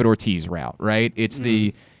Orioles David Ortiz route, right? It's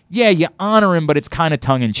you honor him, but it's kind of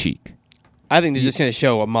tongue-in-cheek. I think they're just going to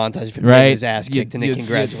show a montage of him getting his ass kicked and they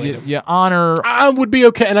congratulate him. You honor. I would be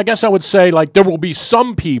okay, and I guess I would say, like, there will be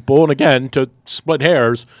some people, and again, to split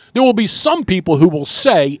hairs, there will be some people who will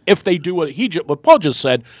say, if they do what Paul just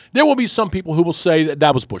said, there will be some people who will say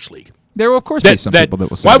that was Bush League. There will, of course, be some people that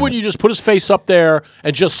will say why wouldn't you just put his face up there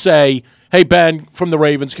and just say, hey, Ben, from the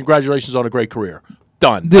Ravens, congratulations on a great career.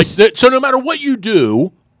 Done. So no matter what you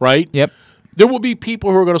do, right? Yep. There will be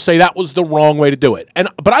people who are going to say that was the wrong way to do it.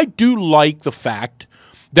 But I do like the fact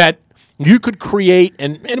that you could create,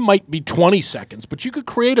 and it might be 20 seconds, but you could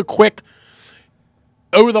create a quick,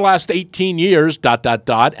 over the last 18 years, ...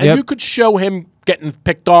 and you could show him getting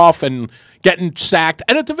picked off and getting sacked.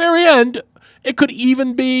 And at the very end, it could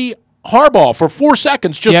even be Harbaugh for 4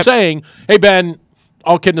 seconds just saying, hey, Ben,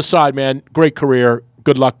 all kidding aside, man, great career.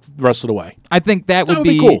 Good luck the rest of the way. I think that would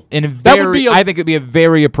be cool. I think it would be a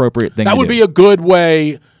very appropriate thing. That would be a good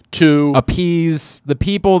way to appease the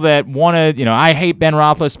people that want to. I hate Ben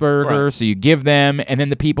Roethlisberger, so you give them, and then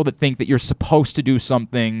the people that think that you're supposed to do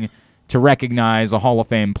something to recognize a Hall of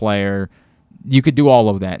Fame player. You could do all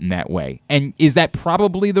of that in that way. And is that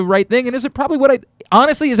probably the right thing? And is it probably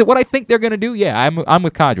is it what I think they're going to do? Yeah, I'm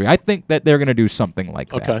with Kadri. I think that they're going to do something like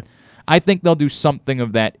that. Okay. I think they'll do something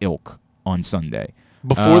of that ilk on Sunday.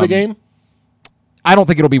 Before the game? I don't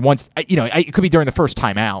think it'll be once. It could be during the first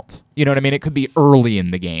time out. You know what I mean? It could be early in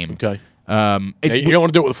the game. Okay. You don't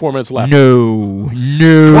want to do it with 4 minutes left. No.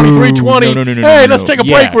 23-20. No. Hey, let's take a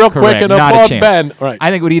break real quick and applaud Ben. Right. I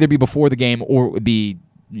think it would either be before the game or it would be,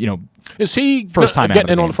 is he first time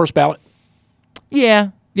getting in on the first ballot? Yeah.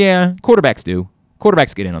 Quarterbacks do.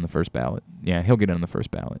 Quarterbacks get in on the first ballot. Yeah, he'll get in on the first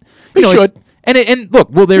ballot. He should. And look,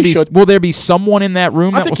 will there be someone in that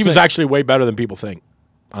room? I think he was actually way better than people think.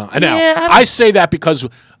 Now, I say that because you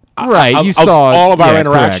saw all of our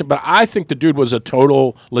interaction, correct. but I think the dude was a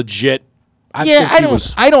total legit.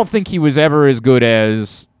 I don't think he was ever as good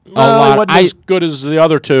as he wasn't as good as the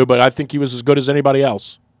other two, but I think he was as good as anybody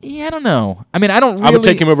else. Yeah, I don't know. I mean, I don't really. I would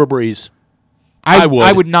take him over Breeze. I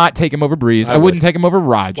would not take him over Breeze. I wouldn't take him over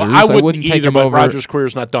Rodgers. Well, I wouldn't take him over. Rodgers'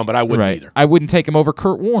 career's not done, but I wouldn't either. I wouldn't take him over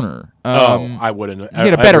Kurt Warner. I wouldn't. He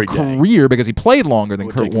had a better career because he played longer than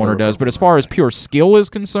Kurt Warner does. But as far as pure skill is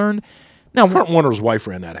concerned, now Kurt Warner's wife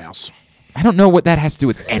ran that house. I don't know what that has to do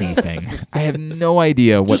with anything. I have no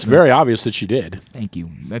idea. It's very obvious that she did. Thank you.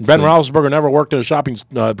 Ben Roethlisberger never worked in a shopping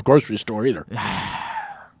grocery store either.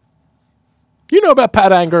 You know about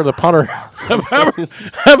Pat Anger, the punter? Have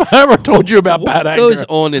I ever told you about Pat Anger? What goes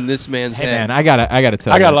on in this man's head? Man, I gotta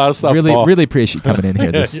tell you. I got a lot of stuff. Really appreciate you coming in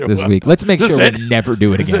here this week. Let's make sure we never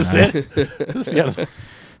do it again. It's been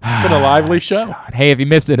a lively show. God. Hey, if you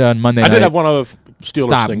missed it on Monday night, I did have one other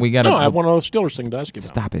Steelers thing. I have one other Steelers thing to ask you about.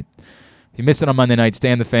 Stop it. If you missed it on Monday night,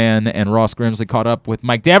 Stan the Fan and Ross Grimsley caught up with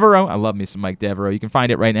Mike Devereaux. I love me some Mike Devereaux. You can find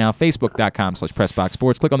it right now,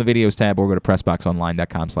 facebook.com/PressBoxSports. Click on the videos tab or go to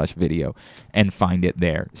PressBoxOnline.com/video and find it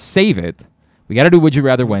there. Save it. We got to do Would You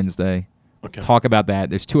Rather Wednesday. talk about that.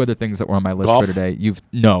 There's 2 other things that were on my list Golf? for today.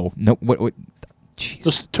 What?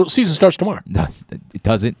 The season starts tomorrow. No, it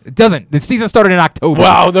doesn't. It doesn't. The season started in October.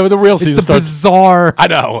 Wow, the real season it's starts. Bizarre. I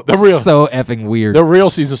know. The real. So effing weird. The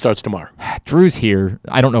real season starts tomorrow. Drew's here.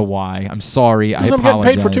 I don't know why. I'm sorry. I I'm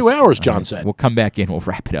apologize. getting paid for 2 hours, John said. We'll come back in. We'll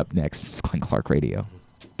wrap it up next. It's Glenn Clark Radio.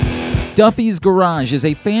 Duffy's Garage is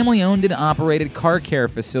a family-owned and operated car care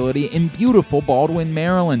facility in beautiful Baldwin,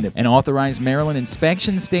 Maryland. An authorized Maryland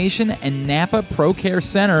inspection station and Napa Pro Care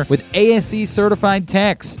Center with ASE-certified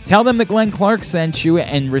techs. Tell them that Glenn Clark sent you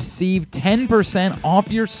and receive 10%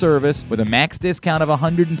 off your service with a max discount of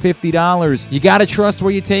 $150. You gotta trust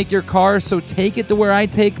where you take your car, so take it to where I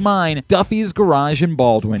take mine. Duffy's Garage in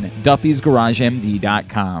Baldwin.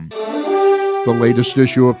 Duffy'sGarageMD.com. The latest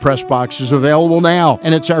issue of Press Box is available now,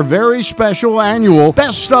 and it's our very special annual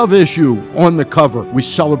Best of issue. On the cover, we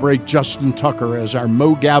celebrate Justin Tucker as our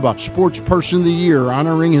Mo Gabba Sports Person of the Year,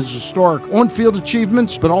 honoring his historic on-field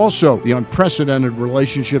achievements, but also the unprecedented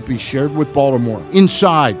relationship he shared with Baltimore.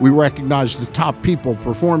 Inside, we recognize the top people,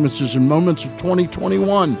 performances, and moments of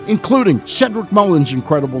 2021, including Cedric Mullins'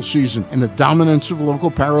 incredible season and the dominance of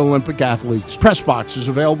local Paralympic athletes. Press Box is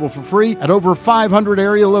available for free at over 500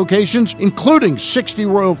 area locations, including 60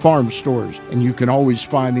 Royal Farms stores. And you can always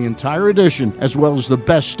find the entire edition, as well as the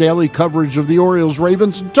best daily coverage of the Orioles,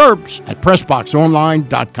 Ravens, and Terps at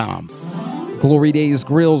PressBoxOnline.com. Glory Days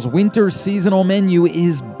Grill's winter seasonal menu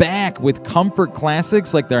is back with comfort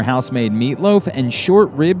classics like their house-made meatloaf and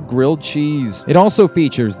short-rib grilled cheese. It also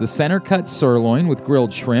features the center-cut sirloin with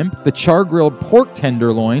grilled shrimp, the char-grilled pork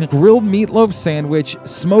tenderloin, grilled meatloaf sandwich,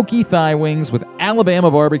 smoky thigh wings with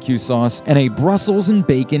Alabama barbecue sauce, and a Brussels and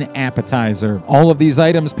bacon appetizer. All of these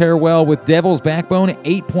items pair well with Devil's Backbone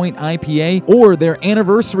 8-Point IPA or their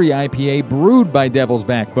anniversary IPA brewed by Devil's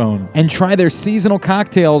Backbone. And try their seasonal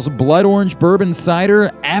cocktails, Blood Orange Bourbon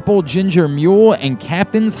Cider, Apple Ginger Mule, and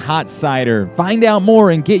Captain's Hot Cider. Find out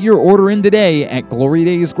more and get your order in today at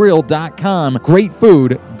GloryDaysGrill.com. Great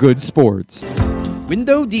food, good sports.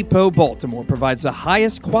 Window Depot Baltimore provides the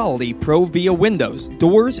highest quality Pro-Via windows,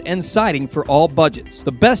 doors, and siding for all budgets.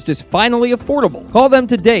 The best is finally affordable. Call them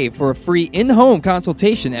today for a free in-home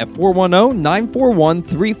consultation at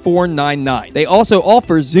 410-941-3499. They also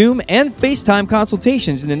offer Zoom and FaceTime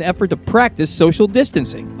consultations in an effort to practice social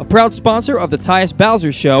distancing. A proud sponsor of the Tyus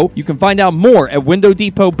Bowser Show, you can find out more at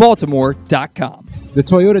WindowDepotBaltimore.com. The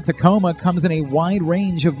Toyota Tacoma comes in a wide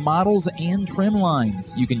range of models and trim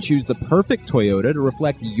lines. You can choose the perfect Toyota to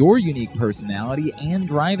reflect your unique personality and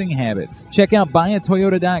driving habits. Check out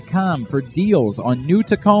buyatoyota.com for deals on new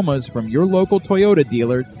Tacomas from your local Toyota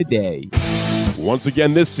dealer today. Once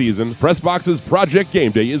again this season, PressBox's Project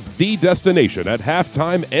Game Day is the destination at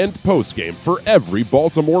halftime and postgame for every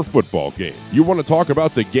Baltimore football game. You want to talk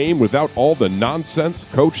about the game without all the nonsense,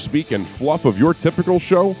 coach speak, and fluff of your typical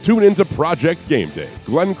show? Tune into Project Game Day.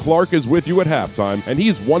 Glenn Clark is with you at halftime, and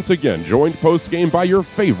he's once again joined postgame by your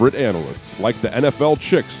favorite analysts, like the NFL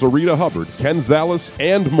chick Sarita Hubbard, Ken Zales,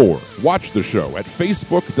 and more. Watch the show at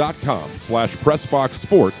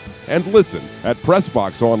Facebook.com/PressBoxSports and listen at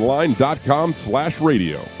PressBoxOnline.com/radio.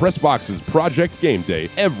 PressBox's Project Game Day,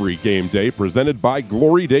 every game day, presented by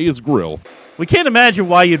Glory Days Grill. We can't imagine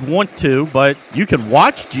why you'd want to, but you can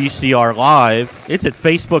watch GCR live. It's at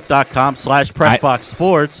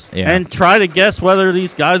Facebook.com/PressBoxSports and try to guess whether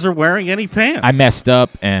these guys are wearing any pants. I messed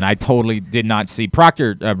up, and I totally did not see.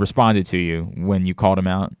 Proctor responded to you when you called him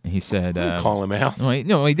out. He said, call him out.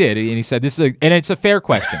 No, he did. And he said, "This is and it's a fair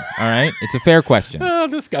question, all right? It's a fair question." Oh,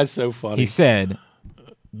 this guy's so funny. He said,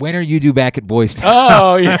 "When are you due back at Boys Town?"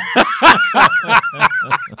 Oh, yeah.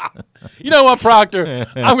 You know what, Proctor?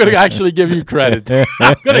 I'm going to actually give you credit.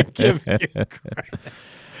 I'm going to give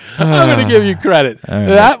you credit. Right.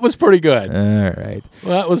 That was pretty good. All right.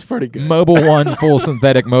 Well, that was pretty good. Mobil 1 full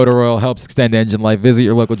synthetic motor oil helps extend engine life. Visit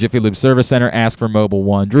your local Jiffy Lube service center. Ask for Mobil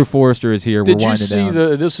 1. Drew Forrester is here. Did We're you see down.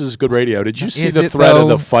 this is good radio. Did you see Is the it, thread though? of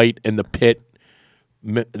the fight in the Pitt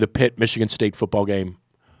Michigan State football game?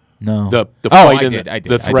 No. The Oh, fight I in did. I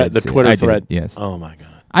did. the thread, I did the see it. Twitter I did, thread. yes. Oh my God.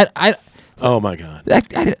 Oh my God.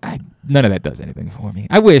 None of that does anything for me.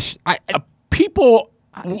 I wish.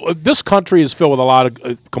 This country is filled with a lot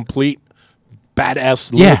of complete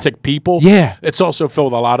badass lunatic people. Yeah. It's also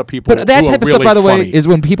filled with a lot of people But that who type are of stuff, really by the way, funny. is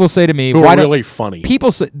when people say to me, Who "Why are don't-" really funny.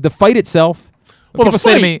 People say the fight itself. When Well, people the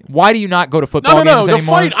say to fight- me, "Why do you not go to football No, games the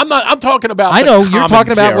anymore?" fight. I'm talking about. I the know you're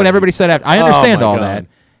talking about when commentary. everybody said after. I Oh, understand my all God.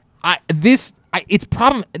 that. This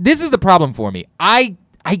is the problem for me.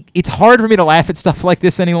 It's hard for me to laugh at stuff like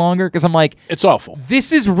this any longer because I'm like, it's awful.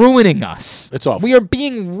 This is ruining us. It's awful. We are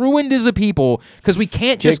being ruined as a people because we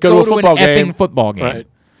can't just go to a to an football effing game. football game. Right.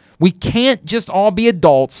 We can't just all be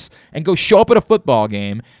adults and go show up at a football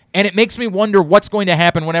game. And it makes me wonder what's going to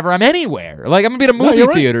happen whenever I'm anywhere. Like, I'm going to be at a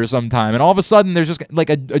movie theater sometime, and all of a sudden there's just like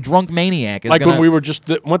a drunk maniac. Like when we were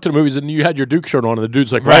went to the movies and you had your Duke shirt on, and the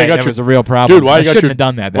dude's like, right, that was a real problem. Dude, why you got shouldn't have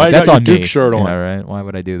done that. Why That's you got on your me. Duke shirt on? Yeah, right. Why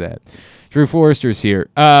would I do that? Drew Forrester's here.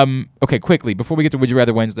 Okay, quickly, before we get to Would You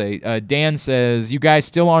Rather Wednesday, Dan says, you guys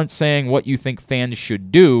still aren't saying what you think fans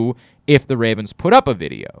should do if the Ravens put up a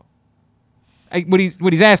video. What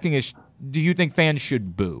he's asking is, do you think fans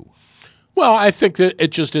should boo? Well, I think that it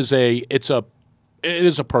just is it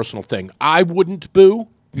is a personal thing. I wouldn't boo,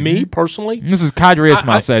 me personally. This is Kadri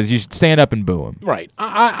Ismail says you should stand up and boo him. Right.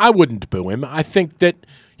 I wouldn't boo him. I think that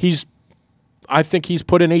he's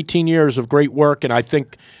put in 18 years of great work, and I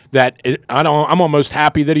think that I'm almost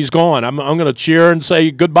happy that he's gone. I'm going to cheer and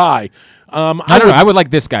say goodbye. I don't know. I would like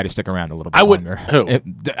this guy to stick around a little bit longer. Who?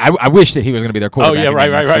 I wish that he was going to be their quarterback. Oh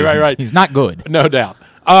yeah, right. He's not good. No doubt.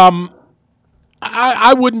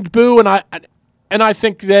 I wouldn't boo, and I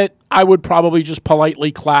think that I would probably just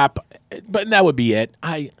politely clap, but that would be it.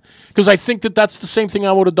 Because I think that that's the same thing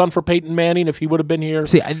I would have done for Peyton Manning if he would have been here.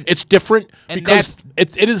 See, it's different because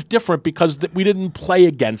it is different because we didn't play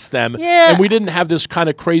against them, and we didn't have this kind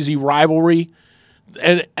of crazy rivalry,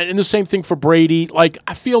 and the same thing for Brady. Like,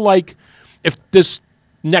 I feel like if this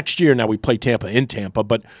next year, now we play Tampa in Tampa,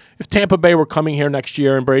 but if Tampa Bay were coming here next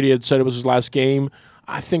year and Brady had said it was his last game,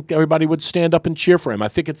 I think everybody would stand up and cheer for him. I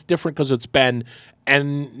think it's different because it's Ben,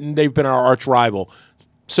 and they've been our arch rival.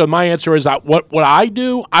 So my answer is that what I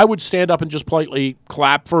do, I would stand up and just politely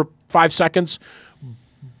clap for 5 seconds.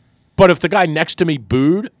 But if the guy next to me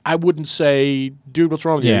booed, I wouldn't say, dude, what's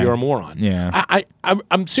wrong with you? You're a moron. Yeah.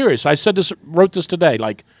 I'm serious. I wrote this today.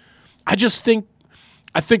 Like, I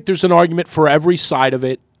think there's an argument for every side of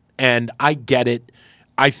it, and I get it.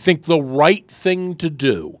 I think the right thing to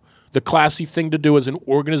do, the classy thing to do as an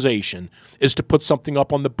organization, is to put something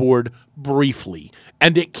up on the board briefly.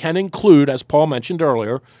 And it can include, as Paul mentioned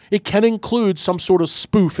earlier, it can include some sort of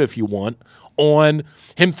spoof, if you want, on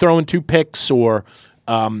him throwing 2 picks or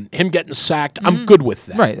him getting sacked. I'm good with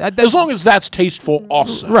that. Right. As long as that's tasteful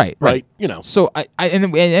also. Right. You know. So, I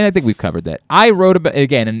think we've covered that. I wrote about,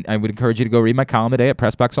 again, and I would encourage you to go read my column today at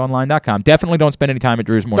PressBoxOnline.com. Definitely don't spend any time at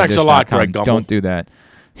DrewsMorningDish.com. Thanks a lot, Greg Gumbel. Don't do that.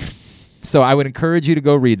 So I would encourage you to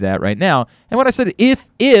go read that right now. And what I said, if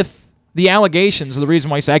the allegations are the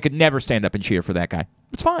reason why you say I could never stand up and cheer for that guy,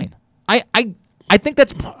 it's fine. I think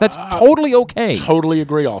that's totally okay. Totally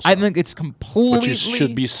agree also. I think it's completely But you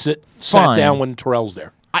should be sat fine. down when Terrell's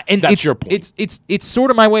there. And that's your point. It's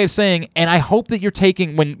sort of my way of saying, and I hope that you're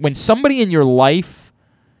taking, when somebody in your life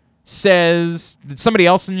says that somebody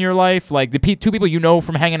else in your life, like the 2 people you know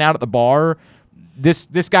from hanging out at the bar,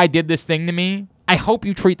 this guy did this thing to me, I hope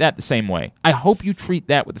you treat that the same way. I hope you treat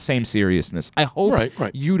that with the same seriousness. I hope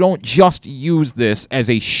you don't just use this as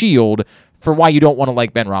a shield for why you don't want to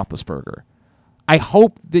like Ben Roethlisberger. I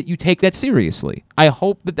hope that you take that seriously. I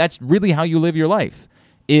hope that that's really how you live your life,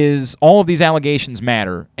 is all of these allegations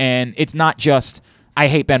matter, and it's not just, I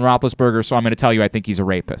hate Ben Roethlisberger, so I'm going to tell you I think he's a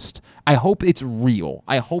rapist. I hope it's real.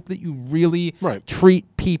 I hope that you really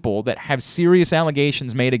treat people that have serious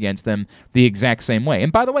allegations made against them the exact same way.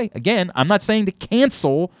 And by the way, again, I'm not saying to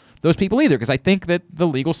cancel those people either, because I think that the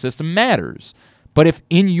legal system matters. But if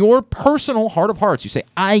in your personal heart of hearts you say,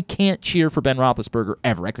 I can't cheer for Ben Roethlisberger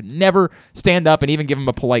ever, I could never stand up and even give him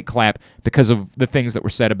a polite clap because of the things that were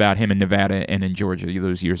said about him in Nevada and in Georgia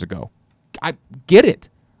those years ago. I get it.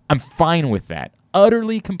 I'm fine with that.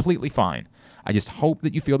 Utterly, completely fine. I just hope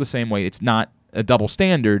that you feel the same way. It's not a double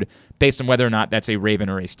standard based on whether or not that's a Raven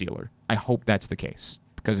or a Steeler. I hope that's the case,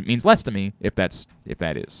 because it means less to me if that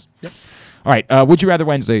is. Yep. All right. Would You Rather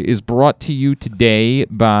Wednesday is brought to you today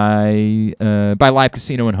by Live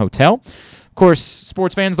Casino and Hotel. Of course,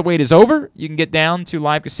 sports fans, the wait is over. You can get down to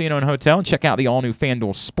Live Casino and Hotel and check out the all-new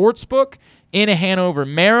FanDuel Sportsbook in Hanover,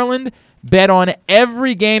 Maryland. Bet on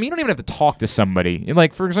every game. You don't even have to talk to somebody.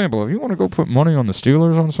 Like, for example, if you want to go put money on the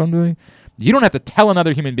Steelers on Sunday, you don't have to tell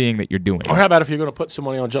another human being that you're doing it. Or how about if you're going to put some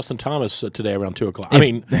money on Justin Thomas today around 2 o'clock?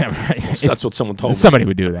 That's what someone told me. Somebody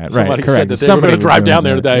would do that, right? Somebody correct. said that they were going to drive down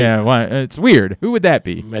there today. Yeah, why? It's weird. Who would that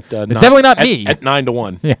be? It's definitely not me. At 9 to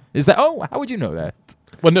 1. Yeah. Is that? Oh, how would you know that?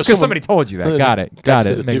 Well, no, because somebody told you that. Got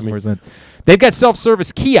it. It makes more sense. They've got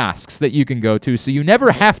self-service kiosks that you can go to, so you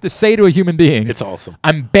never have to say to a human being, it's awesome.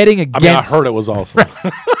 I'm betting against. I heard it was awesome.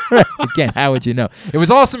 Right. Again, how would you know? It was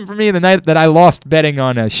awesome for me the night that I lost betting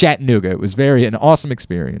on Chattanooga. It was an awesome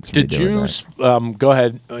experience. Did you go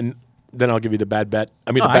ahead, and then I'll give you the bad bet.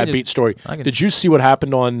 The bad beat story. Did you see what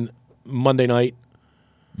happened on Monday night?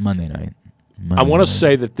 Monday night. I want to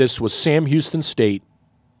say that this was Sam Houston State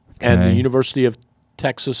and the University of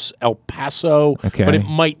Texas, El Paso, Okay. but it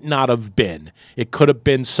might not have been. It could have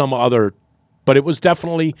been some other, but it was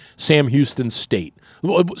definitely Sam Houston State.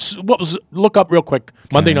 What was? Look up real quick.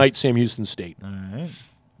 Monday night, Sam Houston State. All right.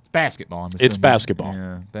 It's basketball. I'm It's assuming. basketball.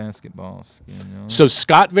 Yeah, basketball. You know. So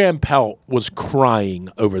Scott Van Pelt was crying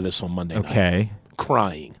over this on Monday night. Okay.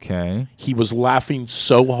 Crying. Okay. He was laughing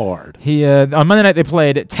so hard. He on Monday night they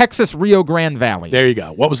played Texas Rio Grande Valley. There you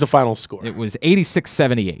go. What was the final score? It was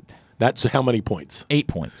 86-78. That's how many points? 8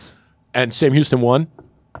 points. And Sam Houston won?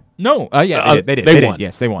 No. Yeah, they did. They They won. did.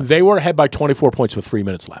 Yes, they won. They were ahead by 24 points with 3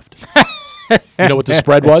 minutes left. You know what the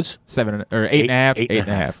spread was? 7 or 8.5.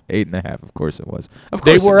 8.5. 8.5. Of course it was. Of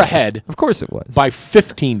They course were it was. ahead. Of course it was. By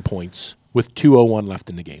 15 points with 2:01 left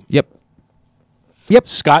in the game. Yep.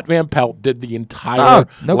 Scott Van Pelt did the entire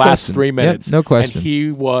no last question. 3 Yep, minutes. no question. And he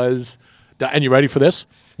was, and you ready for this?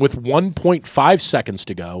 With 1.5 seconds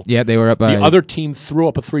to go, Yeah, they were up by the other team threw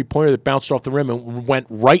up a three-pointer that bounced off the rim and went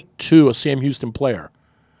right to a Sam Houston player.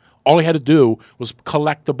 All he had to do was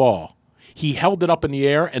collect the ball. He held it up in the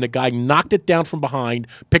air, and a guy knocked it down from behind,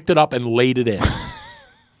 picked it up, and laid it in.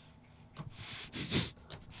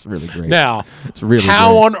 It's really great. Now, it's really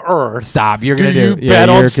how great. on earth Stop. You're do gonna you do bet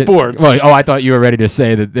on you're sports? Well, I thought you were ready to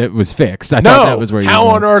say that it was fixed. I No, thought that was where you how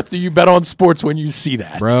were on going. earth do you bet on sports when you see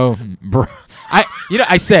that? bro.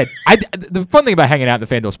 I said the fun thing about hanging out in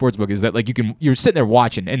the FanDuel Sportsbook is that like you're sitting there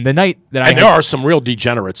watching, and the night that And there are some real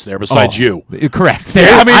degenerates there besides you. Correct.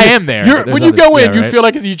 Yeah, I am there. but there's When you others- go in, yeah, you right? feel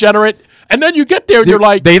like a degenerate, and then you get there and you're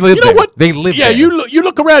like, they live you know there. what? They live yeah, there. you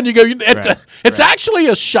look around, you go, it's Right. actually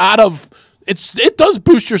a shot of. It does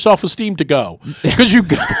boost your self-esteem to go because you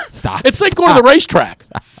Stop. It's like going to the racetrack.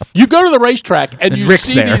 You go to the racetrack and And you Rick's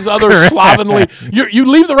see there. these other Correct. slovenly. You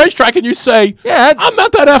leave the racetrack and you say, Yeah, I'm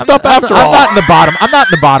not that effed up after all. I'm not in the bottom. I'm not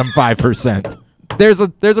in the bottom 5%. There's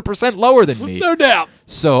a percent lower than me. No doubt.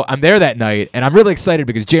 So I'm there that night, and I'm really excited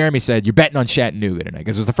because Jeremy said you're betting on Chattanooga tonight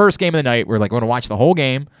because it was the first game of the night. We're like, we're going to watch the whole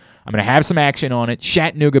game. I'm going to have some action on it.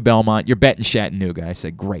 Chattanooga, Belmont. You're betting Chattanooga. I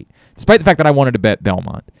said, great. Despite the fact that I wanted to bet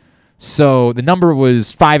Belmont. So the number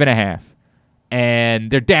was 5.5, and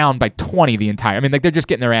they're down by 20 the entire. I mean, like they're just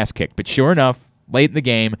getting their ass kicked. But sure enough, late in the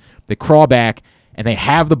game, they crawl back and they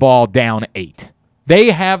have the ball down 8. They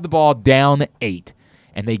have the ball down 8,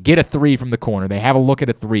 and they get a 3 from the corner. They have a look at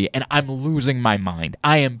a 3, and I'm losing my mind.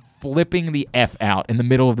 I am flipping the F out in the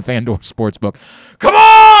middle of the FanDuel Sportsbook. Come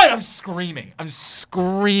on! I'm screaming.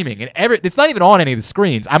 And it's not even on any of the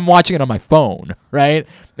screens. I'm watching it on my phone, right?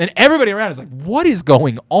 And everybody around is like, what is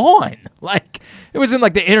going on? Like, it was in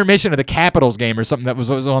like the intermission of the Capitals game or something that was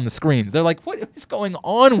on the screens. They're like, what is going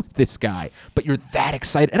on with this guy? But you're that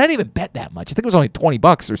excited. And I didn't even bet that much. I think it was only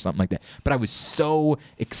 $20 or something like that. But I was so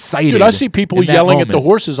excited. Dude, I see people in that yelling at the moment.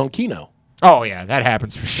 horses on Keno. Oh yeah, that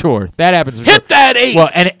happens for sure. Hit that 8. Well,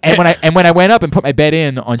 and when I went up and put my bet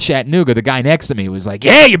in on Chattanooga, the guy next to me was like,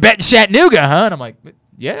 "Yeah, you're betting Chattanooga, huh?" And I'm like,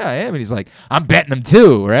 "Yeah, I am." And he's like, "I'm betting them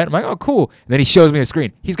too, right?" I'm like, "Oh, cool." And then he shows me a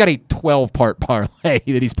screen. He's got a 12-part parlay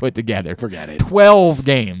that he's put together. Forget it. 12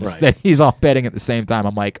 games that he's all betting at the same time.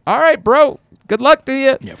 I'm like, "All right, bro. Good luck to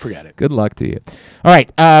you." Yeah, forget it. Good luck to you. All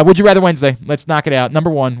right, Would You Rather Wednesday. Let's knock it out. Number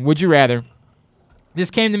 1, Would You Rather. This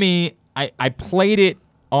came to me. I played it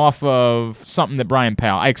off of something that Brian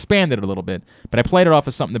Powell, I expanded it a little bit, but I played it off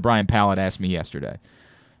of something that Brian Powell had asked me yesterday.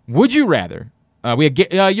 Would you rather, we had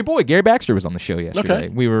your boy Gary Baxter was on the show yesterday. Okay.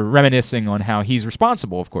 We were reminiscing on how he's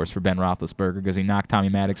responsible, of course, for Ben Roethlisberger because he knocked Tommy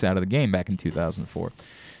Maddox out of the game back in 2004.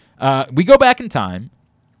 We go back in time.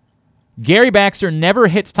 Gary Baxter never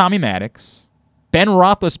hits Tommy Maddox. Ben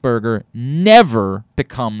Roethlisberger never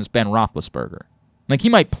becomes Ben Roethlisberger. Like, he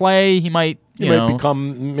might play, he might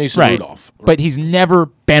become Mason right. Rudolph. But he's never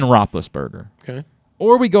Ben Roethlisberger. Okay.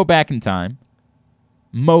 Or we go back in time.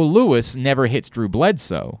 Mo Lewis never hits Drew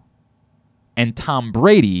Bledsoe. And Tom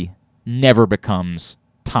Brady never becomes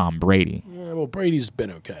Tom Brady. Yeah, well, Brady's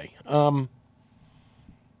been okay.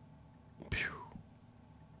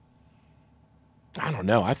 I don't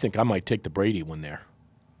know. I think I might take the Brady one there.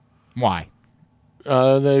 Why?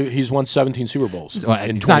 He's won 17 Super Bowls Well,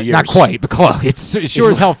 in it's 20 years. not quite, but close. It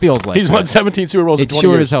sure as hell feels like He's that. won 17 Super Bowls in It 20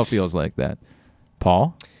 sure years. as hell feels like that.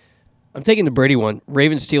 Paul? I'm taking the Brady one.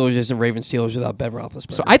 Ravens Steelers isn't Ravens Steelers without Ben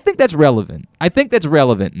Roethlisberger. So I think that's relevant. I think that's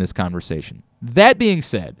relevant in this conversation. That being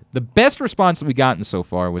said, the best response that we've gotten so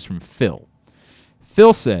far was from Phil.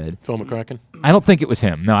 Phil said... Phil McCracken? I don't think it was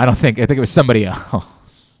him. No, I think it was somebody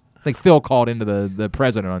else. I think Phil called into the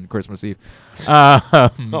president on Christmas Eve.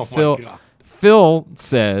 Oh, my God. Phil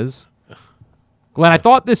says, Glenn, I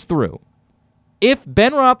thought this through. If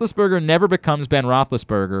Ben Roethlisberger never becomes Ben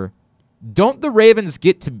Roethlisberger, don't the Ravens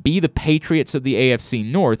get to be the Patriots of the AFC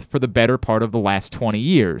North for the better part of the last 20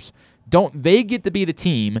 years? Don't they get to be the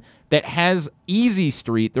team that has easy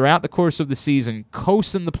street throughout the course of the season,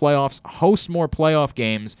 coast in the playoffs, host more playoff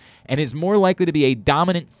games, and is more likely to be a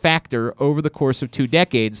dominant factor over the course of 2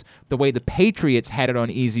 decades, the way the Patriots had it on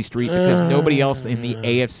easy street because nobody else in the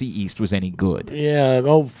AFC East was any good?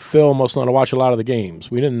 Yeah, Phil must not have watched a lot of the games.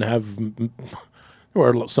 We didn't have – there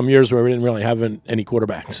were some years where we didn't really have any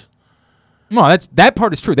quarterbacks. Well, that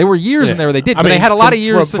part is true. There were years in there where they did, but they had a lot of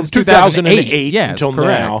years from since 2008 until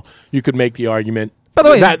now. You could make the argument. By the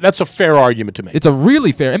way, that's a fair argument to make. It's a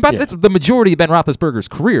really fair, and that's the majority of Ben Roethlisberger's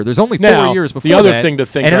career. There's only 4 years before the other that, thing to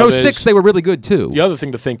think and in of 06 they were really good too. The other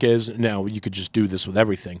thing to think is, now you could just do this with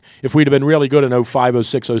everything. If we'd have been really good in 05,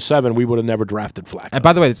 06, 07, we would have never drafted Flacco. And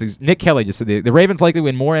by the way, this is Nick Kelly just said the Ravens likely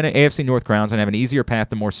win more AFC North crowns and have an easier path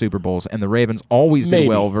to more Super Bowls, and the Ravens always did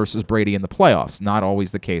well versus Brady in the playoffs. Not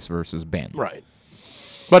always the case versus Ben. Right.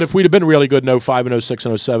 But if we'd have been really good in 05 and 06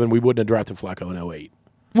 and 07, we wouldn't have drafted Flacco in 08.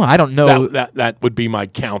 Well, I don't know. That would be my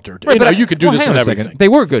counter. Right, you could do this in everything. Second. They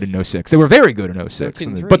were good in 06. They were very good in 06.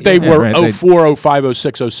 But they were 04, 05,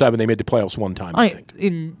 06, 07. They made the playoffs one time, I think. They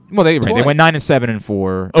went 9-7 and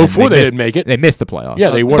 4. 04, they didn't make it. They missed the playoffs.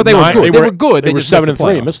 Yeah, they were. But they were good. They were good. They were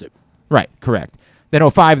 7-3 and missed it. Right, correct. Then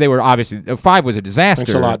 05, they were obviously 05 was a disaster.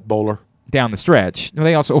 Thanks a lot, Bowler. Down the stretch.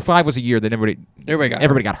 They also 05 was a year that everybody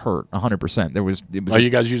got hurt 100%. It was you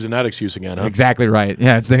guys using that excuse again, huh? Exactly right.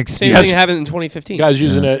 Yeah, it's an excuse. Same thing happened in 2015. Guys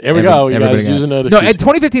using it. Here we go. You guys using it. No,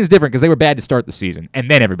 2015 is different because they were bad to start the season, and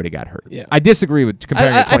then everybody got hurt. Yeah. I disagree with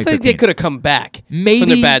comparing to 2015. I think they could have come back. Maybe, from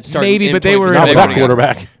their bad start but they were not with that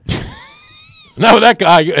quarterback. Not with that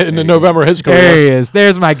guy in the November of his career. There he is.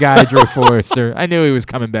 There's my guy, Drew Forrester. I knew he was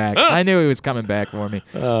coming back. I knew he was coming back for me.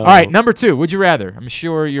 All right, number 2. Would you rather? I'm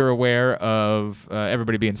sure you're aware of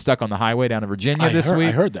everybody being stuck on the highway down in Virginia this week.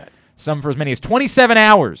 I heard that. Some for as many as 27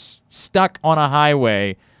 hours stuck on a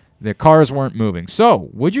highway. The cars weren't moving. So,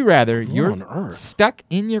 would you rather you're stuck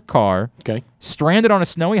in your car, stranded on a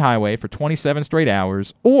snowy highway for 27 straight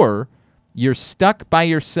hours, or you're stuck by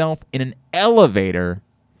yourself in an elevator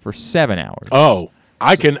for 7 hours? Oh,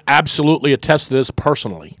 I can absolutely attest to this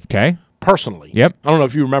personally. Okay. Personally. Yep. I don't know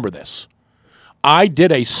if you remember this. I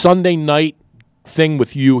did a Sunday night thing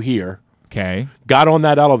with you here. Okay. Got on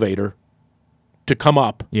that elevator to come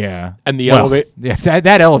up. Yeah. And the elevator. Yeah,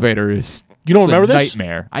 that elevator is you don't remember this?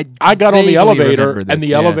 Nightmare. I got on the elevator, and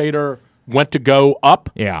the elevator went to go up.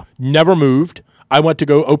 Yeah. Never moved. I went to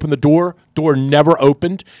go open the door. Door never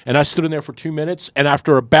opened. And I stood in there for 2 minutes. And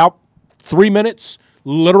after about 3 minutes,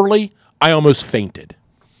 literally, I almost fainted.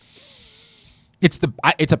 It's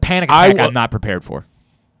a panic attack I'm not prepared for.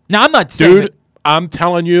 Now, I'm not saying Dude, I'm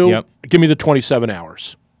telling you, give me the 27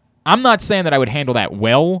 hours. I'm not saying that I would handle that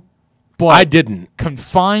well, but I didn't.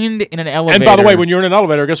 Confined in an elevator. And by the way, when you're in an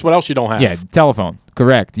elevator, guess what else you don't have? Yeah, telephone.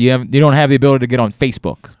 Correct. You don't have the ability to get on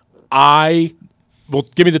Facebook. Well,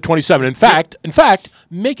 give me the 27. In fact,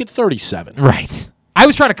 make it 37. Right. I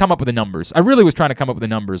was trying to come up with the numbers. I really was trying to come up with the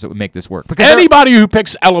numbers that would make this work. Because anybody who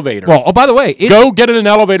picks elevator. Well, by the way, go get in an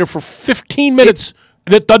elevator for 15 minutes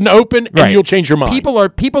that doesn't open, and you'll change your mind.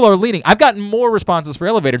 People are leaning. I've gotten more responses for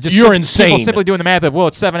elevator. You're insane. People simply doing the math of,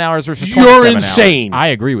 it's 7 hours versus 27 You're hours. insane. I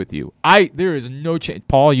agree with you. There is no change.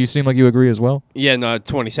 Paul, you seem like you agree as well. Yeah, no,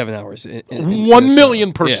 27 hours.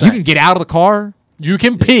 1,000,000%. You can get out of the car. You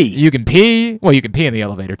can pee. You can pee. Well, you can pee in the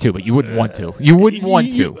elevator too, but you wouldn't want to. You wouldn't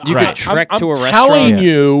want to. You could trek to a restaurant. I'm telling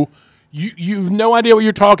you, you've no idea what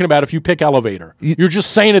you're talking about if you pick elevator. You're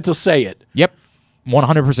just saying it to say it. Yep,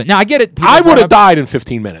 100%. Now I get it. I would have died in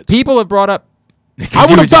 15 minutes. People have brought up. I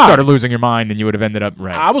would have died. Started losing your mind, and you would have ended up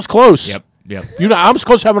right. I was close. Yep. I was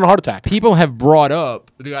close to having a heart attack. People have brought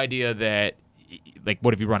up the idea that, like,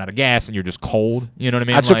 what if you run out of gas and you're just cold? You know what I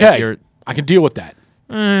mean? That's okay. I can deal with that.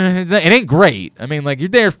 It ain't great. I mean, like, you're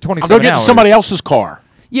there for 27 hours. I'm going to get somebody else's car.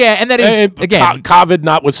 Yeah, and that is, again... COVID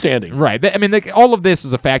notwithstanding. Right. I mean, like, all of this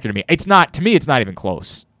is a factor to me. To me, it's not even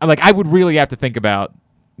close. Like, I would really have to think about...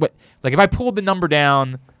 if I pulled the number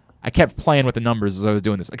down... I kept playing with the numbers as I was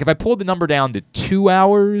doing this. Like, if I pulled the number down to 2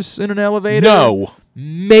 hours in an elevator... No.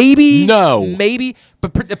 Maybe. No. Maybe.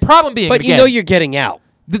 But the problem being... But again, you're getting out.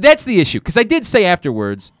 That's the issue. Because I did say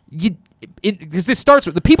afterwards... Because this starts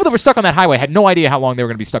with the people that were stuck on that highway had no idea how long they were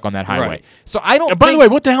going to be stuck on that highway. Right. So I don't. By the way,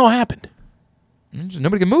 what the hell happened?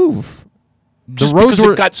 Nobody can move. Just because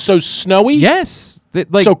it got so snowy? Yes,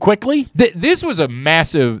 so quickly. This was a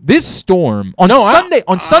massive. This storm on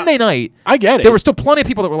Sunday night. I get it. There were still plenty of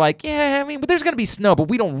people that were like, "Yeah, I mean, but there's going to be snow, but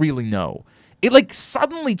we don't really know." It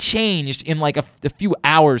suddenly changed in a few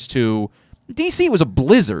hours to DC was a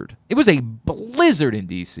blizzard. It was a blizzard in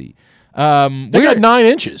DC. They got 9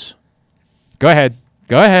 inches. Go ahead.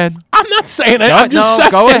 I'm not saying it. I'm just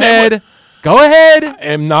saying go ahead. Go ahead. I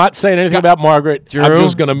am not saying anything about Margaret. Drew, I'm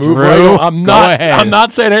just going to move Drew, right on. I'm go not. ahead. I'm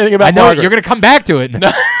not saying anything about I know Margaret. you're going to come back to it.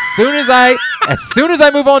 As soon as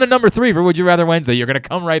I move on to number 3 for Would You Rather Wednesday, you're going to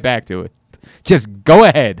come right back to it. Just go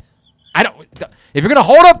ahead. If you're going to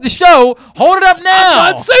hold up the show, hold it up now.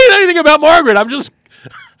 I'm not saying anything about Margaret. I'm just.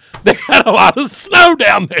 They had a lot of snow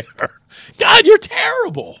down there. God, you're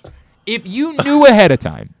terrible. If you knew ahead of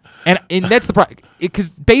time, and that's the problem,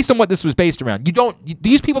 because based on what this was based around,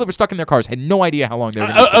 these people that were stuck in their cars had no idea how long they were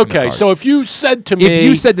going to be stuck in their cars. So if you said to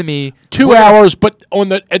me, 2 hours, but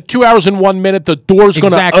at 2 hours and 1 minute the door's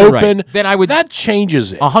going to open, right. Then that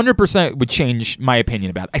changes it. 100% would change my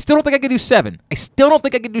opinion about it. I still don't think I could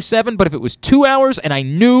do 7. But if it was 2 hours and I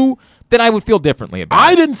knew, then I would feel differently about it.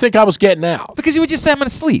 I didn't think I was getting out. Because you would just say, I'm going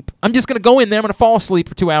to sleep. I'm just going to go in there, I'm going to fall asleep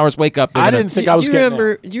for 2 hours, wake up. I didn't think I was getting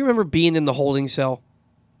out. Do you remember being in the holding cell?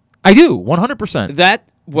 I do, 100%. That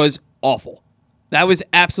was awful. That was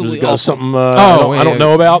absolutely awful. Something I don't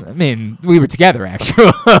know about? I mean, we were together,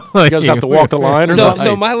 actually. You guys have to walk the line or something?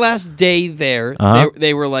 So my last day there,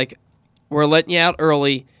 they were like, we're letting you out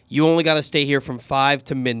early. You only got to stay here from 5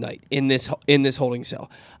 to midnight in this holding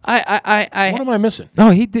cell. What am I missing?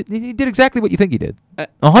 No, he did exactly what you think he did.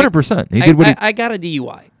 100%. He did what I got a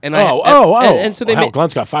DUI. And and so they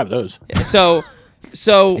Glenn's got 5 of those.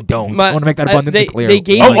 So I don't. I want to make that abundantly clear. They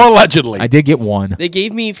gave allegedly. I did get 1. They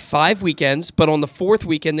gave me 5 weekends, but on the 4th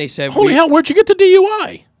weekend they said, "Holy hell, where'd you get the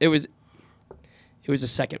DUI?" It was the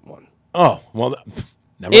second one. Oh well,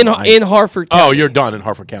 never mind. In Harford County. Oh, you're done in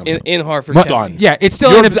Harford County. In Harford County. Done. Yeah, it's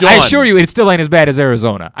still. I assure you, it still ain't as bad as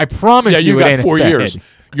Arizona. I promise you, got it ain't 4 as bad. years.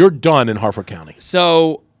 You're done in Harford County.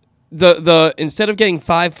 So the instead of getting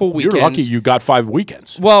 5 full weekends, you're lucky you got 5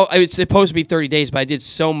 weekends. Well, it's supposed to be 30 days, but I did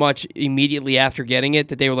so much immediately after getting it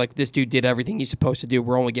that they were like, "This dude did everything he's supposed to do.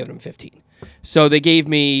 We're only giving him 15." So they gave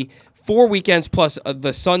me 4 weekends plus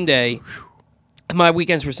the Sunday. My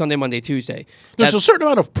weekends were Sunday, Monday, Tuesday. There's a certain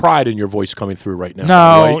amount of pride in your voice coming through right now.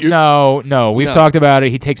 No. We've talked about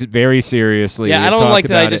it. He takes it very seriously. Yeah, We've I don't like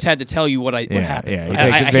that. I it. just had to tell you what happened. Yeah, he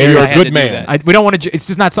takes it very. You're a good man. We don't want to. It's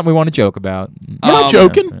just not something we want to joke about. You're not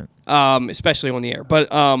joking. Especially on the air.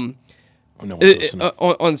 But no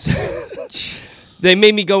one's listening. They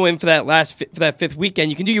made me go in for that for that 5th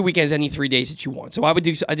weekend. You can do your weekends any 3 days that you want. So I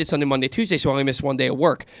did Sunday, Monday, Tuesday, so I only missed 1 day of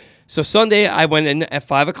work. So Sunday I went in at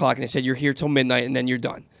 5 o'clock and they said, "You're here till midnight and then you're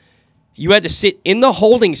done." You had to sit in the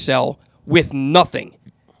holding cell with nothing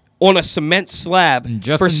on a cement slab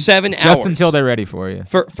for 7 hours. Just until they're ready for you.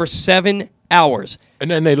 For 7 hours.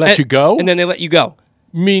 And then they let you go? And then they let you go.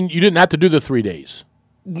 You mean you didn't have to do the 3 days?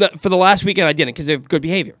 No, for the last weekend I didn't because of good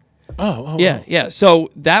behavior. Oh. Yeah.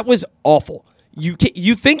 So that was awful. You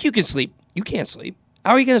think you can sleep. You can't sleep.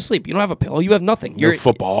 How are you going to sleep? You don't have a pillow. You have nothing. You're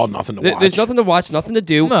football, nothing to watch. There's nothing to watch, nothing to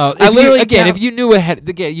do. No, if you knew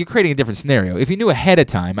ahead, you're creating a different scenario. If you knew ahead of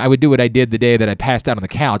time, I would do what I did the day that I passed out on the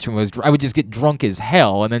couch and I would just get drunk as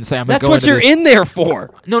hell and then say, "I'm going to go." That's what you're in there for.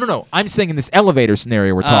 No. I'm saying in this elevator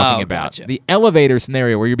scenario we're talking about. Gotcha. The elevator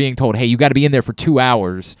scenario where you're being told, "Hey, you got to be in there for 2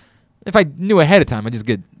 hours." If I knew ahead of time, I'd just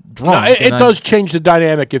get drunk. No, it does change the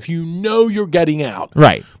dynamic if you know you're getting out.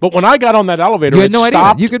 Right. But when I got on that elevator, you had it no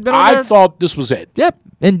stopped. idea. You could been on I there. thought this was it. Yep.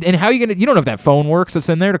 And how are you gonna? You don't know if that phone works that's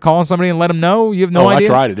in there to call somebody and let them know. You have no idea. I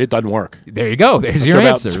tried it. It doesn't work. There you go. There's your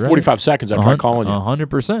about answer. 45 seconds. I tried calling you.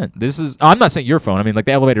 100%. This is. I'm not saying your phone. I mean, like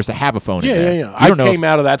the elevators that have a phone. in there. Yeah. I came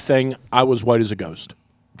out of that thing. I was white as a ghost.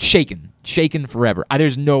 Shaken forever.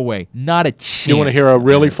 There's no way. Not a chance. You want to hear a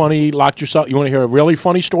really funny? You want to hear a really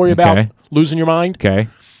funny story about losing your mind? Okay.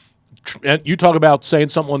 You talk about saying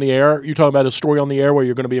something on the air. You talk about a story on the air where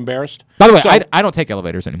you're going to be embarrassed. By the way, I don't take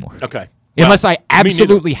elevators anymore. Okay. Unless I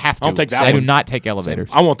absolutely have to. I'll take that I one. do not take elevators.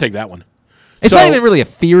 I won't take that one. It's not even really a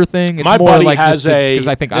fear thing. It's my more buddy like has because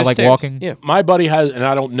I think I like walking. Yeah. My buddy has, and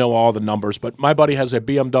I don't know all the numbers, but my buddy has a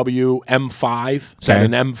BMW M5. Is that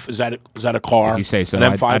an M? Is that a car? If you say so.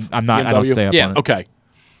 An M5. I'm not. BMW? I don't stay up on it. Okay.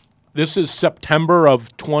 This is September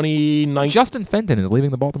of 2019. Justin Fenton is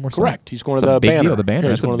leaving the Baltimore Sun. Correct. He's going to the Banner. The Banner.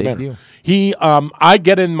 Yeah, That's a big deal. He, I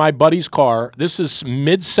get in my buddy's car. This is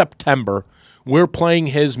mid-September. We're playing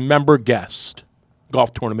his member guest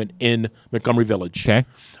golf tournament in Montgomery Village. Okay.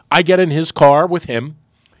 I get in his car with him.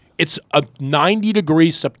 It's a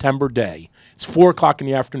 90-degree September day. It's 4 o'clock in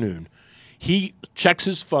the afternoon. He checks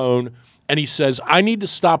his phone, and he says, "I need to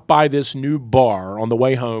stop by this new bar on the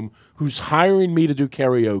way home who's hiring me to do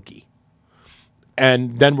karaoke.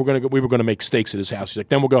 And then we were going to make steaks at his house." He's like,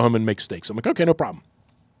 "Then we'll go home and make steaks." I'm like, "Okay, no problem."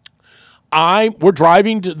 We're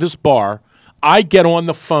driving to this bar. I get on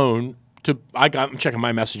the phone. I'm checking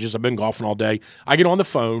my messages. I've been golfing all day. I get on the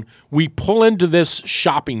phone. We pull into this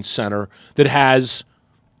shopping center that has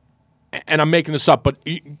and I'm making this up, but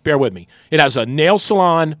bear with me. It has a nail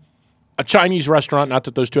salon, a Chinese restaurant, not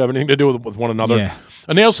that those two have anything to do with one another. Yeah.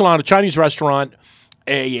 A nail salon, a Chinese restaurant,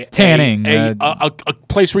 a tanning, a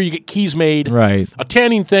place where you get keys made, right? A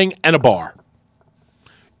tanning thing, and a bar.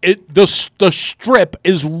 The strip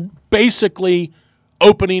is basically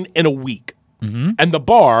opening in a week, and the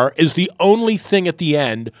bar is the only thing at the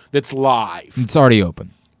end that's live. It's already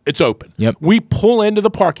open. It's open. Yep. We pull into the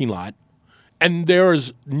parking lot, and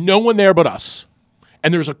there's no one there but us.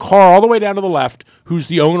 And there's a car all the way down to the left who's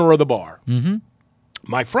the owner of the bar. Mm-hmm.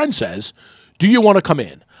 My friend says, "Do you want to come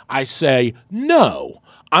in?" I say, "No,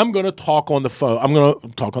 I'm going to talk on the phone. I'm going to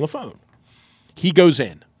talk on the phone." He goes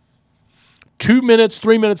in. 2 minutes,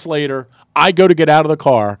 3 minutes later, I go to get out of the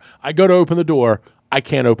car. I go to open the door. I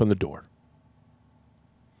can't open the door.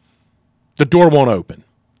 The door won't open.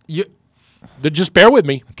 Just bear with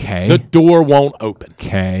me. Okay. The door won't open.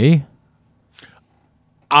 Okay.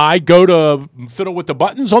 I go to fiddle with the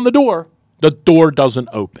buttons on the door. The door doesn't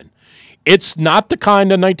open. It's not the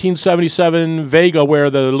kind of 1977 Vega where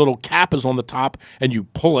the little cap is on the top and you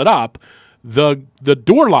pull it up. The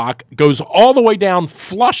door lock goes all the way down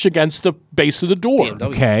flush against the base of the door.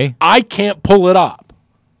 Okay. I can't pull it up.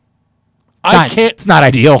 It's not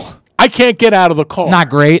ideal. I can't get out of the car. Not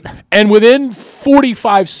great. And within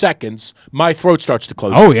 45 seconds, my throat starts to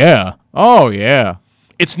close. Oh, yeah. Oh, yeah.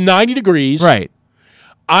 It's 90 degrees. Right.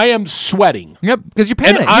 I am sweating. Yep, because you're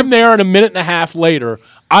panicking. And I'm there, and a minute and a half later,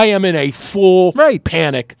 I am in a full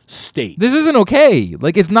panic state. This isn't okay.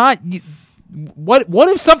 Like, it's not... What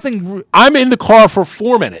if something... I'm in the car for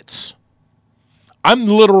 4 minutes. I'm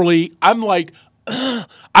like...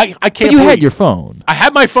 I can't But you believe. had your phone. I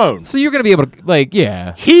had my phone. So you're going to be able to, like,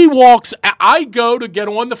 yeah. He walks, I go to get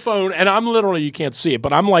on the phone, and I'm literally, you can't see it,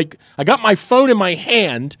 but I'm like, I got my phone in my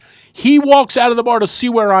hand. He walks out of the bar to see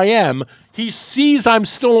where I am. He sees I'm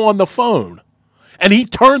still on the phone, and he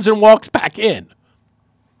turns and walks back in.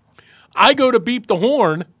 I go to beep the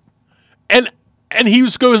horn, and he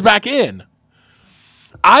goes back in.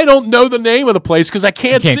 I don't know the name of the place because I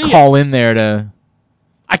can't see it. You can't call in there to...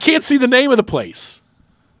 I can't see the name of the place.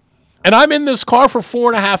 And I'm in this car for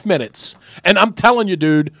 4.5 minutes. And I'm telling you,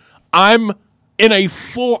 dude, I'm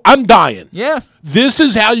dying. Yeah. This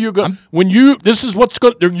is how you're going this is what's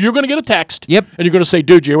going you're going to get a text. Yep. And you're going to say,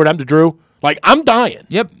 "Dude, you hear what happened to Drew?" Like, I'm dying.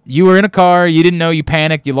 Yep. You were in a car, you didn't know, you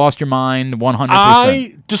panicked, you lost your mind 100%.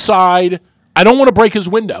 I decide I don't want to break his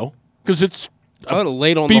window because it's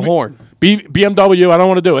late on the horn. BMW, I don't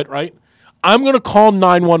want to do it, right? I'm going to call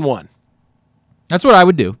 911. That's what I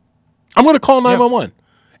would do. I'm going to call 911.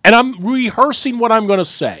 And I'm rehearsing what I'm going to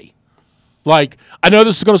say. Like, I know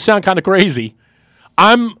this is going to sound kind of crazy.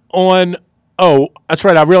 I'm on, that's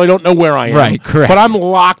right, I really don't know where I am. Right, correct. But I'm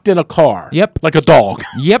locked in a car. Yep. Like a dog.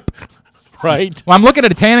 Yep. Right? Well, I'm looking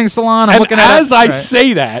at a tanning salon. As I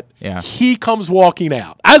say that, he comes walking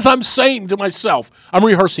out. As I'm saying to myself, I'm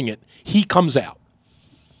rehearsing it. He comes out.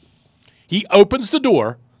 He opens the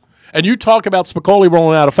door. And you talk about Spicoli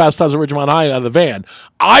rolling out of Fast Times at Ridgemont High out of the van.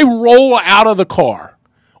 I roll out of the car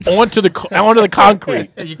onto the concrete.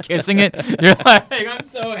 Are you kissing it? You're like, I'm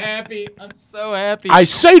so happy. I'm so happy. I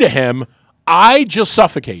say to him, I just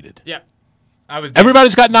suffocated. Yeah. I was dead.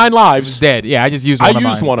 Everybody's got 9 lives. I was dead. Yeah, I just used one of mine. I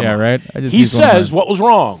used one of mine. Right? He says, "What was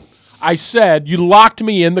wrong?" I said, "You locked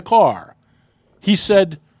me in the car." He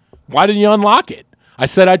said, "Why didn't you unlock it?" I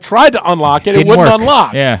said, "I tried to unlock it. It wouldn't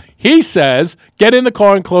unlock." Yeah. He says, "Get in the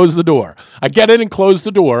car and close the door." I get in and close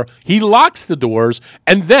the door. He locks the doors.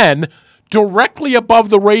 And then directly above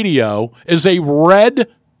the radio is a red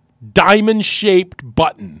diamond-shaped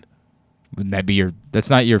button. Wouldn't that be that's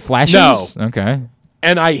not your flashes? No. Okay.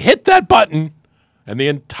 And I hit that button, and the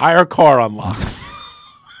entire car unlocks.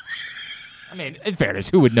 I mean, in fairness,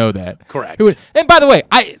 who would know that? Correct. And by the way,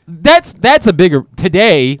 that's a bigger...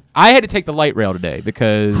 Today, I had to take the light rail today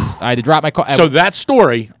because I had to drop my car. So that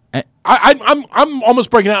story... I'm almost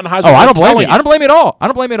breaking out in high school. I don't blame you. I don't blame you at all.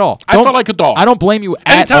 I felt like a dog. I don't blame you at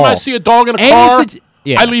all. Anytime I see a dog in a car,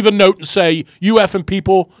 I leave a note and say, "You effing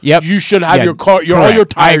people, you should have your car, all your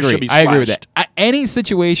tires should be slashed." I agree with that. Any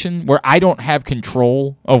situation where I don't have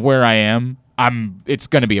control of where I am, it's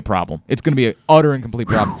going to be a problem. It's going to be an utter and complete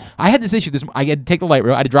problem. I had this issue I had to take the light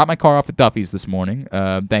rail. I had to drop my car off at Duffy's this morning.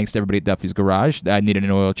 Thanks to everybody at Duffy's Garage. I needed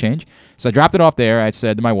an oil change. So I dropped it off there. I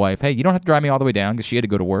said to my wife, "Hey, you don't have to drive me all the way down," because she had to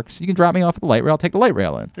go to work. So you can drop me off at the light rail. I'll take the light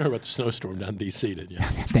rail in. You heard about the snowstorm down in D.C., didn't you?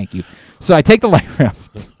 Thank you. So I take the light rail.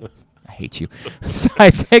 I hate you. So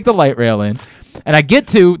I take the light rail in, and I get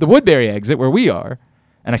to the Woodbury exit where we are,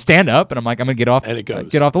 and I stand up, and I'm like, I'm going to get off And it goes.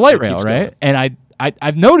 get off the light It rail, keeps right? going. And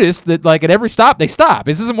I've noticed that like at every stop they stop.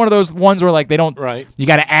 This isn't one of those ones where like they don't. Right. You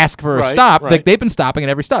got to ask for a Right, stop. right. Like they've been stopping at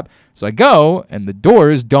every stop. So I go and the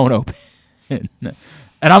doors don't open, and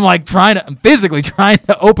I'm like I'm physically trying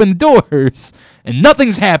to open the doors, and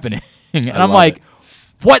nothing's happening. And I'm love like, it.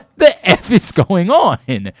 what the F is going on?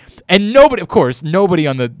 And nobody, of course, nobody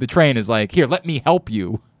on the train is like, here, let me help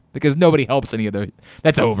you. Because nobody helps any other.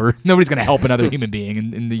 That's over. Nobody's going to help another human being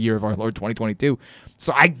in the year of our Lord 2022.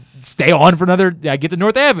 So I stay on for I get to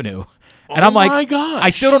North Avenue. And I'm like, my gosh. I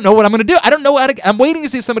still don't know what I'm going to do. I don't know I'm waiting to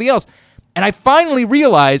see somebody else. And I finally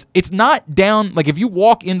realize it's not down, like if you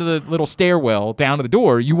walk into the little stairwell down to the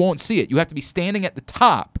door, you won't see it. You have to be standing at the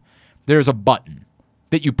top. There's a button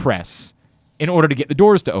that you press in order to get the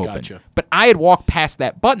doors to open. Gotcha. But I had walked past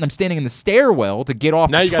that button. I'm standing in the stairwell to get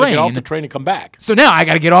off Now the you train. got to get off the train and come back. So now I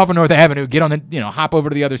got to get off of North Avenue, get on the, hop over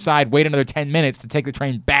to the other side, wait another 10 minutes to take the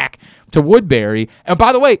train back to Woodbury. And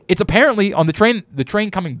by the way, it's apparently on the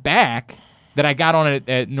train coming back that I got on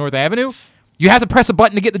at North Avenue, you have to press a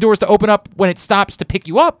button to get the doors to open up when it stops to pick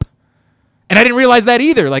you up. And I didn't realize that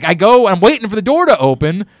either. Like I go, I'm waiting for the door to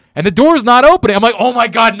open, and the door's not opening. I'm like, oh my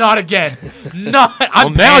God, not again. Not.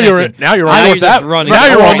 I'm now you're panicking. on I'm North just Avenue. Now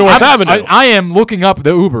you're on North Avenue. I am looking up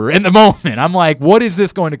the Uber in the moment. I'm like, what is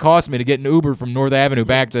this going to cost me to get an Uber from North Avenue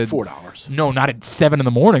back to $4? No, not at 7 in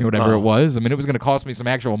the morning or whatever it was. I mean, it was going to cost me some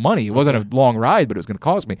actual money. It wasn't a long ride, but it was going to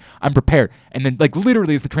cost me. I'm prepared. And then, like,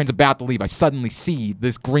 literally, as the train's about to leave, I suddenly see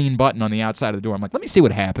this green button on the outside of the door. I'm like, let me see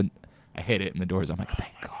what happened. I hit it, and the door's. I'm like,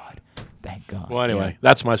 thank God. Thank God. Well, anyway, Yeah.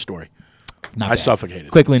 that's my story. Not I bad.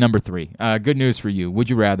 suffocated. Quickly, number 3. Good news for you.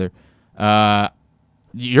 Would you rather?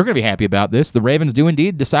 You're going to be happy about this. The Ravens do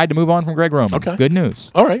indeed decide to move on from Greg Roman. Okay. Good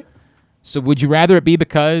news. All right. So would you rather it be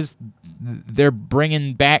because they're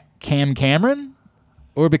bringing back Cam Cameron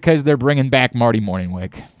or because they're bringing back Marty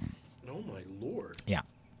Morningwig? Oh, my Lord. Yeah.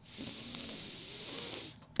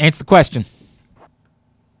 Answer the question.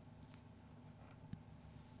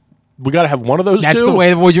 We got to have one of those That's two? the way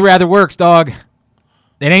the Would You Rather works, dog.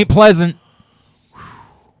 It ain't pleasant.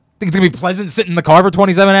 Think it's going to be pleasant sitting in the car for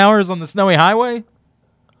 27 hours on the snowy highway?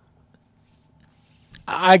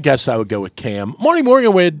 I guess I would go with Cam. Marty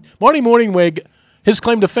Morningwig, his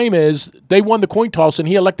claim to fame is they won the coin toss and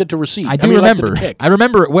he elected to receive. I do remember. I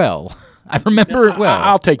remember it well.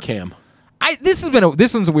 I'll take Cam. This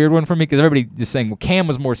one's a weird one for me because everybody just saying, well, Cam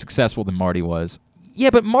was more successful than Marty was. Yeah,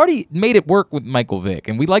 but Marty made it work with Michael Vick,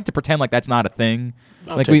 and we like to pretend like that's not a thing.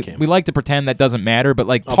 I'll take Cam. We like to pretend that doesn't matter, but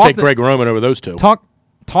like I'll take Greg Roman over those two.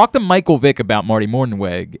 Talk to Michael Vick about Marty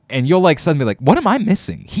Morningwig, and you'll like suddenly be like, what am I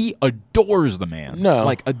missing? He adores the man. No.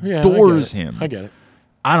 Like Yeah, adores I get it. him. I get it.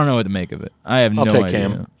 I don't know what to make of it. I have I'll no take idea.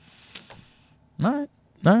 Cam. All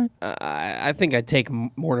right. I think I'd take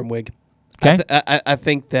Morningwig. Okay. I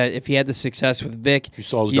think that if he had the success with Vic, If you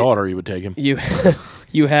saw his daughter, you would take him.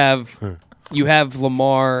 You have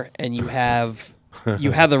Lamar and you have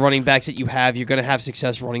the running backs that you have. You're going to have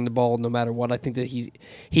success running the ball no matter what. I think that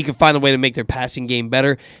he could find a way to make their passing game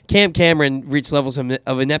better. Cam Cameron reached levels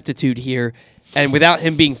of ineptitude here, and without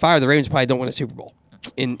him being fired, the Ravens probably don't win a Super Bowl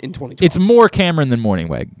in 2020. It's more Cameron than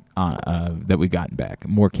Morningwig that we've gotten back.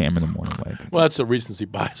 More Cameron than Morningwig. Well, that's a recency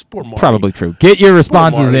bias. Poor Marty. Probably true. Get your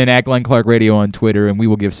responses Marty. in at Glenn Clark Radio on Twitter, and we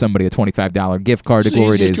will give somebody a $25 gift card to It's the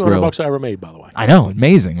Glory easiest Days Grill. $200 I ever made, by the way. I know,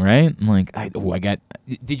 amazing, right? I'm like, I got.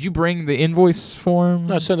 Did you bring the invoice form?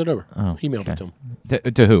 No, send it over. Oh, Emailed okay. it to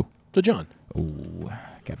him. To who? To John. Oh,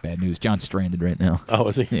 got bad news. John's stranded right now. Oh,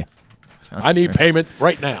 is he? Yeah. I need payment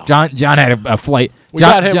right now. John had a flight. We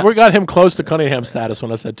got him close to Cunningham status when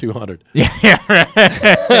I said 200. Yeah,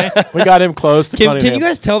 right. We got him close to Cunningham. Can you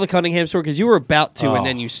guys tell the Cunningham story? Because you were about to, and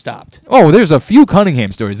then you stopped. Oh, there's a few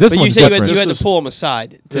Cunningham stories. This But one's you said different. you had to pull him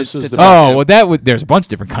aside. This is the Oh, well, there's a bunch of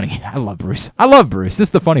different Cunningham. I love Bruce. This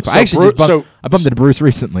is the funny part. So I actually I bumped into Bruce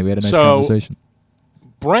recently. We had a nice conversation.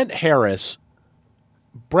 Brent Harris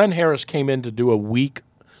came in to do a week.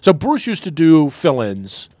 So Bruce used to do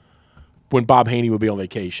fill-ins when Bob Haney would be on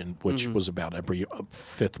vacation, which was about every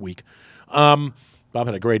fifth week. Bob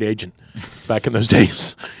had a great agent back in those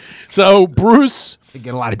days. So Bruce would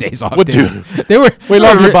get a lot of days off. Would dude. do. We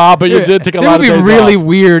love you, Bob, but you did take a lot of days off. It would be really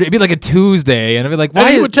weird. It'd be like a Tuesday, and I'd be like, "Why?"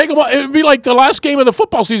 And he would take it would be like the last game of the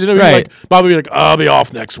football season. It would be like Bob would be like, "I'll be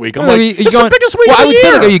off next week." I'm like, "It's the biggest week of the I would say,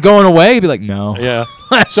 year." like, "Are you going away?" He'd be like, "No." Yeah.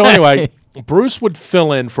 So anyway, Bruce would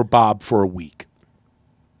fill in for Bob for a week.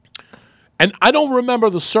 And I don't remember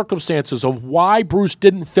the circumstances of why Bruce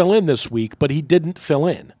didn't fill in this week, but he didn't fill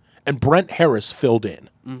in. And Brent Harris filled in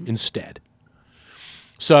instead.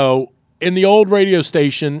 So in the old radio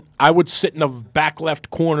station, I would sit in the back left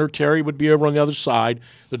corner. Terry would be over on the other side.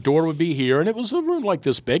 The door would be here, and it was a room like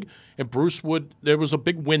this big. And there was a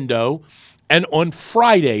big window, And on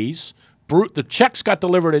Fridays, the checks got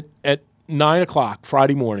delivered at 9 o'clock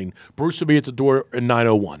Friday morning. Bruce would be at the door at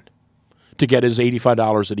 9:01 to get his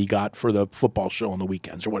 $85 that he got for the football show on the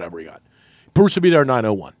weekends or whatever he got. Bruce would be there at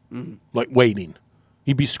 9:01, like waiting.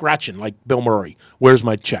 He'd be scratching like Bill Murray. Where's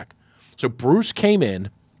my check? So Bruce came in.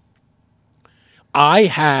 I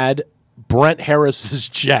had Brent Harris's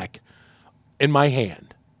check in my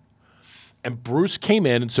hand. And Bruce came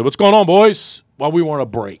in and said, "What's going on, boys?" While we were on a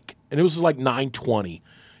break. And it was like 9:20.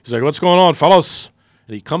 He's like, "What's going on, fellas?"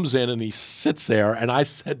 And he comes in and he sits there. And I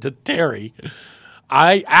said to Terry,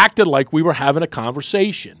 I acted like we were having a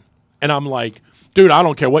conversation. And I'm like, "Dude, I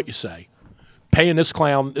don't care what you say. Paying this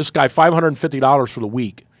guy $550 for the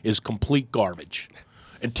week is complete garbage."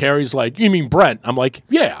 And Terry's like, "You mean Brent?" I'm like,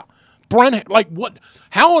 "Yeah. Brent, like what?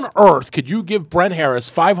 How on earth could you give Brent Harris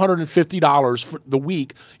 $550 for the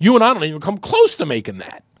week? You and I don't even come close to making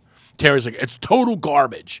that." Terry's like, "It's total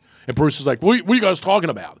garbage." And Bruce is like, what are you guys talking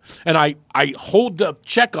about? And I hold the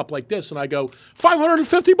check up like this, and I go,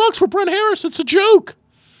 $550 for Brent Harris? It's a joke.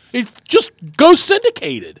 It just goes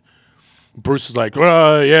syndicated. Bruce is like,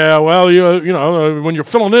 "Yeah, well, you know, when you're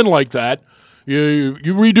filling in like that, you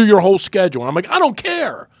redo your whole schedule." And I'm like, "I don't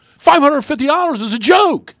care. $550 is a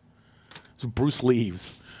joke." So Bruce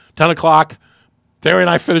leaves. 10 o'clock, Terry and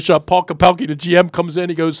I finish up. Paul Kapelke, the GM, comes in.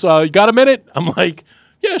 He goes, "You got a minute?" I'm like,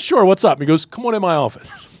 "Yeah, sure. What's up?" He goes, "Come on in my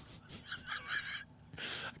office."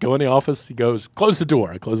 I go in the office. He goes, "Close the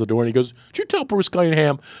door." I close the door, and he goes, "Did you tell Bruce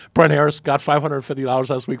Cunningham Brent Harris got $550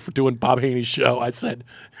 last week for doing Bob Haney's show?" I said,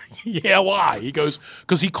 "Yeah, why?" He goes,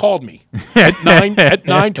 "Because he called me at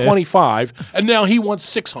 9:25, and now he wants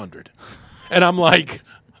 $600." And I'm like,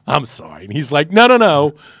 "I'm sorry." And he's like,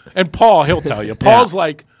 No. And Paul, he'll tell you. Paul's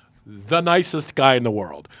like the nicest guy in the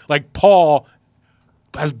world. Like, Paul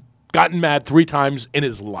has gotten mad 3 times in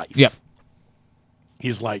his life. Yep.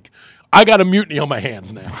 He's like, "I got a mutiny on my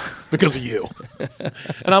hands now because of you."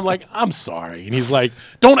 And I'm like, "I'm sorry." And he's like,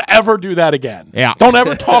 "Don't ever do that again. Yeah. Don't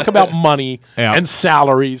ever talk about money and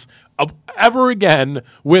salaries ever again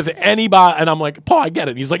with anybody." And I'm like, "Paul, I get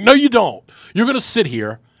it." And he's like, "No, you don't. You're going to sit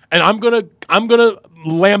here and I'm going to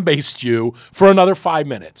lambaste you for another 5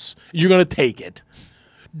 minutes. You're going to take it.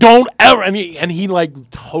 Don't ever." And he like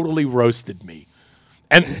totally roasted me.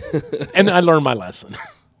 And I learned my lesson.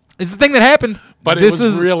 It's the thing that happened. But it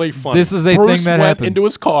was really funny. This is a Bruce thing that went happened. into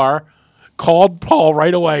his car, called Paul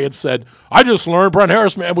right away, and said, "I just learned Brent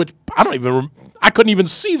Harris, man," which I couldn't even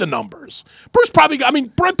see the numbers. Brent probably got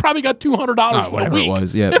 $200 for the whatever week. it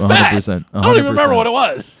was. Yeah, if that. 100%. I don't even remember what it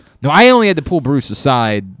was. No, I only had to pull Bruce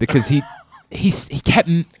aside because he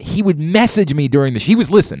would message me during the show. He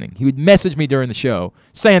was listening. He would message me during the show,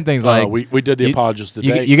 saying things like, we did the apologist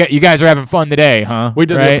today. You guys are having fun today, huh? We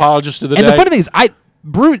did the apologist of the day. And the funny thing is,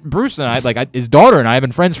 Bruce and I, his daughter and I have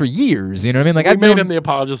been friends for years. You know what I mean? Like, we made him the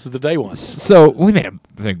apologist of the day once. So we made him.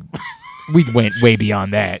 We went way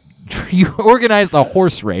beyond that. You organized a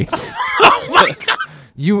horse race. Oh my God.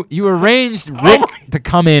 You arranged Rick to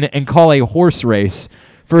come in and call a horse race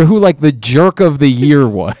for who like the jerk of the year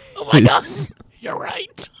was. Oh my God. You're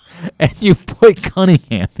right. And you put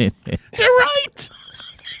Cunningham in it. You're right.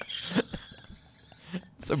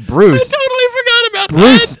 So Bruce. I totally forgot about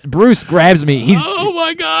that. Bruce grabs me. Oh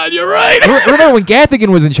my God, you're right. Remember when Gaffigan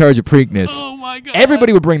was in charge of Preakness? Oh my God.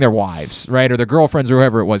 Everybody would bring their wives, right, or their girlfriends, or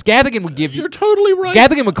whoever it was. Gaffigan would give you. You're totally right.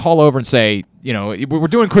 Gaffigan would call over and say, you know, we're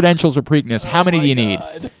doing credentials for Preakness. How many do you need?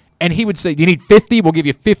 And he would say, "Do you need 50? We'll give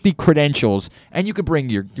you 50 credentials, and you could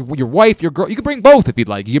bring your wife, your girl. You could bring both if you'd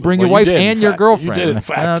like. You could bring your wife and your girlfriend." You did, in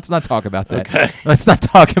fact. Let's not talk about that. Okay. Let's not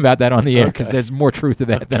talk about that on the air because there's more truth to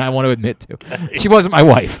that than I want to admit to. Okay. She wasn't my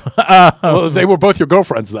wife. Well, they were both your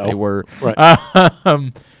girlfriends, though. They were. Right.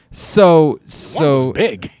 So one was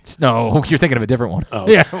big. No, you're thinking of a different one. Oh.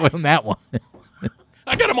 Yeah, it wasn't that one.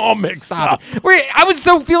 I got them all mixed up. I was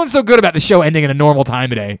feeling so good about the show ending in a normal time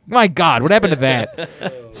today. My God, what happened to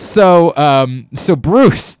that? So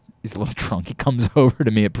Bruce, he's a little drunk. He comes over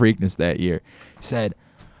to me at Preakness that year. He said,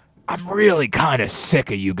 "I'm really kind of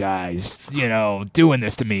sick of you guys, you know, doing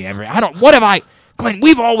this to me Glenn, what have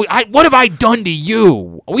I done to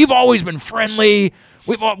you? We've always been friendly.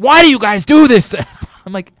 Why do you guys do this to?"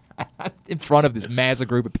 I'm like, in front of this massive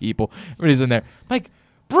group of people. Everybody's in there. I'm like,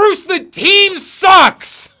 "Bruce, the team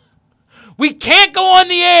sucks. We can't go on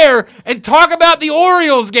the air and talk about the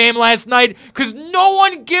Orioles game last night because no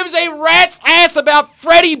one gives a rat's ass about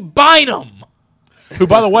Freddie Bynum." Who,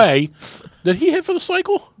 by the way, did he hit for the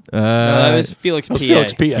cycle? That was Felix P.A.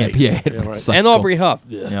 Felix P.A. Yeah, P.A. Yeah, right. And Aubrey Huff.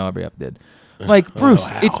 Yeah, Aubrey Huff did. Like, Bruce,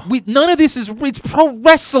 none of this it's pro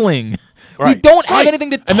wrestling. Right. We don't have anything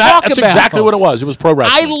to talk about. That's exactly what it was. It was pro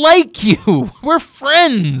wrestling. I like you. We're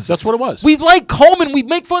friends. That's what it was. We like Coleman. We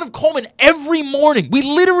make fun of Coleman every morning. We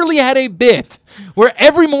literally had a bit where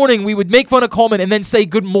every morning we would make fun of Coleman and then say,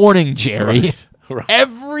 "Good morning, Jerry." Right.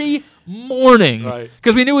 Every morning. Right.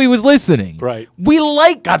 Because we knew he was listening. Right. We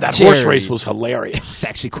like God, that Jerry. horse race was hilarious. It's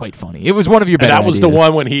actually quite funny. It was one of your better And that was the ideas.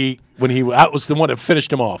 one when he that was the one that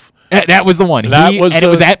finished him off. That was the one. It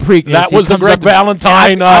was at Preakness. That was the Greg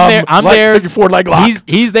Valentine. I'm there. Figure four leg lock.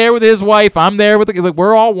 He's there with his wife. I'm there with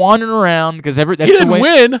we're all wandering around because that's he didn't the way.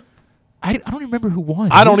 win. I don't even remember who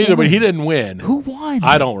won. I don't either, but he didn't win. Who won?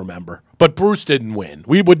 I don't remember. But Bruce didn't win.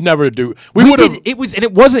 We would never do. We would have. It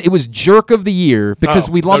was Jerk of the Year because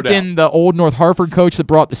we lumped in the old North Hartford coach that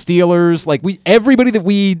brought the Steelers. Like everybody that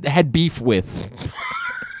we had beef with.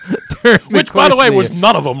 Which, by the way, was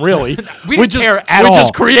none of them really. we didn't care at all. We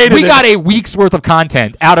just created. We got a week's worth of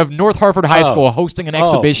content out of North Hartford High School hosting an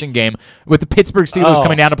exhibition game with the Pittsburgh Steelers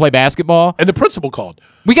coming down to play basketball. And the principal called.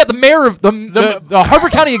 We got the mayor of the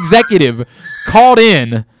Hartford County executive called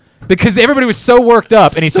in because everybody was so worked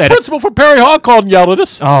up, and he said, "The principal for Perry Hall called and yelled at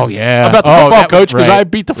us." Oh yeah, about the football coach because I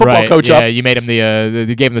beat the football coach up. Yeah, you made him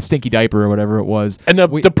you gave him the stinky diaper or whatever it was. And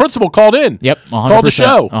the principal called in. Yep, 100%, called the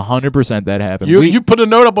show. 100% that happened. You put a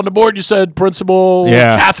note up on the board. You said Principal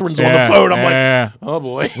Catherine's on the phone. I'm like, oh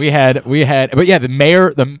boy. We had, but yeah, the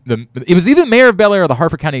mayor, it was either the mayor of Bel Air or the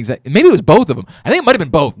Hartford County exec. Maybe it was both of them. I think it might have been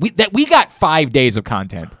both. We got 5 days of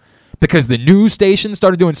content. Because the news station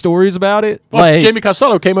started doing stories about it. Well, Jamie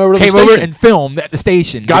Costello came over to the station. And filmed at the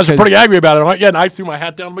station. Guys are pretty angry about it. I'm like, yeah, and I threw my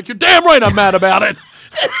hat down. I'm like, you're damn right I'm mad about it.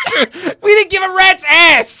 We didn't give a rat's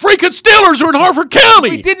ass. Freaking Steelers are in Hartford County.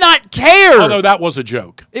 We did not care. Although that was a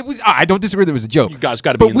joke. It was. I don't disagree that it was a joke. You guys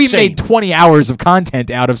got to be insane. But we made 20 hours of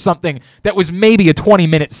content out of something that was maybe a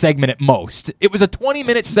 20-minute segment at most. It was a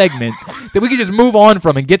 20-minute segment that we could just move on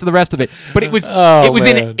from and get to the rest of it. But it was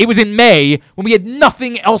in May when we had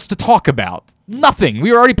nothing else to talk about. Nothing.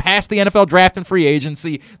 We were already past the NFL draft and free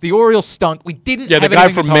agency. The Orioles stunk. We didn't. Yeah, have the guy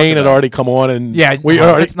anything from to talk Maine about. had already come on, and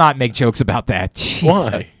let's not make jokes about that. Jeez.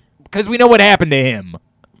 Why? Because we know what happened to him.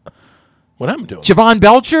 What happened to him? Javon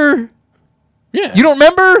Belcher. Yeah. You don't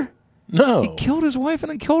remember? No. He killed his wife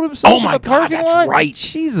and then killed himself. Oh my God, that's lot? right.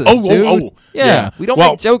 Jesus. Oh, dude. Yeah. We don't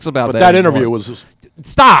make jokes about but that. That anymore. interview was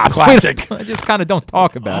stop. Classic. I just kind of don't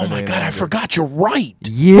talk about it. Oh my God, I forgot. You're right.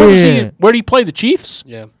 Yeah. Where did he play? The Chiefs?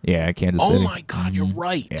 Yeah, Kansas City. Oh my God, you're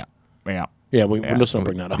right. Yeah. Yeah, let's not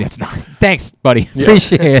bring that up. That's not. Thanks, buddy.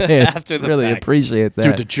 Appreciate it. After the really fact. appreciate that.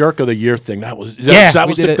 Dude, the jerk of the year thing. That was we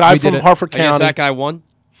the guy did from it. Hartford I guess County. that guy won.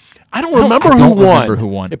 I don't remember who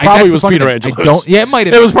won. It probably was Peter Angelos. Yeah, it might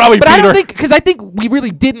have. It was probably but Peter. I don't think because I think we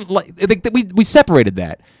really didn't like. I think that we separated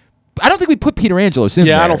that. I don't think we put Peter Angelos in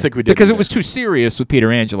there. Yeah, I don't think we did because either. it was too serious with Peter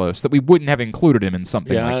Angelos that we wouldn't have included him in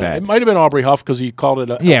something like that. It might have been Aubrey Huff because he called it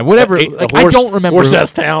a whatever. a I horse, don't remember.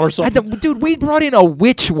 Horse Town or something. Dude, we brought in a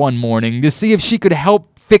witch one morning to see if she could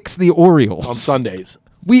help fix the Orioles on Sundays.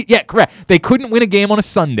 Correct. They couldn't win a game on a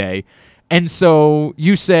Sunday. And so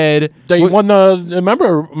you said they won the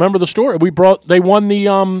remember the story. They won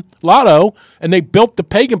the lotto and they built the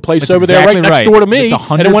pagan place over there right next door to me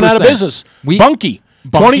and it went out of business. Bunky.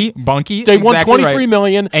 They won $23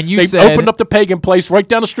 million. And they opened up the pagan place right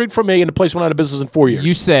down the street from me and the place went out of business in 4 years.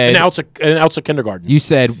 You said and now it's a kindergarten. You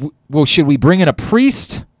said, well, should we bring in a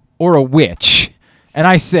priest or a witch? And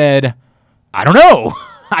I said, I don't know.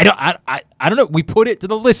 I don't know. We put it to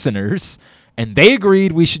the listeners. And they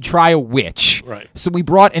agreed we should try a witch. Right. So we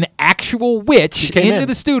brought an actual witch into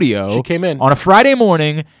the studio. She came in on a Friday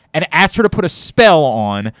morning and asked her to put a spell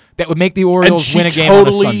on that would make the Orioles win a game on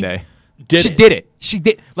a Sunday. She did it.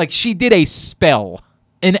 She did a spell.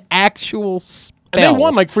 An actual spell. And they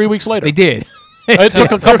won like 3 weeks later. They did. It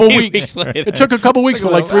took a couple weeks. It took a couple weeks,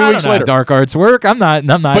 but like 3 weeks later. Dark arts work. I'm not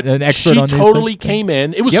an expert on these things. She totally came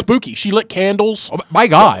in. It was spooky. She lit candles. Oh, my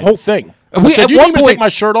God. The whole thing. You didn't even take my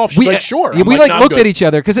shirt off. She's like, sure. Yeah, we looked at each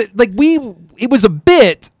other because it was a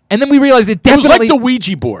bit, and then we realized it definitely. It was like the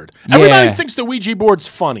Ouija board. Yeah. Everybody thinks the Ouija board's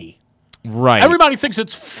funny. Right. Everybody thinks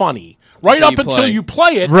it's funny. Right up until you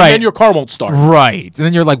play it, and then your car won't start. Right. And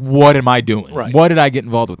then you're like, what am I doing? Right. What did I get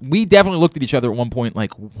involved with? We definitely looked at each other at one point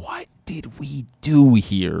like, what did we do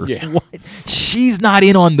here? Yeah. She's not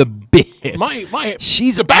in on the bit.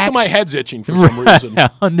 The back of my head's itching for some reason.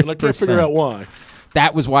 100%. And I can't figure out why.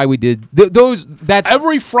 That was why we did those. That's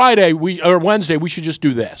every Friday or Wednesday. We should just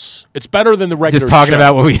do this. It's better than the regular. Just talking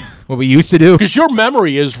about what we used to do. Because your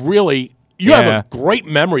memory is really you have a great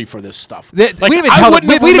memory for this stuff. We didn't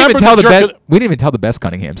even tell the Best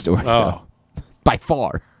Cunningham story. Oh, by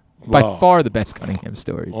far. By Wow. far the best Cunningham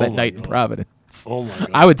stories. Oh That my night in God. Providence. Oh my God.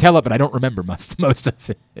 I would tell it, but I don't remember most of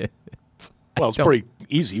it. Well, it's pretty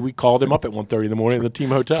easy. We called him up at 1:30 in the morning at the team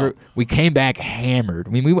hotel. We came back hammered.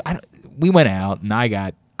 I mean, we went out, and I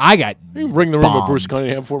got You ring the room of bombed. Bruce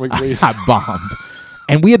Cunningham for me, please. I got bombed.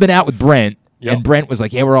 And we had been out with Brent, Yep. and Brent was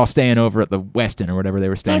like, "Yeah, we're all staying over at the Westin or whatever they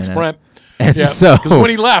were staying Thanks, at." Brent. And Yeah, so, because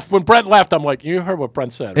when Brent left, I'm like, you heard what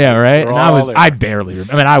Brent said. yeah, right. We're And all I there. barely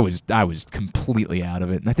remember. I mean, I was completely out of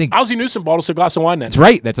it. And I think Ozzie Newsome bought us a glass of wine then. that's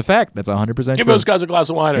right. That's a fact. That's 100%. Give true. those guys a glass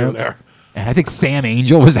of wine over there. And I think Sam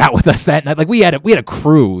Angel was out with us that night. Like we had a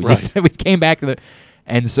crew. Just, we came back to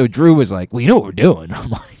and so Drew was like, "Well, you know what we're doing." I'm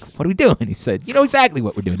like, "What are we doing?" He said, "You know exactly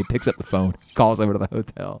what we're doing." He picks up the phone, calls over to the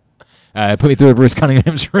hotel, put me through to Bruce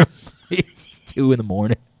Cunningham's room. It's 2 in the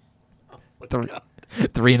morning,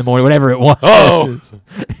 3 in the morning, whatever it was. Oh.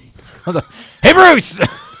 I was like, "Hey, Bruce."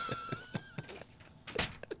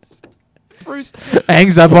 Bruce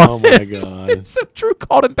hangs up on. Oh my God. So Drew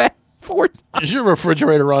called him back 4 times. Is your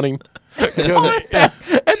refrigerator running? Called him back.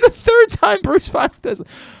 And the 3rd time, Bruce finally does.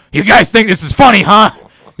 You guys think this is funny, huh?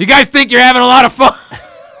 You guys think you're having a lot of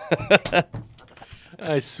fun?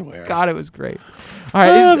 I swear. God, it was great. All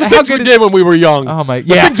right, The things we did when we were young. Oh my! The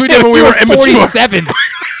Yeah, things we did when we were immature. 47.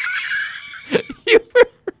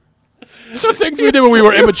 The things we did when we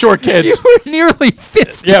were immature kids. You were nearly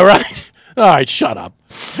 50. Yeah, right. All right, shut up.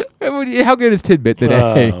 How good is Tidbit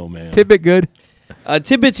today? Oh, man. Tidbit good.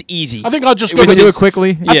 Tidbit's easy. I think I'll just Can go we do it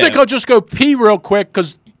quickly? I think I'll just go pee real quick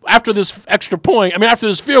because after this extra point, after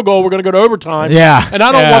this field goal, we're going to go to overtime. Yeah. And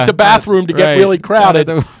I don't Yeah. want the bathroom to get Right. really crowded.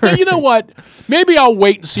 Gotta Now, you know what? Maybe I'll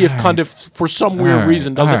wait and see if Cundiff, for some weird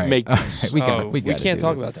reason, doesn't make this. We can't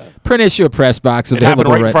talk about that. Print issue of Press Box It happened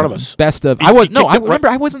available right in front of us. Best of. He- I was he no. kicked I it remember.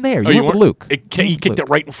 right- I wasn't there. Oh, You you were with weren't? Luke. He kicked it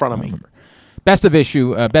right in front of me. Best of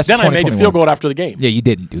issue. Best. Then I made the 2021. field goal after the game. Yeah, you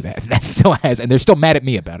didn't do that. That still has, and they're still mad at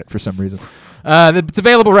me about it for some reason. It's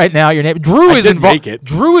available right now. Your name, Drew I is did involved. make it.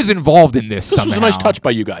 Drew is involved in this. This somehow. was a nice touch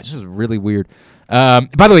by you guys. This is really weird. By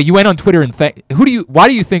the way, you went on Twitter and why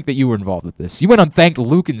do you think that you were involved with this? You went on thanked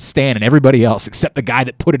Luke and Stan and everybody else except the guy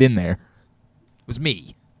that put it in there. It was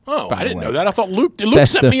me. Oh, by I the didn't way. know that. I thought Luke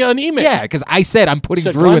Best sent of- me an email. Yeah, because I said I'm putting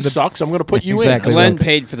Said Drew Glenn in the sucks. I'm going to put you Exactly. in. Glenn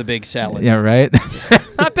paid for the big salad. Yeah, right.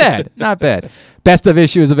 Not bad. Not bad. Best of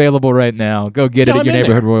issue is available right now. Go get it Yeah, at I'm your in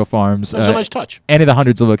neighborhood there. Royal Farms. That was a nice touch. Any of the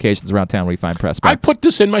hundreds of locations around town where you find Press Box. I put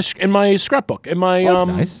this in my scrapbook, in my That's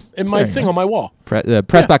nice. in That's my very thing nice. on my wall.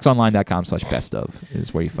 PressBoxOnline.com/best of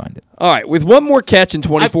is where you find it. All right, with one more catch in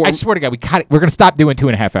 24. I swear to God, we're going to stop doing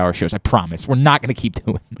 2.5-hour shows. I promise. We're not going to keep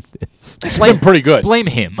doing this. It's been pretty good. Blame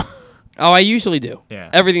him. Oh, I usually do. Yeah.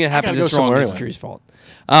 Everything that happens gotta is go wrong. somewhere It's anyway. Drew's fault.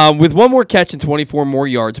 With one more catch and 24 more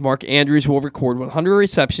yards, Mark Andrews will record 100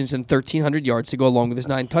 receptions and 1,300 yards to go along with his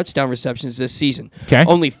 9 touchdown receptions this season. Okay.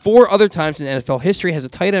 Only 4 other times in NFL history has a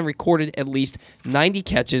tight end recorded at least 90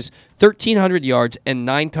 catches, 1,300 yards, and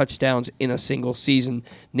 9 touchdowns in a single season.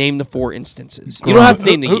 Name the 4 instances. You don't have to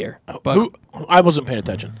name the year. But I wasn't paying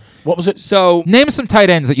attention. What was it? So Name some tight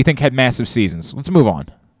ends that you think had massive seasons. Let's move on.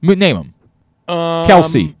 Name them.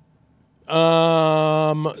 Kelsey.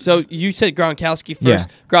 So you said Gronkowski first.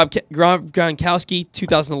 Gronkowski,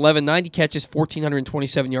 2011, 90 catches,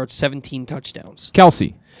 1,427 yards, 17 touchdowns.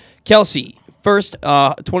 Kelsey. First,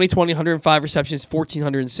 2020, 105 receptions,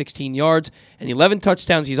 1,416 yards, and 11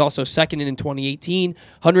 touchdowns. He's also second in 2018,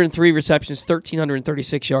 103 receptions,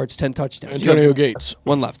 1,336 yards, 10 touchdowns. Antonio Gates.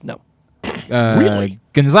 One left. No. Really?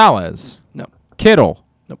 Gonzalez. No. Kittle.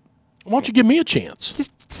 Nope. Why don't you give me a chance?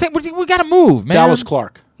 Just say we got to move, man. Dallas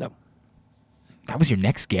Clark. No. That was your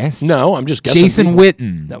next guess. No, I'm just guessing. Jason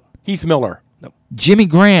Witten. No. Heath Miller. Jimmy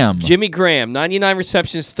Graham. Jimmy Graham, 99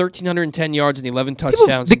 receptions, 1,310 yards, and 11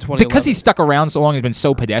 touchdowns in 2011. Because he stuck around so long, he's been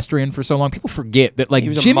so pedestrian for so long, people forget that He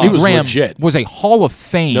was a Jimmy monster. He was Graham legit. was a Hall of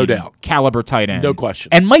Fame No doubt. caliber tight end. No question.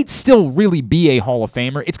 And might still really be a Hall of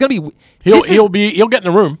Famer. It's going to be He'll get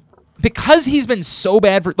in the room. because he's been so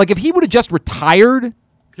bad for if he would have just retired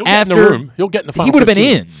He'll get in after the room. He'll get in the final he would have been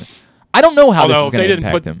 15. in. I don't know how Although this is if going they to didn't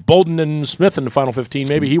impact put him. Bolden and Smith in the final 15,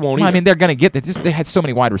 maybe he won't Well, I either. mean, they're going to get this. They had so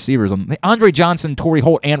many wide receivers on. Andre Johnson, Torrey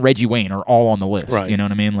Holt, and Reggie Wayne are all on the list. Right. You know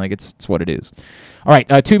what I mean? It's what it is. All right,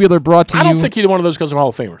 Tubular brought to you. I don't think either one of those guys are Hall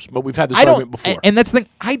of Famers, but we've had this I argument don't, before. and that's the thing.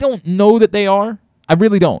 I don't know that they are. I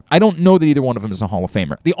really don't. I don't know that either one of them is a Hall of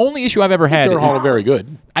Famer. The only issue I've ever had. They're all very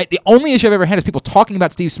good. The only issue I've ever had is people talking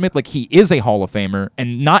about Steve Smith like he is a Hall of Famer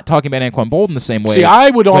and not talking about Anquan Bolden the same way. See, I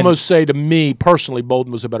would almost say to me personally, Bolden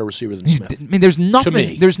was a better receiver than Smith. I mean, there's nothing.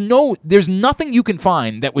 me. There's nothing you can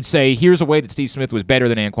find that would say here's a way that Steve Smith was better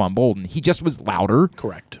than Anquan Bolden. He just was louder.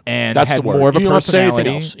 Correct. And That's had the word. more of a You don't have to say anything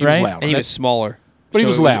personality, else. He was right? louder. And he was smaller. But he So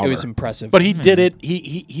was it louder. It was impressive. But he did it.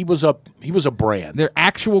 He was a brand. Their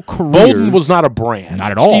actual careers. Bolden was not a brand.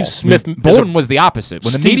 Not at all. Steve Smith. Bolden was the opposite.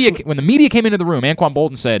 When Steve the media came into the room, Anquan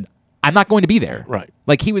Bolden said, "I'm not going to be there." Right.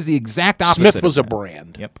 Like he was the exact opposite. Smith was a of that.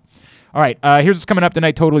 brand. Yep. All right. Here's what's coming up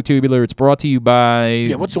tonight. Totally Tubular. It's brought to you by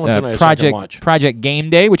what's the one tonight I can watch? Project Game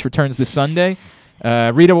Day, which returns this Sunday.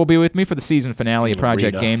 Rita will be with me for the season finale of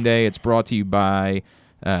Project Rita. Game Day. It's brought to you by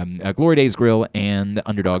Glory Days Grill and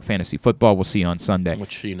Underdog Fantasy Football. We'll see you on Sunday.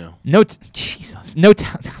 What's she know? Jesus. I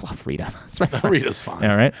love Rita. That's my friend. Rita's fine.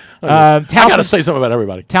 All right. I got to say something about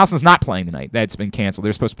everybody. Towson's not playing tonight. That's been canceled.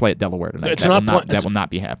 They're supposed to play at Delaware tonight. That will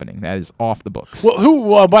not be happening. That is off the books. Well,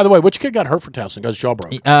 who? By the way, which kid got hurt for Towson? Got his jaw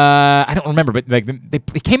broke. I don't remember, but like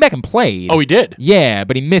they came back and played. Oh, he did? Yeah,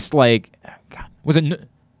 but he missed like. God, was it? It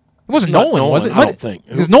wasn't Not Nolan, was it? I don't think.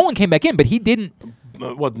 Because Nolan came back in, but he didn't.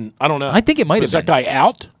 Wasn't. I don't know. I think it might have Was that been. guy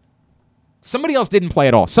out? Somebody else didn't play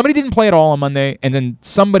at all. Somebody didn't play at all on Monday, and then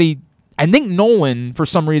somebody. I think Nolan, for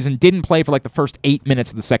some reason, didn't play for like the first 8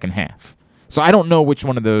 minutes of the second half. So I don't know which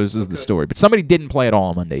one of those is the story, but somebody didn't play at all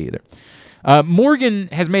on Monday either. Morgan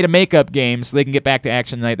has made a makeup game so they can get back to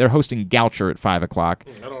action tonight. They're hosting Goucher at 5 o'clock.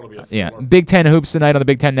 That ought to be a Yeah, Big Ten hoops tonight on the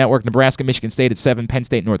Big Ten Network. Nebraska, Michigan State at 7, Penn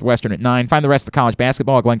State, Northwestern at 9. Find the rest of the college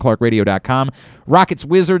basketball at GlennClarkRadio.com. Rockets,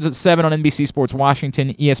 Wizards at 7 on NBC Sports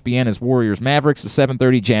Washington. ESPN is Warriors, Mavericks at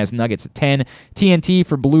 7:30. Jazz, Nuggets at 10. TNT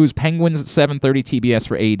for Blues, Penguins at 7:30. TBS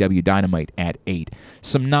for AEW Dynamite at 8.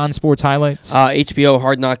 Some non-sports highlights. HBO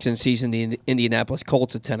Hard Knocks in season the Indianapolis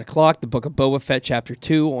Colts at 10 o'clock. The Book of Boba Fett Chapter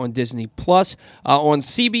 2 on Disney Plus. On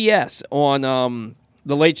CBS, on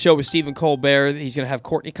The Late Show with Stephen Colbert, he's going to have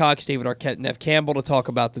Courtney Cox, David Arquette, and Nev Campbell to talk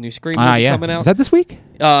about the new Scream movie coming out. Is that this week?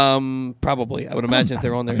 Probably. I would imagine if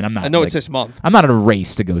they're on there. I know it's this month. I'm not in a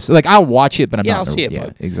race to go see. Like, I'll watch it, but I'm not. I'll see it.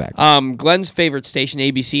 Yeah, exactly. Glenn's favorite station,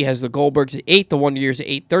 ABC, has the Goldbergs at 8, the Wonder Years at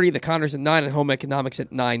 8:30, the Connors at 9, and Home Economics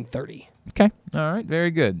at 9:30. Okay. All right.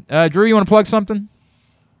 Very good. Drew, you want to plug something?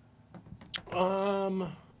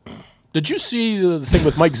 Did you see the thing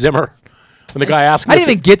with Mike Zimmer? When the guy asked him, I didn't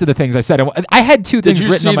even get to the things I said. I had two things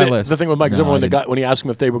written on my list. The thing with Mike Zimmer I when he asked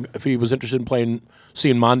him if he was interested in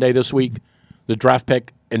seeing Monday this week, the draft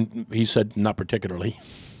pick, and he said not particularly.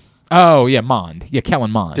 Oh yeah, Mond. Yeah,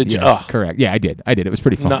 Kellen Mond. Did you? Yes, correct. Yeah, I did. It was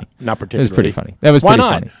pretty funny. Not particularly. It was pretty funny. That was Why pretty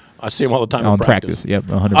not? funny. I see him all the time in in practice. Yep,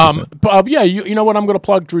 100%. But yeah, you know what? I'm going to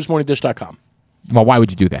plug Drew'sMorningDish.com. Well, why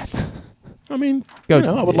would you do that? I mean,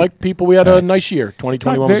 I would like people. We had a nice year.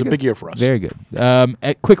 2021 was a big year for us. Very good.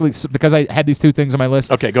 Quickly, because I had these two things on my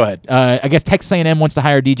list. Okay, go ahead. I guess Texas A&M wants to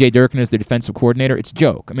hire DJ Durkin as their defensive coordinator. It's a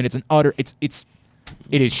joke. I mean,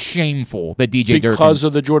 it is shameful that DJ Durkin. Because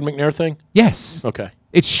of the Jordan McNair thing? Yes. Okay.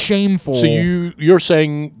 It's shameful. So you're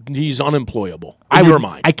saying he's unemployable in your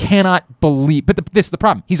mind? I cannot believe. But this is the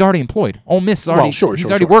problem. He's already employed. Ole Miss is already. He's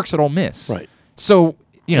already works at Ole Miss. Right. So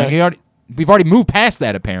we've already moved past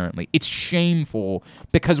that. Apparently, it's shameful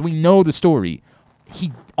because we know the story.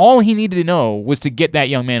 All he needed to know was to get that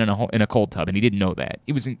young man in a cold tub, and he didn't know that.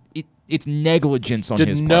 It's negligence on his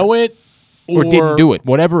part. Didn't know it, or didn't do it.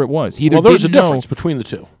 Whatever it was, there's a difference between the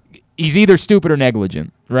two. He's either stupid or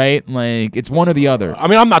negligent, right? Like, it's one or the other. I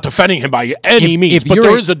mean, I'm not defending him by any means, but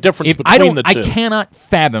there is a difference between the two. I cannot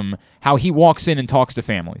fathom how he walks in and talks to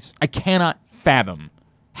families. I cannot fathom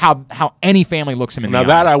how any family looks him in the eye. Now,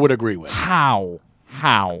 that I would agree with. How?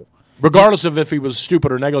 Regardless of if he was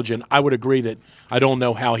stupid or negligent, I would agree that I don't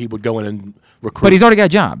know how he would go in and recruit. But he's already got a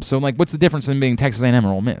job, so, like, what's the difference in being Texas A&M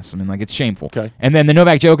or Ole Miss? I mean, like, it's shameful. Okay. And then the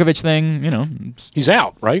Novak Djokovic thing, He's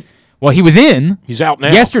out, right? Well, he was in. He's out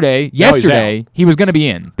now. Yesterday, he was going to be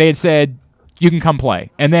in. They had said, you can come play.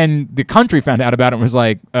 And then the country found out about it and was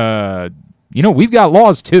like, we've got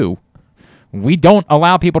laws, too. We don't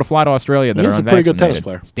allow people to fly to Australia that are unvaccinated. He's a pretty good tennis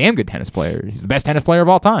player. He's a damn good tennis player. He's the best tennis player of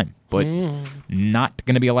all time. But not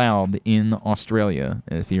going to be allowed in Australia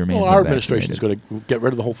if he remains unvaccinated. Our administration is going to get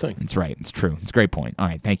rid of the whole thing. That's right. It's true. It's a great point. All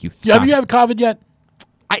right, thank you. Yeah, have you had COVID yet?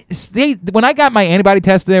 When I got my antibody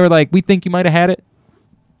test, they were like, we think you might have had it.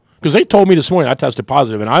 Because they told me this morning I tested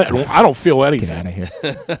positive, and I don't feel anything. Get out of here.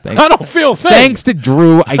 I don't feel things. Thanks to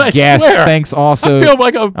Drew, I guess. Swear. Thanks also. I feel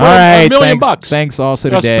like a million bucks. Thanks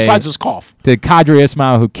also today. Besides this cough. To Kadri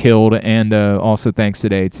Ismail, who killed, and also thanks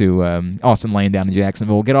today to Austin Lane down in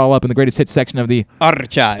Jacksonville. We'll get all up in the greatest hits section of the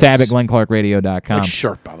Archives. tab at GlennClarkRadio.com. Nice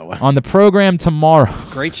shirt, by the way. On the program tomorrow.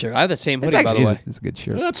 Great shirt. I have the same hoodie, by the way. It's a good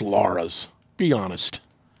shirt. That's Laura's. Be honest.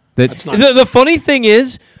 That's not the funny thing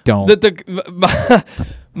is, don't.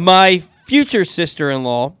 My future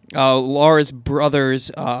sister-in-law, Laura's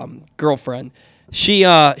brother's girlfriend, she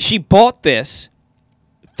bought this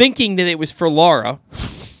thinking that it was for Laura,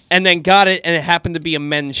 and then got it, and it happened to be a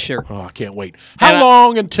men's shirt. Oh, I can't wait. How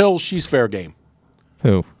long until she's fair game?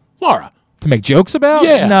 Who? Laura. To make jokes about?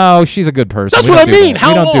 Yeah. No, she's a good person. That's We what don't I do mean. that. How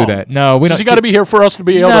we don't long? do that. No, we don't. Does he got to be here for us to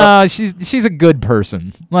be able No, she's a good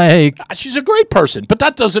person. Like, she's a great person, but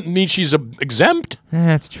that doesn't mean she's exempt.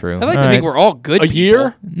 That's true. I like to think we're all good A people.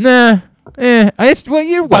 year? Nah. Well,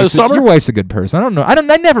 your By the wife's, summer? your wife's a good person. I don't know. I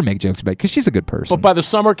never make jokes about it because she's a good person. But by the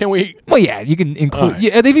summer, can we? Well, yeah, you can include. right.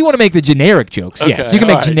 Yeah, if you want to make the generic jokes, yes, Okay, you can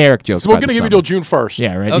make all right. generic jokes. So we're by going to the give you summer. till June 1st.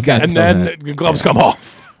 Yeah, right. You Okay. got And till then that. the gloves come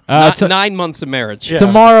off. 9 months of marriage. Yeah.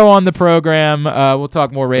 Tomorrow on the program, we'll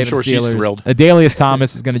talk more Ravens sure she's Steelers. thrilled. Adalius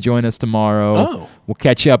Thomas is going to join us tomorrow. Oh. We'll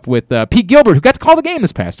catch up with Pete Gilbert, who got to call the game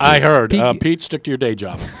this past week. I heard. Pete, Pete, stick to your day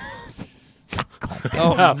job.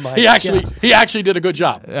 Oh, my he actually did a good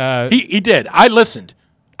job. He did. I listened.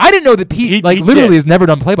 I didn't know that Pete, He literally did. has never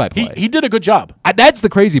done play-by-play. He did a good job. That's the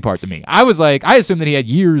crazy part to me. I was like, I assumed that he had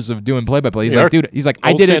years of doing play-by-play. He's You like, heard dude, he's like, I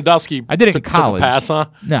old did it. Sandusky I did it in took a college. pass, huh?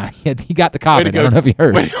 Nah, he got the comment. I go. don't know if you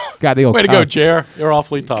heard. Way it. Got the old Way to go, comment. Jer. You're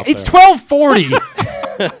awfully tough. It's there.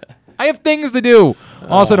 12:40. I have things to do.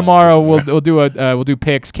 Also tomorrow we'll do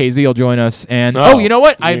picks. KZ will join us, and you know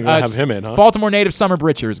what? You're gonna have him in, huh? Baltimore native Summer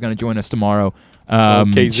Britcher is going to join us tomorrow.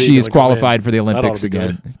 KZ She is gonna come qualified in. for the That ought Olympics to be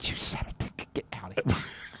again. You son of a- get out of here.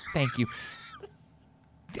 Thank you.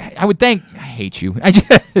 I would thank. I hate you. I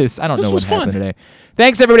don't This know what was fun. happened today.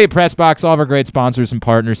 Thanks everybody at PressBox, all of our great sponsors and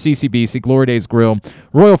partners: CCBC, Glory Days Grill,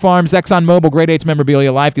 Royal Farms, ExxonMobil, Great 8's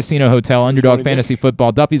Memorabilia, Live Casino Hotel, Underdog Fantasy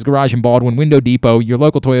Football, Duffy's Garage in Baldwin, Window Depot, your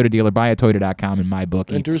local Toyota dealer, buyatoyota.com, and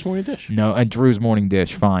MyBookie. And Drew's Morning Dish. No, and Drew's Morning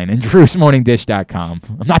Dish, fine. And Drew'sMorningDish.com.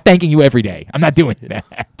 I'm not thanking you every day. I'm not doing that.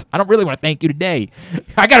 I don't really want to thank you today.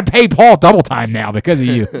 I got to pay Paul double time now because of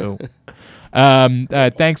you.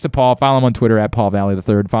 Thanks to Paul. Follow him on Twitter at Paul Valley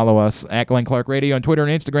III. Follow us at Glenn Clark Radio on Twitter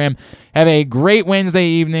and Instagram. Have a great Wednesday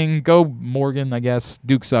evening. Go Morgan, I guess.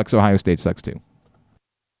 Duke sucks. Ohio State sucks too.